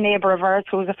to a neighbour of ours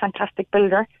who's a fantastic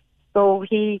builder. So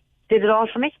he did it all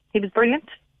for me. He was brilliant.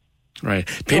 Right.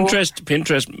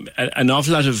 Pinterest, an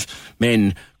awful lot of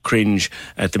men cringe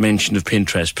at the mention of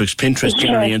Pinterest, because Pinterest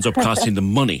generally ends up costing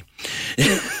them money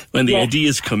when the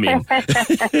ideas come in.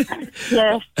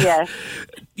 Yes.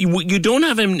 You don't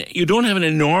have an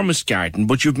enormous garden,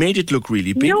 but you've made it look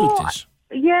really big with this.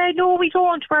 Yeah, no, we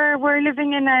don't. We're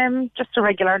living in just a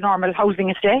regular, normal housing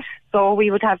estate, so we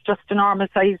would have just a normal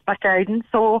sized back garden.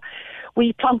 So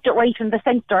we plunked it right in the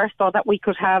centre so that we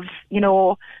could have,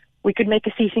 we could make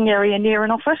a seating area near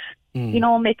enough it.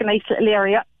 Make a nice little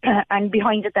area, and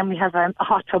behind it then we have a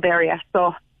hot tub area,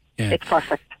 so it's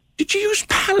perfect. Did you use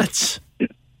pallets?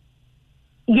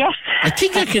 Yes. I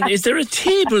think I can. Is there a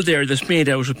table there that's made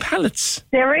out of pallets?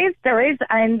 There is,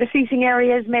 and the seating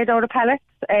area is made out of pallets.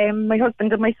 My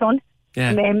husband and my son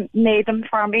made them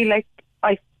for me.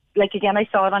 I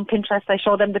saw it on Pinterest. I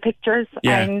showed them the pictures,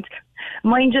 and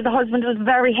mind you, the husband was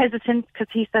very hesitant because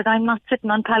he said, "I'm not sitting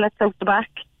on pallets out the back."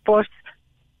 But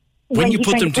when you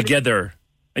put them together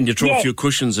and you throw a few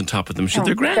cushions on top of them,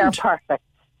 they're grand.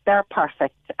 They're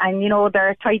perfect, and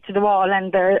they're tied to the wall,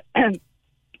 and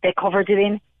they covered it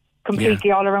in completely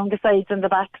all around the sides and the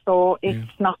back, so it's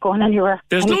not going anywhere.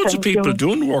 There's loads of people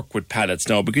doing work with pallets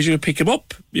now because you pick them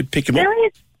up. You pick them up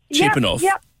cheap enough.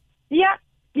 Yeah,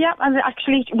 and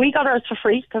actually we got ours for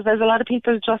free because there's a lot of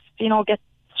people just, get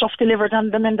stuff delivered on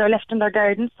them and they're left in their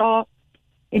garden. So,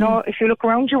 if you look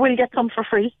around, you will get some for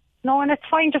free. No, and it's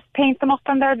fine, just paint them up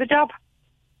and they're the job.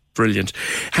 Brilliant.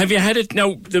 Have you had it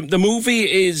now? The movie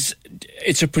it's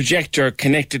a projector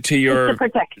connected to your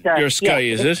Sky,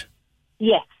 is it?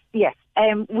 Yes.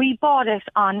 We bought it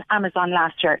on Amazon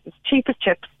last year. It was cheap as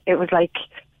chips. It was like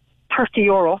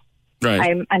 €30.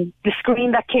 Right. And the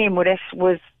screen that came with it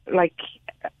was like,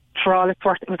 for all it's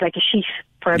worth, it was like a sheet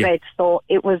for a bed. So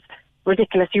it was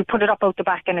ridiculous. You put it up out the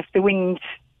back, and if the wind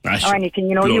or anything,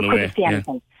 you couldn't see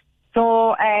anything.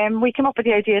 So we came up with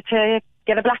the idea to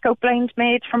get a blackout blind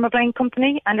made from a blind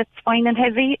company, and it's fine and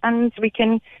heavy, and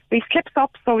we've clips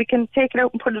up so we can take it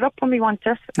out and put it up when we want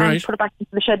it, and put it back into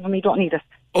the shed when we don't need it.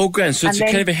 Oh, grand. So it's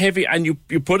kind of a heavy, and you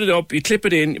put it up, you clip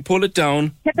it in, you pull it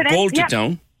down, bolt it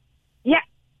down. Yeah,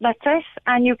 that's it.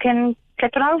 And you can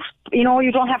clip it out.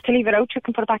 You don't have to leave it out. You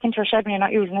can put it back into your shed when you're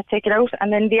not using it, take it out.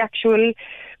 And then the actual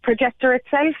projector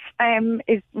itself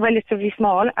is relatively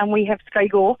small, and we have Sky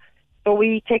Go. So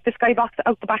we take the Sky box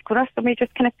out the back with us, and we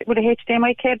just connect it with a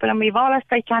HDMI cable, and we have all our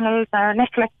Sky channels, our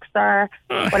Netflix, our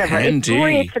whatever. Handy. It's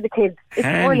great for the kids. It's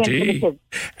brilliant for the kids.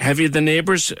 Have you the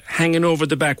neighbours hanging over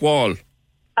the back wall?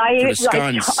 I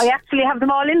actually have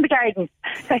them all in the garden.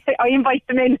 I invite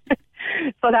them in,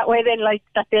 so that way then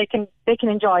that they can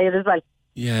enjoy it as well.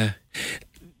 Yeah,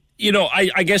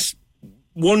 I guess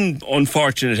one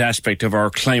unfortunate aspect of our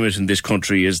climate in this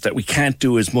country is that we can't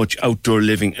do as much outdoor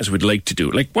living as we'd like to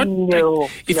do.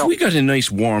 If we got a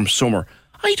nice warm summer,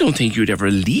 I don't think you'd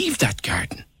ever leave that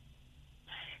garden.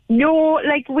 No,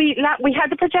 we had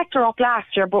the projector up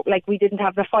last year, but we didn't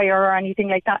have the fire or anything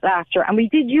like that last year, and we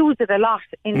did use it a lot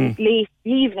in late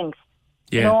evenings.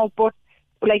 Yeah. But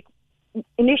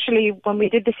initially when we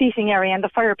did the seating area and the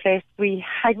fireplace, we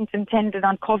hadn't intended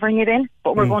on covering it in,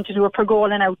 but we're going to do a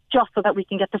pergola now just so that we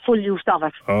can get the full use of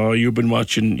it. Oh, you've been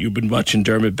watching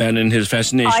Dermot Bannon, his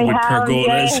fascination with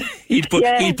pergolas. Yeah.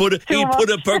 He'd put a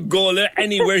pergola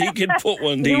anywhere he could put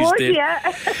one these days.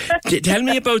 Yeah. Tell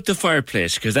me about the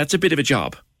fireplace, because that's a bit of a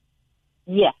job.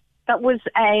 Yeah, that was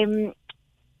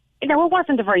it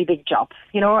wasn't a very big job.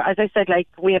 As I said,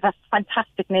 we have a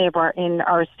fantastic neighbour in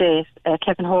our estate,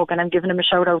 Kevin Hogan. I'm giving him a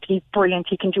shout out. He's brilliant.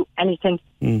 He can do anything.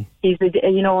 He's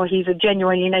a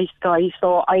genuinely nice guy.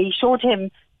 So I showed him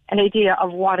an idea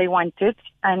of what I wanted,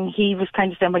 and he was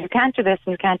kind of saying, well, you can't do this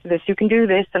and you can't do this. You can do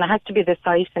this, and it has to be this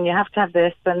size, and you have to have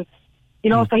this. And,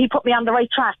 so he put me on the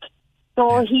right track.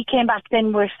 So he came back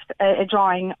then with a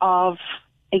drawing of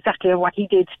exactly what he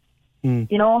did,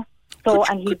 So,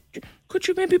 could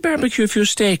you maybe barbecue a few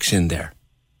steaks in there?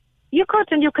 You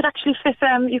could, and you could actually fit.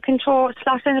 You can slot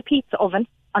in a pizza oven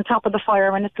on top of the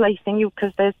fire when it's lighting,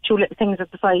 because there's two little things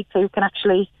at the side, so you can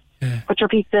actually put your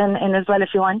pizza in as well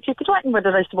if you want. You could do anything with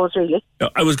it, I suppose, really.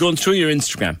 I was going through your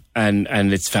Instagram,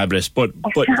 and it's fabulous, but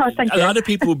a lot of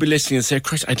people would be listening and say,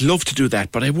 Chris, I'd love to do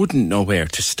that, but I wouldn't know where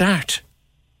to start.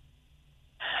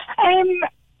 All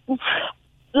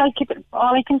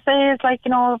I can say is,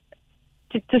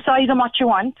 decide on what you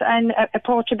want and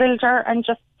approach a builder and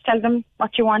just tell them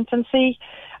what you want and see.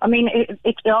 I mean, it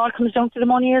all comes down to the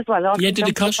money as well. Did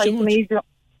it cost you much?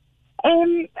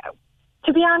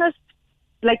 To be honest,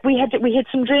 we had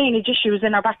some drainage issues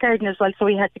in our back garden as well, so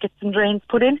we had to get some drains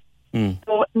put in.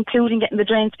 So including getting the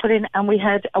drains put in, and we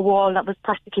had a wall that was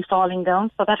practically falling down,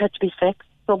 so that had to be fixed.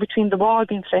 So between the wall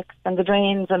being fixed and the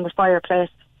drains and the fireplace,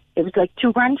 it was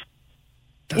 $2,000.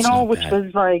 you know, which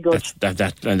was very good.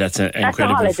 That's an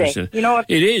incredible holiday, facility. you know.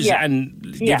 It is, yeah.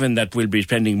 and given that we'll be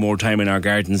spending more time in our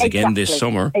gardens again this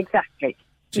summer. Exactly.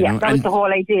 You know, that was the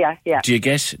whole idea. Yeah. Do you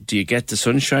get the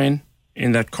sunshine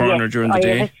in that corner during the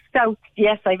day? I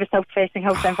have a south-facing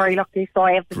house. I'm very lucky, so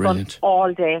I have the sun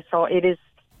all day. So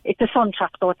it's a sun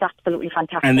trap, so it's absolutely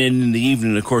fantastic. And then in the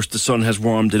evening, of course, the sun has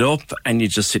warmed it up, and you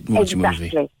just sit and watch a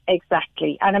movie.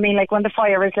 Exactly. And I mean, like when the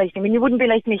fire is lighting, I mean, you wouldn't be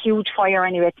lighting a huge fire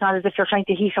anyway. It's not as if you're trying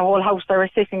to heat a whole house or a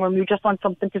sitting room. You just want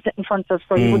something to sit in front of,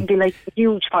 so you wouldn't be lighting a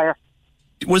huge fire.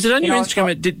 Was it on your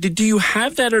Instagram? Do you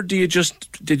have that, or did you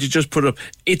just put up?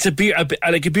 It's a beer,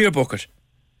 like a beer bucket.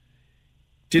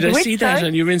 Did I see that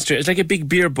on your Instagram? It's like a big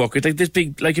beer bucket,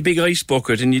 like a big ice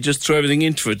bucket, and you just throw everything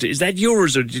into it. Is that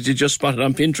yours, or did you just spot it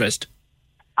on Pinterest?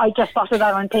 I just spotted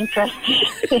that on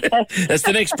Pinterest. That's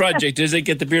the next project, is it?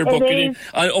 Get the beer bucket in,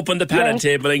 up on the pallet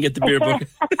table and get the beer bucket.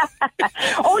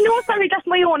 Oh, no, sorry, that's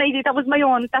my own idea. That was my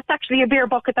own. That's actually a beer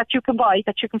bucket that you can buy,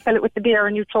 that you can fill it with the beer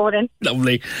and you throw it in.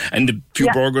 Lovely. And the few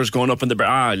burgers going up in the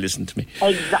bar. Listen to me.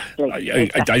 Exactly.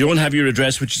 I don't have your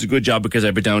address, which is a good job because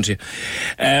I'd be down to you.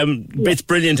 It's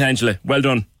brilliant, Angela. Well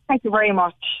done. Thank you very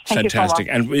much. Fantastic.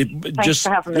 You so much. And just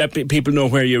let people know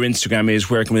where your Instagram is.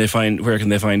 Where can they find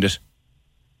it?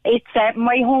 It's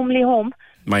My Homely Home.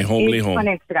 My Homely Home. On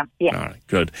Instagram, yeah. All right,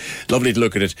 good. Lovely to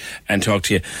look at it and talk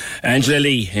to you. Angela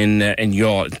Lee in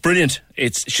Yaw. It's brilliant.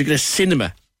 She's got a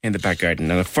cinema in the back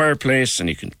garden and a fireplace, and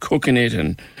you can cook in it,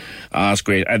 and it's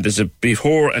great. And there's a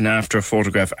before and after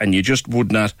photograph, and you just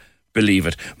would not believe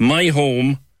it. My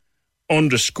Home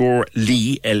 _Lee,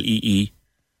 Lee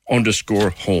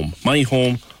 _home. My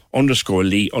Home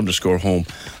 _Lee _home.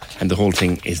 And the whole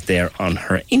thing is there on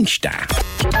her Insta.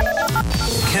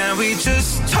 Can we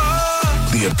just talk?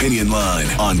 The Opinion Line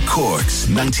on Cork's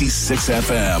 96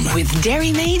 FM. With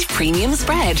Dairymaid Premium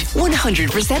Spread.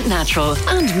 100% natural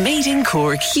and made in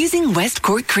Cork using West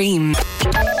Cork cream.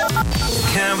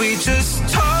 Can we just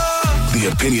talk? The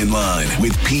Opinion Line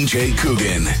with PJ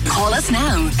Coogan. Call us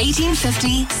now.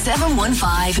 1850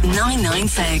 715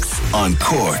 996. On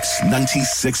Cork's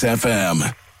 96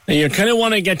 FM. Now you kind of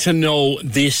want to get to know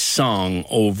this song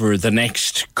over the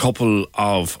next couple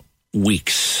of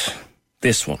weeks.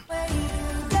 This one.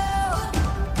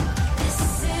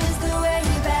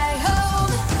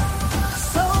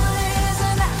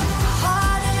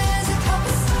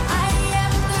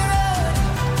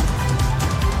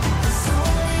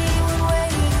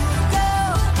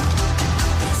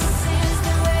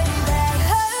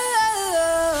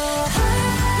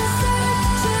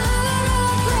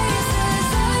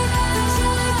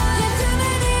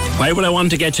 Why would I want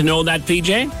to get to know that,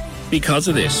 PJ? Because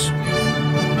of this.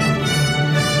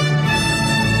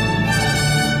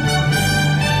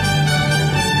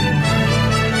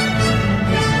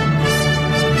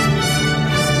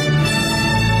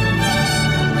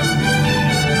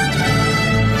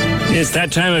 It's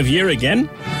that time of year again.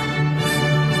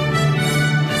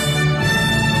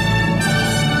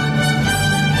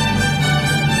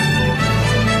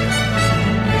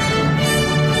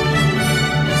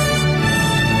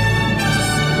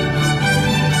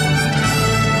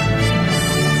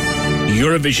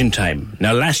 Eurovision time.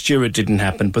 Now, last year it didn't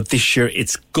happen, but this year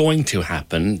it's going to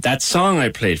happen. That song I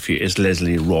played for you is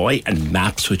Leslie Roy and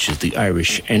Maps, which is the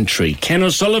Irish entry. Ken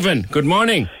O'Sullivan, good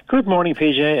morning. Good morning,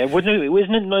 PJ.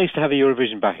 Wasn't it nice to have a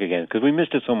Eurovision back again? Because we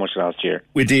missed it so much last year.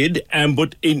 We did,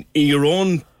 but in your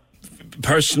own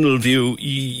personal view,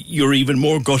 you're even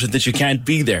more gutted that you can't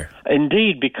be there.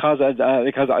 Indeed, because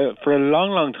for a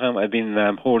long time I've been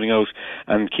holding out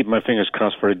and keeping my fingers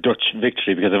crossed for a Dutch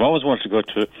victory, because I've always wanted to go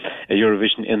to a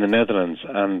Eurovision in the Netherlands,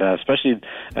 and especially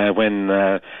when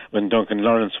Duncan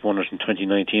Lawrence won it in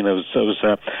 2019, I was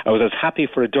as happy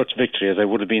for a Dutch victory as I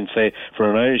would have been, say, for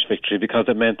an Irish victory, because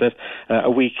it meant that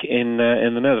a week in the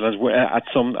Netherlands at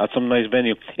some nice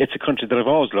venue. It's a country that I've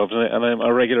always loved, and I'm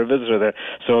a regular visitor there,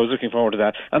 so I was looking forward to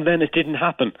that. And then it didn't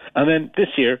happen, and then this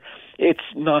year it's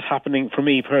not happening for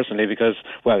me personally because,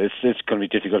 well, it's going to be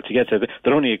difficult to get to.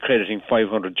 They're only accrediting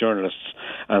 500 journalists,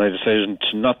 and I decided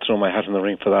to not throw my hat in the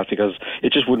ring for that because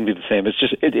it just wouldn't be the same.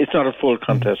 It's not a full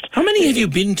contest. How many have you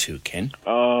been to, Ken?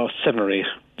 7 or 8.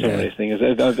 Things.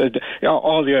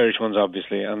 All the Irish ones,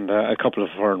 obviously, and a couple of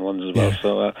foreign ones as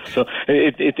well. So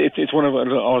it's one I've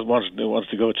always wanted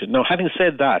to go to. Now, having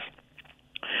said that,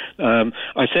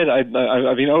 I said I've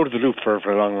been out of the loop for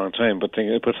a long time, but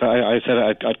I said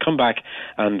I'd come back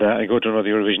and I'd go to another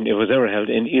Eurovision if it was ever held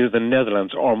in either the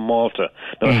Netherlands or Malta.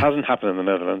 Now, it hasn't happened in the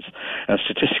Netherlands, and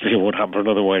statistically it won't happen for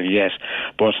another while yet.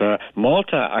 But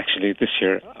Malta, actually, this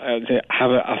year, they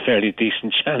have a fairly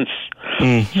decent chance.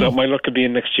 So my luck could be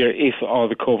in next year if all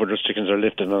the COVID restrictions are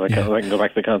lifted and I can go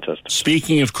back to the contest.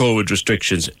 Speaking of COVID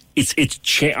restrictions,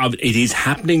 it is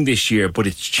happening this year, but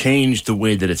it's changed the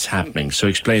way that it's happening. So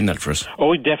explain that for us.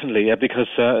 Oh, definitely, yeah, because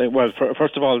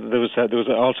first of all, there was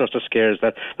all sorts of scares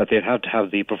that they'd have to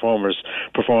have the performers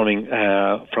performing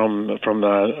from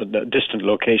distant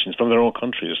locations, from their own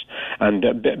countries, and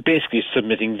basically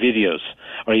submitting videos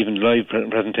or even live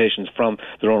presentations from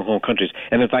their own home countries.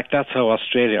 And in fact, that's how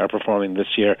Australia are performing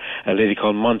this year. A lady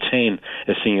called Montaigne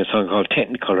is singing a song called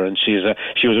Technicolor, and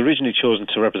she was originally chosen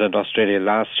to represent Australia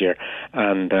last year,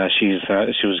 and she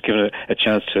was given a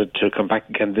chance to come back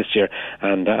again this year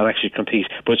and actually compete.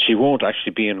 But she won't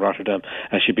actually be in Rotterdam,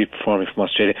 and she'll be performing from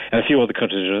Australia. And a few other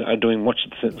countries are doing much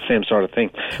the same sort of thing.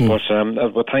 But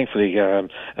thankfully,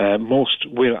 most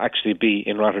will actually be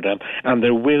in Rotterdam, and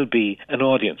there will be an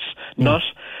audience, not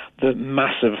the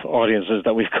massive audiences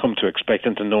that we've come to expect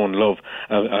and to know and love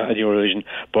at Eurovision,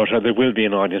 but there will be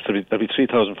an audience. There'll be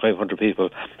 3,500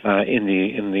 people in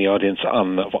the audience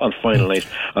on final night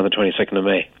on the 22nd of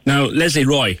May. Now, Leslie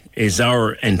Roy is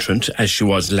our entrant, as she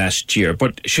was last year,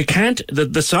 but she can't.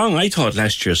 The song, I thought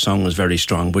last year's song was very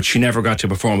strong, but she never got to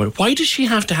perform it. Why does she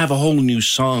have to have a whole new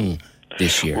song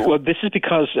this year? Well, this is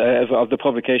because of the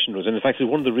publication rules, and in fact,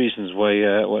 it's one of the reasons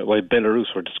why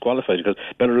Belarus were disqualified, because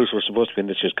Belarus were supposed to be in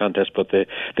this year's contest, but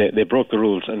they broke the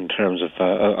rules in terms of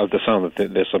the song that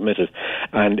they submitted,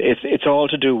 and it's all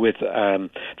to do with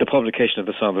the publication of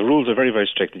the song. The rules are very, very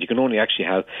strict. That you can only actually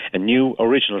have a new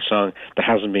original song that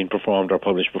hasn't been performed or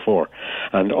published before,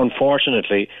 and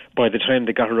unfortunately, by the time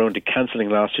they got around to cancelling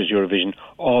last year's Eurovision,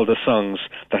 all the songs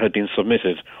that had been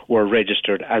submitted were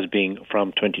registered as being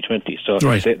from 2020. So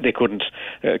they couldn't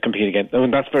compete again. I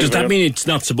mean, does that mean it's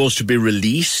not supposed to be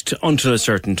released until a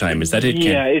certain time? Is that it?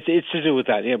 Yeah, it's to do with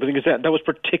that. Yeah, but I think that was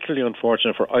particularly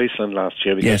unfortunate for Iceland last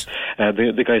year, because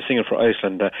the guy singing for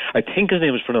Iceland, I think his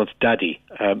name is pronounced Daddy.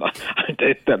 That's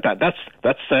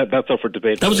up for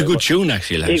debate. That was a good tune,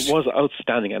 actually. It was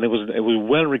outstanding, and it was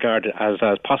well regarded as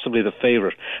possibly the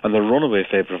favourite and the runaway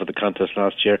favourite for the contest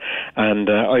last year. And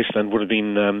Iceland would have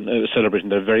been celebrating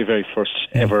their very, very first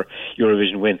ever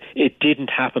Eurovision win. It didn't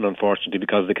happen, unfortunately,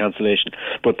 because of the cancellation,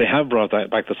 but they have brought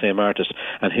back the same artist,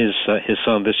 and his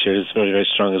song this year is very, very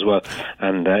strong as well,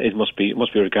 and it must be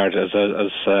regarded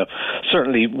as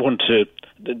certainly one to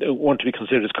be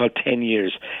considered. It's called 10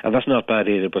 Years, and that's not bad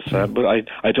either, but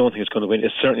I don't think it's going to win.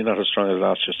 It's certainly not as strong as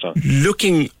last year's song.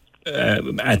 Looking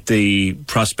at the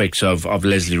prospects of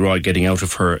Leslie Roy getting out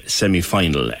of her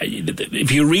semi-final,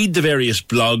 if you read the various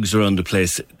blogs around the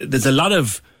place, there's a lot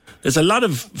of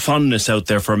fondness out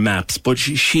there for Maps, but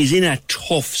she's in a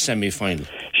tough semi-final.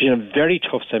 She's in a very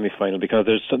tough semi-final, because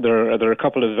there are a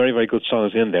couple of very, very good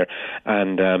songs in there,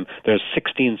 and there's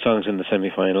 16 songs in the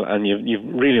semi-final, and you've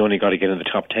really only got to get in the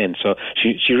top 10. So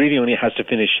she really only has to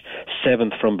finish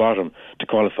 7th from bottom to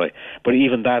qualify. But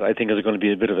even that, I think, is going to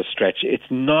be a bit of a stretch. It's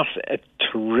not a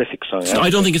terrific song. I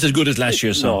don't think it's as good as last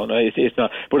year's song. No, it's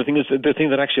not. But the thing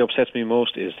that actually upsets me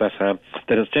most is that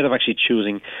instead of actually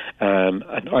choosing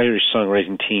an Irish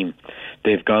songwriting team,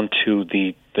 they've gone to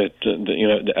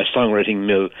a songwriting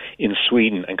mill in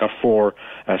Sweden and got 4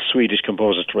 Swedish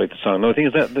composers to write the song. Now, I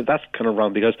think that's kind of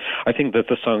wrong, because I think that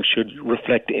the song should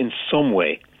reflect in some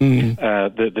way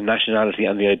the nationality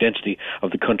and the identity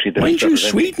of the country that it's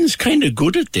representing. Sweden's kind of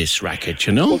good at this racket,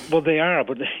 you know? Well, they are,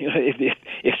 but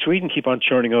if Sweden keep on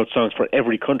churning out songs for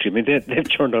every country, I mean, they've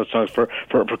churned out songs for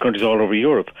countries all over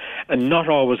Europe, and not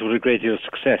always with a great deal of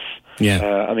success.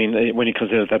 Yeah. I mean, when you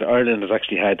consider that Ireland has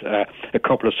actually had a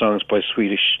couple of songs by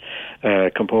Swedish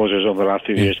composers over the last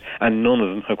few years, and none of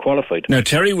them have qualified. Now,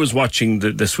 Terry was watching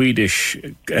the Swedish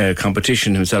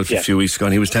competition himself a few weeks ago,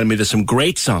 and he was telling me there's some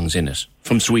great songs in it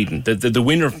from Sweden. The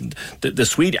winner, the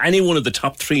Swede, any one of the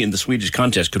top 3 in the Swedish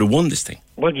contest could have won this thing.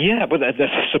 Well, yeah, but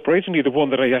surprisingly, the one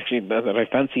that I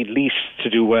fancied least to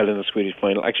do well in the Swedish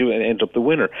final actually ended up the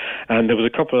winner. And there was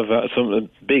a couple of some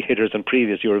big hitters and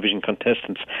previous Eurovision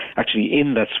contestants actually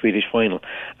in that Swedish final,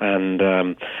 and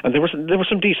there were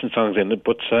some decent songs in it,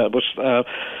 but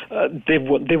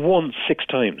they've won 6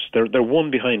 times. They're one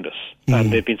behind us,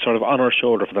 and they've been sort of on our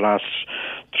shoulder for the last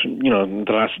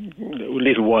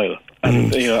little while.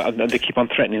 And and they keep on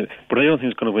threatening it, but I don't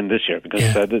think it's going to win this year, because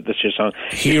this year's song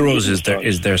Heroes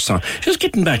is their song. Just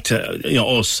getting back to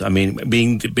us, I mean,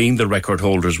 being the record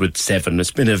holders with 7,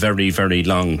 it's been a very, very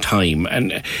long time,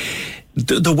 and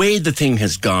The way the thing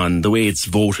has gone, the way it's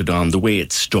voted on, the way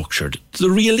it's structured, the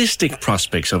realistic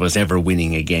prospects of us ever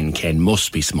winning again, Ken,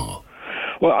 must be small.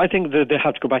 Well, I think that they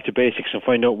have to go back to basics and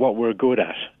find out what we're good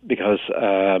at, because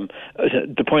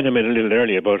the point I made a little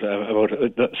earlier about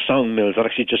the song mills that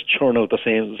actually just churn out the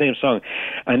same song,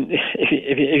 and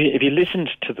if you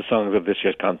listened to the songs of this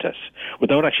year's contest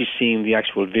without actually seeing the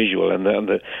actual visual and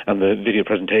the video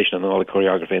presentation and all the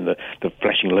choreography and the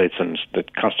flashing lights and the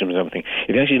costumes and everything,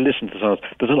 if you actually listen to the songs,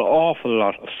 there's an awful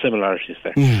lot of similarities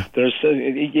there. There's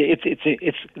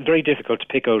it's very difficult to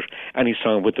pick out any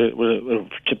song with a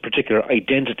particular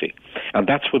identity, and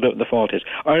that's what the fault is.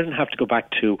 Ireland have to go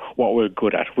back to what we're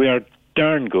good at. We are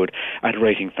darn good at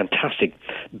writing fantastic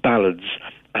ballads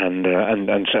and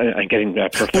getting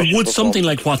professional. But would something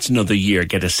like What's Another Year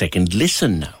get a second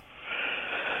listen now?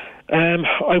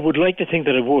 I would like to think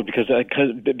that it would,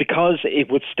 because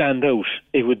it would stand out.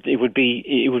 It would be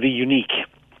unique.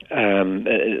 In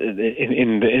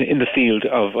the field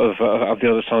of the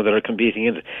other songs that are competing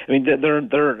in it. I mean, there.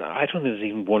 I don't think there's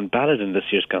even one ballad in this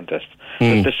year's contest.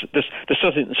 There's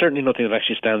certainly nothing that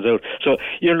actually stands out. So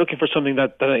you're looking for something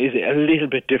that is a little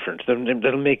bit different.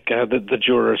 That'll make the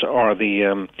jurors or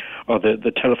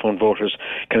the telephone voters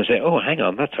kind of say, "Oh, hang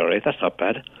on, that's all right. That's not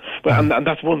bad." But and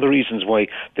that's one of the reasons why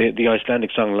the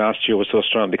Icelandic song last year was so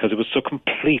strong, because it was so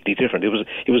completely different. It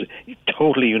was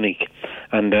totally unique,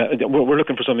 and we're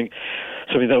looking for something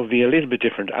that would be a little bit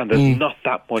different, and there's not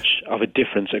that much of a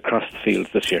difference across the field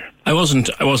this year. I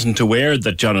wasn't aware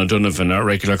that John O'Donovan, our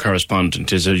regular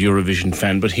correspondent, is a Eurovision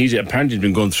fan, but he's apparently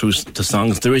been going through the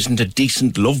songs. There isn't a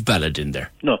decent love ballad in there.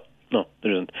 No,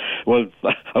 there isn't. Well,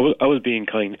 I was being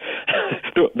kind.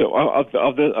 Of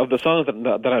the songs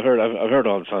that I've heard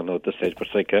all the songs at this stage, but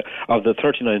it's like of the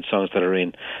 39 songs that are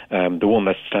in, the one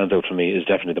that stands out for me is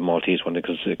definitely the Maltese one,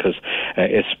 because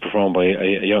it's performed by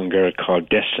a young girl called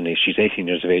Destiny. She's 18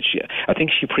 years of age. I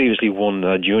think she previously won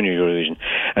Junior Eurovision,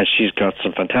 and she's got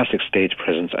some fantastic stage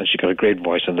presence, and she's got a great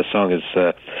voice, and the song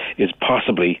is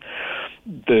possibly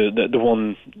the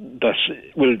one that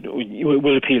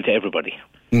will appeal to everybody.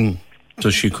 So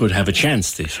she could have a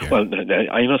chance this year. Well,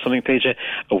 I know something, PJ.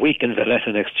 A week in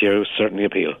Valletta next year will certainly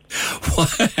appeal.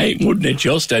 Why wouldn't it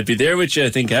just? I'd be there with you. I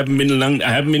think I haven't been long.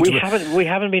 We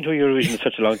haven't been to a Eurovision in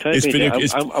such a long time.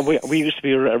 We used to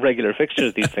be a regular fixture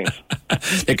at these things.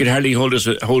 They could hardly hold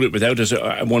it without us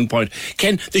at one point.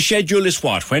 Ken, the schedule is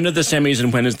what? When are the semis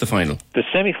and when is the final? The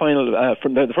semi-final,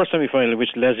 the first semi-final in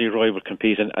which Leslie Roy will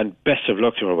compete, and best of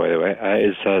luck to her, by the way,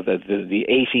 is the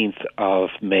 18th of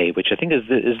May, which I think is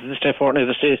this day fortnight.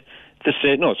 This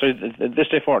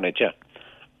day fortnight, yeah.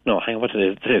 No, hang on, what is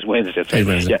it? Today's Wednesday.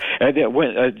 Yeah.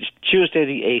 Tuesday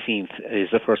the 18th is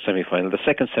the first semi-final. The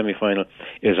second semi-final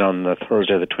is on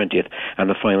Thursday the 20th, and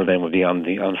the final then will be on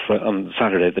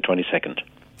Saturday the 22nd.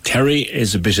 Terry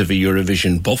is a bit of a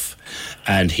Eurovision buff,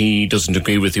 and he doesn't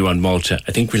agree with you on Malta.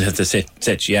 I think we'll have to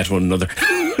set you at one another.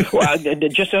 Well,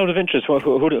 just out of interest,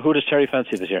 who does Terry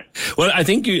fancy this year? Well, I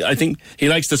think he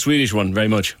likes the Swedish one very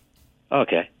much.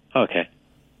 Okay.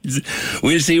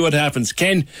 We'll see what happens.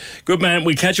 Ken, good man.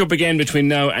 We'll catch up again between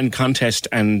now and contest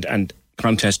and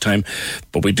contest time.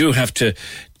 But we do have to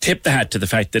tip the hat to the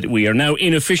fact that we are now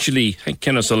unofficially,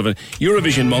 Ken O'Sullivan,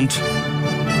 Eurovision month.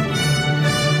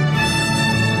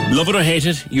 Love it or hate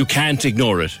it, you can't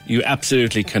ignore it. You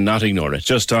absolutely cannot ignore it.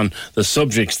 Just on the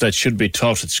subjects that should be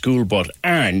taught at school but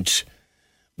aren't.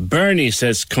 Bernie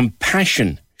says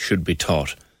compassion should be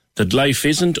taught. That life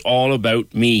isn't all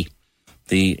about me.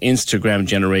 The Instagram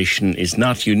generation is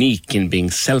not unique in being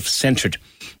self-centred.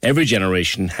 Every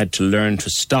generation had to learn to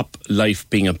stop life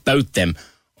being about them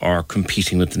or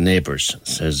competing with the neighbours,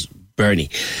 says Bernie.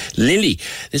 Lily,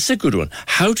 this is a good one.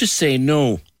 How to say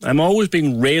no. I'm always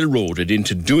being railroaded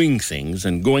into doing things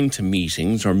and going to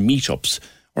meetings or meetups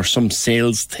or some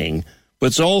sales thing, but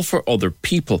it's all for other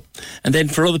people. And then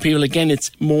for other people, again,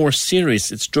 it's more serious.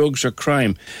 It's drugs or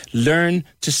crime. Learn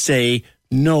to say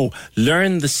no.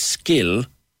 Learn the skill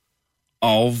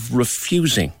of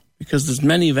refusing, because there's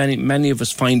many of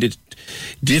us find it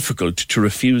difficult to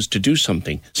refuse to do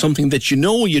something that you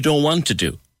know you don't want to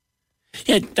do.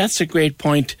 Yeah, that's a great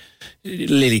point,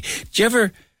 Lily. Do you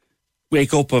ever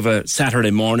wake up of a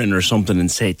Saturday morning or something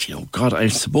and say, you know, God, I'm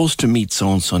supposed to meet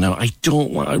so-and-so now. I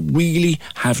really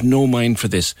have no mind for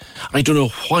this. I don't know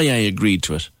why I agreed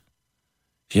to it.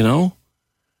 You know?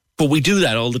 But we do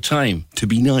that all the time to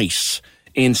be nice.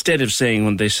 Instead of saying,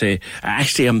 when they say,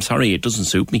 actually, I'm sorry, it doesn't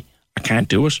suit me. I can't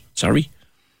do it. Sorry.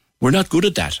 We're not good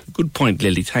at that. Good point,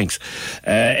 Lily. Thanks.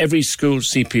 Every school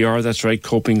CPR, that's right,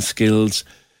 coping skills.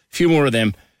 A few more of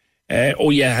them. I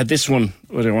had this one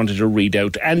that I wanted to read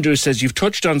out. Andrew says, you've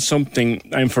touched on something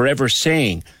I'm forever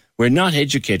saying, We're not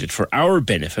educated for our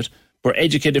benefit, we're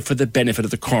educated for the benefit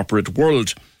of the corporate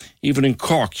world. Even in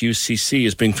Cork, UCC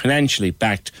is being financially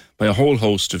backed by a whole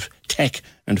host of tech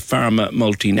and pharma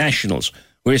multinationals.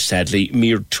 We're sadly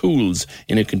mere tools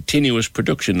in a continuous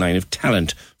production line of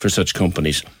talent for such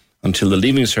companies until the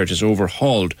Leaving Cert is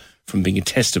overhauled from being a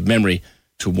test of memory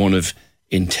to one of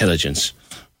intelligence.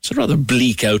 It's a rather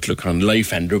bleak outlook on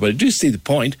life, Andrew, but I do see the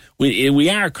point. We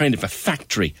are kind of a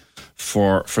factory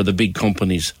for the big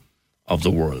companies of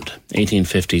the world.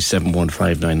 1850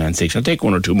 715 996. I'll take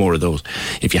one or two more of those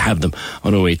if you have them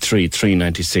on 083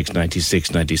 396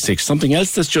 96 96. Something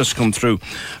else that's just come through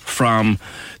from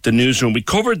the newsroom. We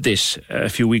covered this a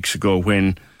few weeks ago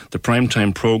when the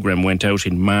primetime programme went out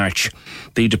in March.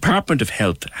 The Department of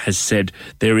Health has said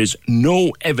there is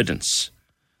no evidence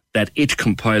that it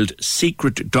compiled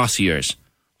secret dossiers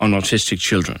on autistic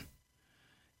children.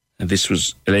 And this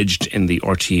was alleged in the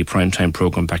RTE primetime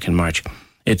programme back in March.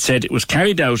 It said it was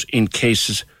carried out in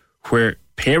cases where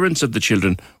parents of the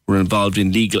children were involved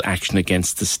in legal action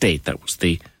against the state. That was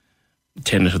the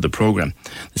tenet of the programme.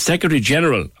 The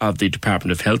Secretary-General of the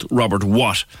Department of Health, Robert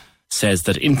Watt, says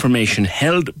that information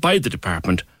held by the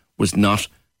department was not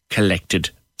collected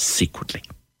secretly.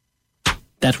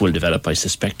 That will develop, I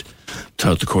suspect,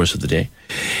 throughout the course of the day.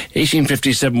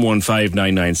 1850 715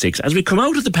 996. As we come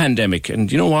out of the pandemic,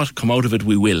 and you know what? Come out of it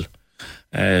we will.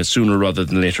 Sooner rather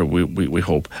than later, we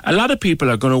hope. A lot of people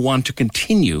are going to want to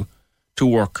continue to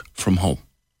work from home.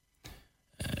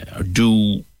 Or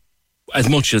do as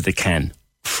much as they can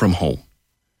from home.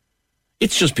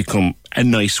 It's just become a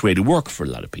nice way to work for a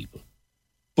lot of people.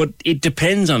 But it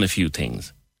depends on a few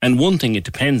things. And one thing it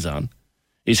depends on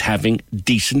is having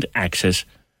decent access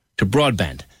to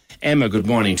broadband. Emma, good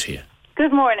morning to you.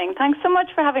 Good morning. Thanks so much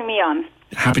for having me on.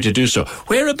 Happy to do so.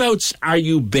 Whereabouts are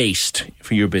you based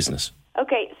for your business?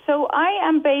 Okay, so I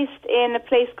am based in a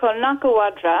place called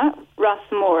Knockawadra,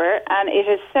 Rossmore, and it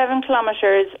is 7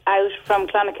 kilometres out from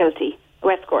Clonakilty,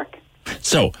 West Cork.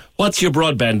 So, what's your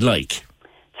broadband like?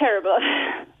 Terrible.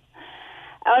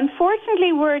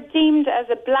 Unfortunately, we're deemed as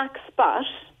a black spot,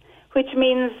 which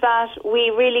means that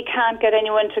we really can't get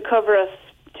anyone to cover us,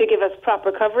 to give us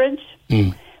proper coverage.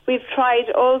 We've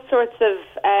tried all sorts of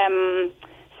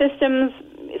systems,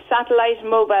 satellite,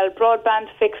 mobile, broadband,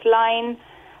 fixed line.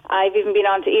 I've even been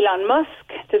on to Elon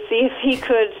Musk to see if he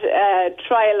could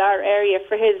trial our area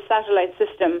for his satellite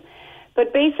system.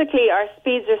 But basically, our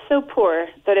speeds are so poor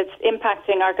that it's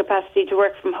impacting our capacity to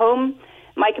work from home,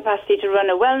 my capacity to run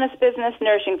a wellness business,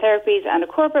 Nourishing Therapies, and a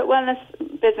corporate wellness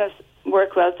business,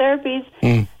 Workwell Therapies.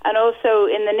 And also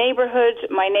in the neighbourhood,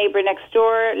 my neighbour next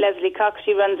door, Leslie Cox,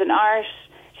 she runs an art.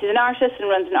 She's an artist and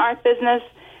runs an art business.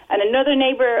 And another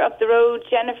neighbour up the road,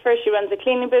 Jennifer, she runs a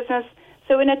cleaning business.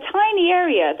 So in a tiny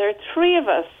area, there are 3 of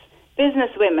us,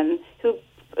 businesswomen, who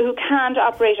can't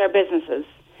operate our businesses.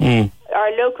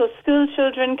 Our local school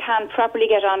children can't properly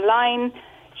get online.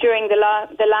 During the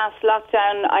last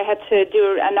lockdown, I had to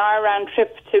do an hour round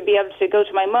trip to be able to go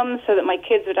to my mum so that my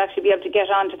kids would actually be able to get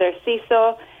onto their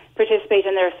seesaw, participate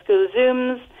in their school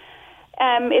Zooms.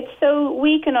 It's so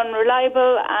weak and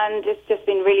unreliable, and it's just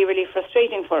been really, really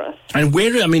frustrating for us. And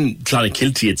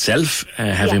Clonakilty itself,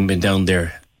 having been down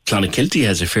there, Clonakilty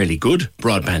has a fairly good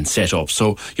broadband setup,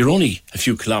 so you're only a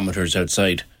few kilometres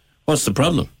outside. What's the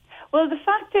problem? Well, the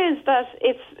fact is that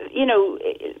it's,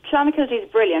 Clonakilty is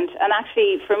brilliant, and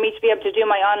actually for me to be able to do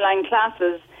my online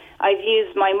classes, I've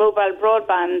used my mobile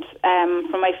broadband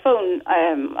for my phone.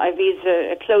 I've used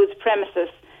a closed premises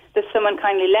that someone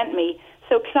kindly lent me.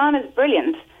 So Clon is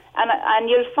brilliant, and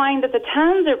you'll find that the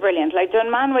towns are brilliant. Like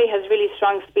Dunmanway has really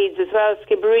strong speeds as well,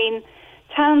 Skibbereen,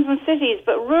 towns and cities,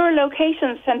 but rural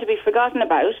locations tend to be forgotten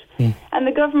about. And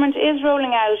the government is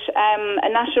rolling out a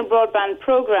national broadband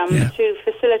programme to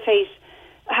facilitate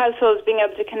households being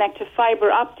able to connect to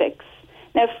fibre optics.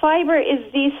 Now, fibre is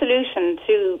the solution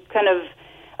to kind of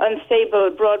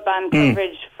unstable broadband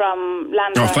coverage from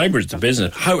land. No, fibre is the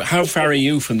business. How far are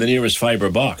you from the nearest fibre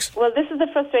box? Well, this is the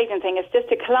frustrating thing. It's just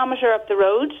a kilometre up the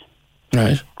road.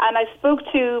 Right. And I spoke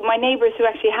to my neighbours who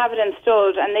actually have it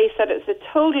installed, and they said it's a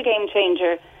total game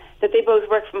changer, that they both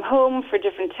work from home for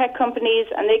different tech companies,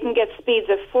 and they can get speeds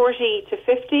of 40 to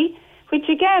 50, which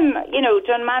again,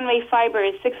 Dunmanway fibre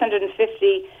is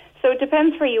 650, so it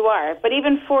depends where you are. But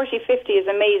even 40, 50 is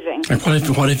amazing. And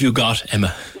what have you got,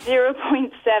 Emma?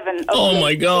 0.7. Oh,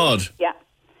 my God. Yeah.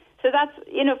 So that's,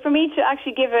 for me to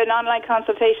actually give an online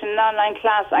consultation, an online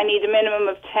class, I need a minimum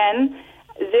of 10,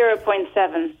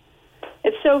 0.7.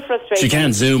 It's so frustrating. So you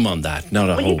can't Zoom on that, not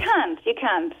a hope. You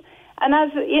can't. And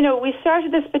as, we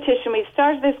started this petition, we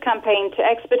started this campaign to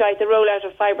expedite the rollout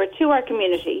of fibre to our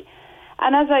community.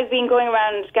 And as I've been going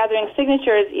around gathering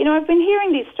signatures, I've been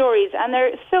hearing these stories, and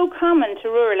they're so common to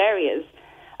rural areas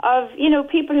of,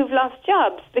 people who've lost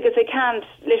jobs because they can't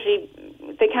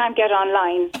get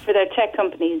online for their tech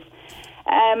companies.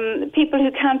 People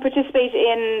who can't participate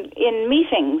in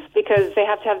meetings because they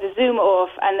have to have the Zoom off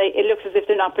and it looks as if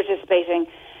they're not participating.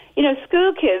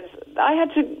 School kids, I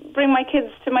had to bring my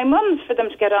kids to my mum's for them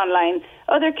to get online.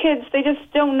 Other kids, they just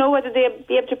don't know whether they'll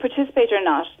be able to participate or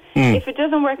not. If it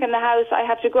doesn't work in the house, I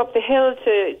have to go up the hill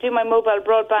to do my mobile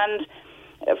broadband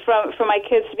for my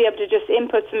kids to be able to just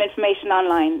input some information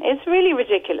online. It's really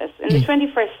ridiculous in the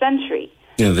 21st century.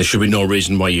 There should be no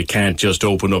reason why you can't just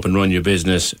open up and run your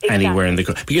business anywhere in the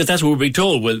country. Because that's what we're being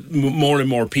told. Well, more and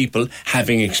more people,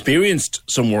 having experienced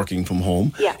some working from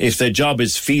home, if their job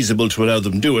is feasible to allow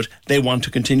them to do it, they want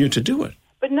to continue to do it.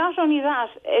 But not only that,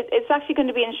 it's actually going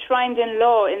to be enshrined in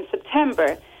law in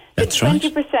September. That's that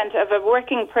 20% of a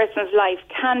working person's life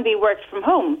can be worked from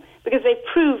home because they've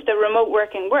proved that remote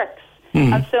working works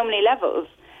on so many levels.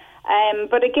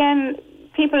 But again,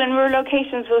 people in rural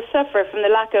locations will suffer from the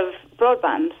lack of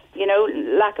broadband,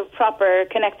 lack of proper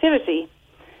connectivity.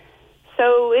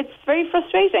 So it's very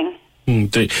frustrating.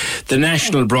 The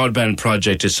National Broadband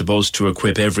Project is supposed to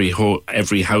equip every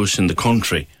house in the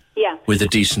country with a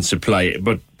decent supply.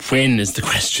 But when is the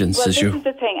question, Well, this is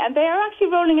the thing. And they are actually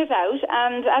rolling it out.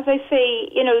 And as I say,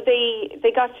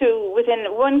 they got to within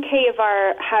 1K of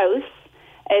our house.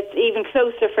 It's even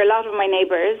closer for a lot of my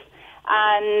neighbours.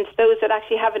 And those that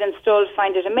actually have it installed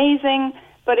find it amazing.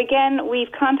 But again,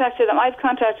 we've contacted them. I've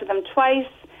contacted them twice.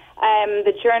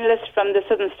 The journalist from the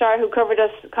Southern Star who covered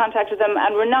us contacted them,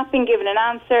 and we're not being given an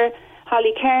answer.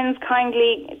 Holly Cairns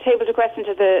kindly tabled a question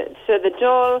to the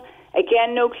Dáil.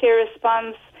 Again, no clear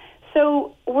response.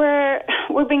 So we're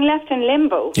being left in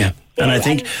limbo. Yeah. And I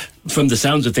think from the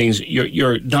sounds of things,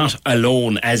 you're not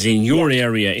alone, as in your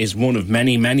area is one of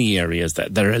many, many areas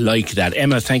that are like that.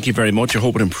 Emma, thank you very much. I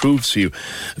hope it improves for you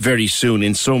very soon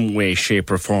in some way, shape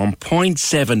or form.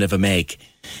 0.7 of a meg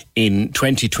in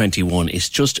 2021 is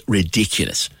just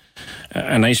ridiculous.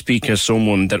 And I speak as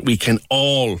someone that we can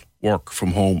all work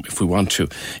from home if we want to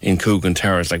in Coogan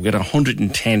Towers. Like, we got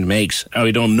 110 megs and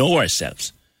we don't know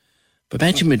ourselves. But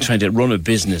imagine me trying to run a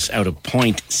business out of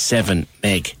 0.7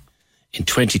 meg in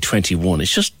 2021.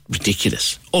 It's just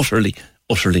ridiculous. Utterly,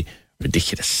 utterly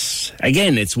ridiculous.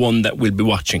 Again, it's one that we'll be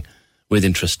watching with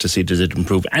interest to see does it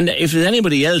improve. And if there's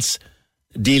anybody else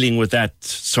dealing with that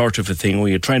sort of a thing where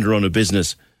you're trying to run a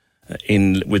business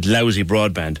with lousy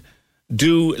broadband,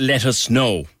 do let us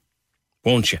know,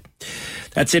 won't you?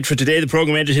 That's it for today. The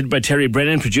programme edited by Terry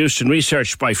Brennan, produced and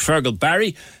researched by Fergal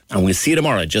Barry, and we'll see you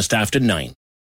tomorrow just after 9.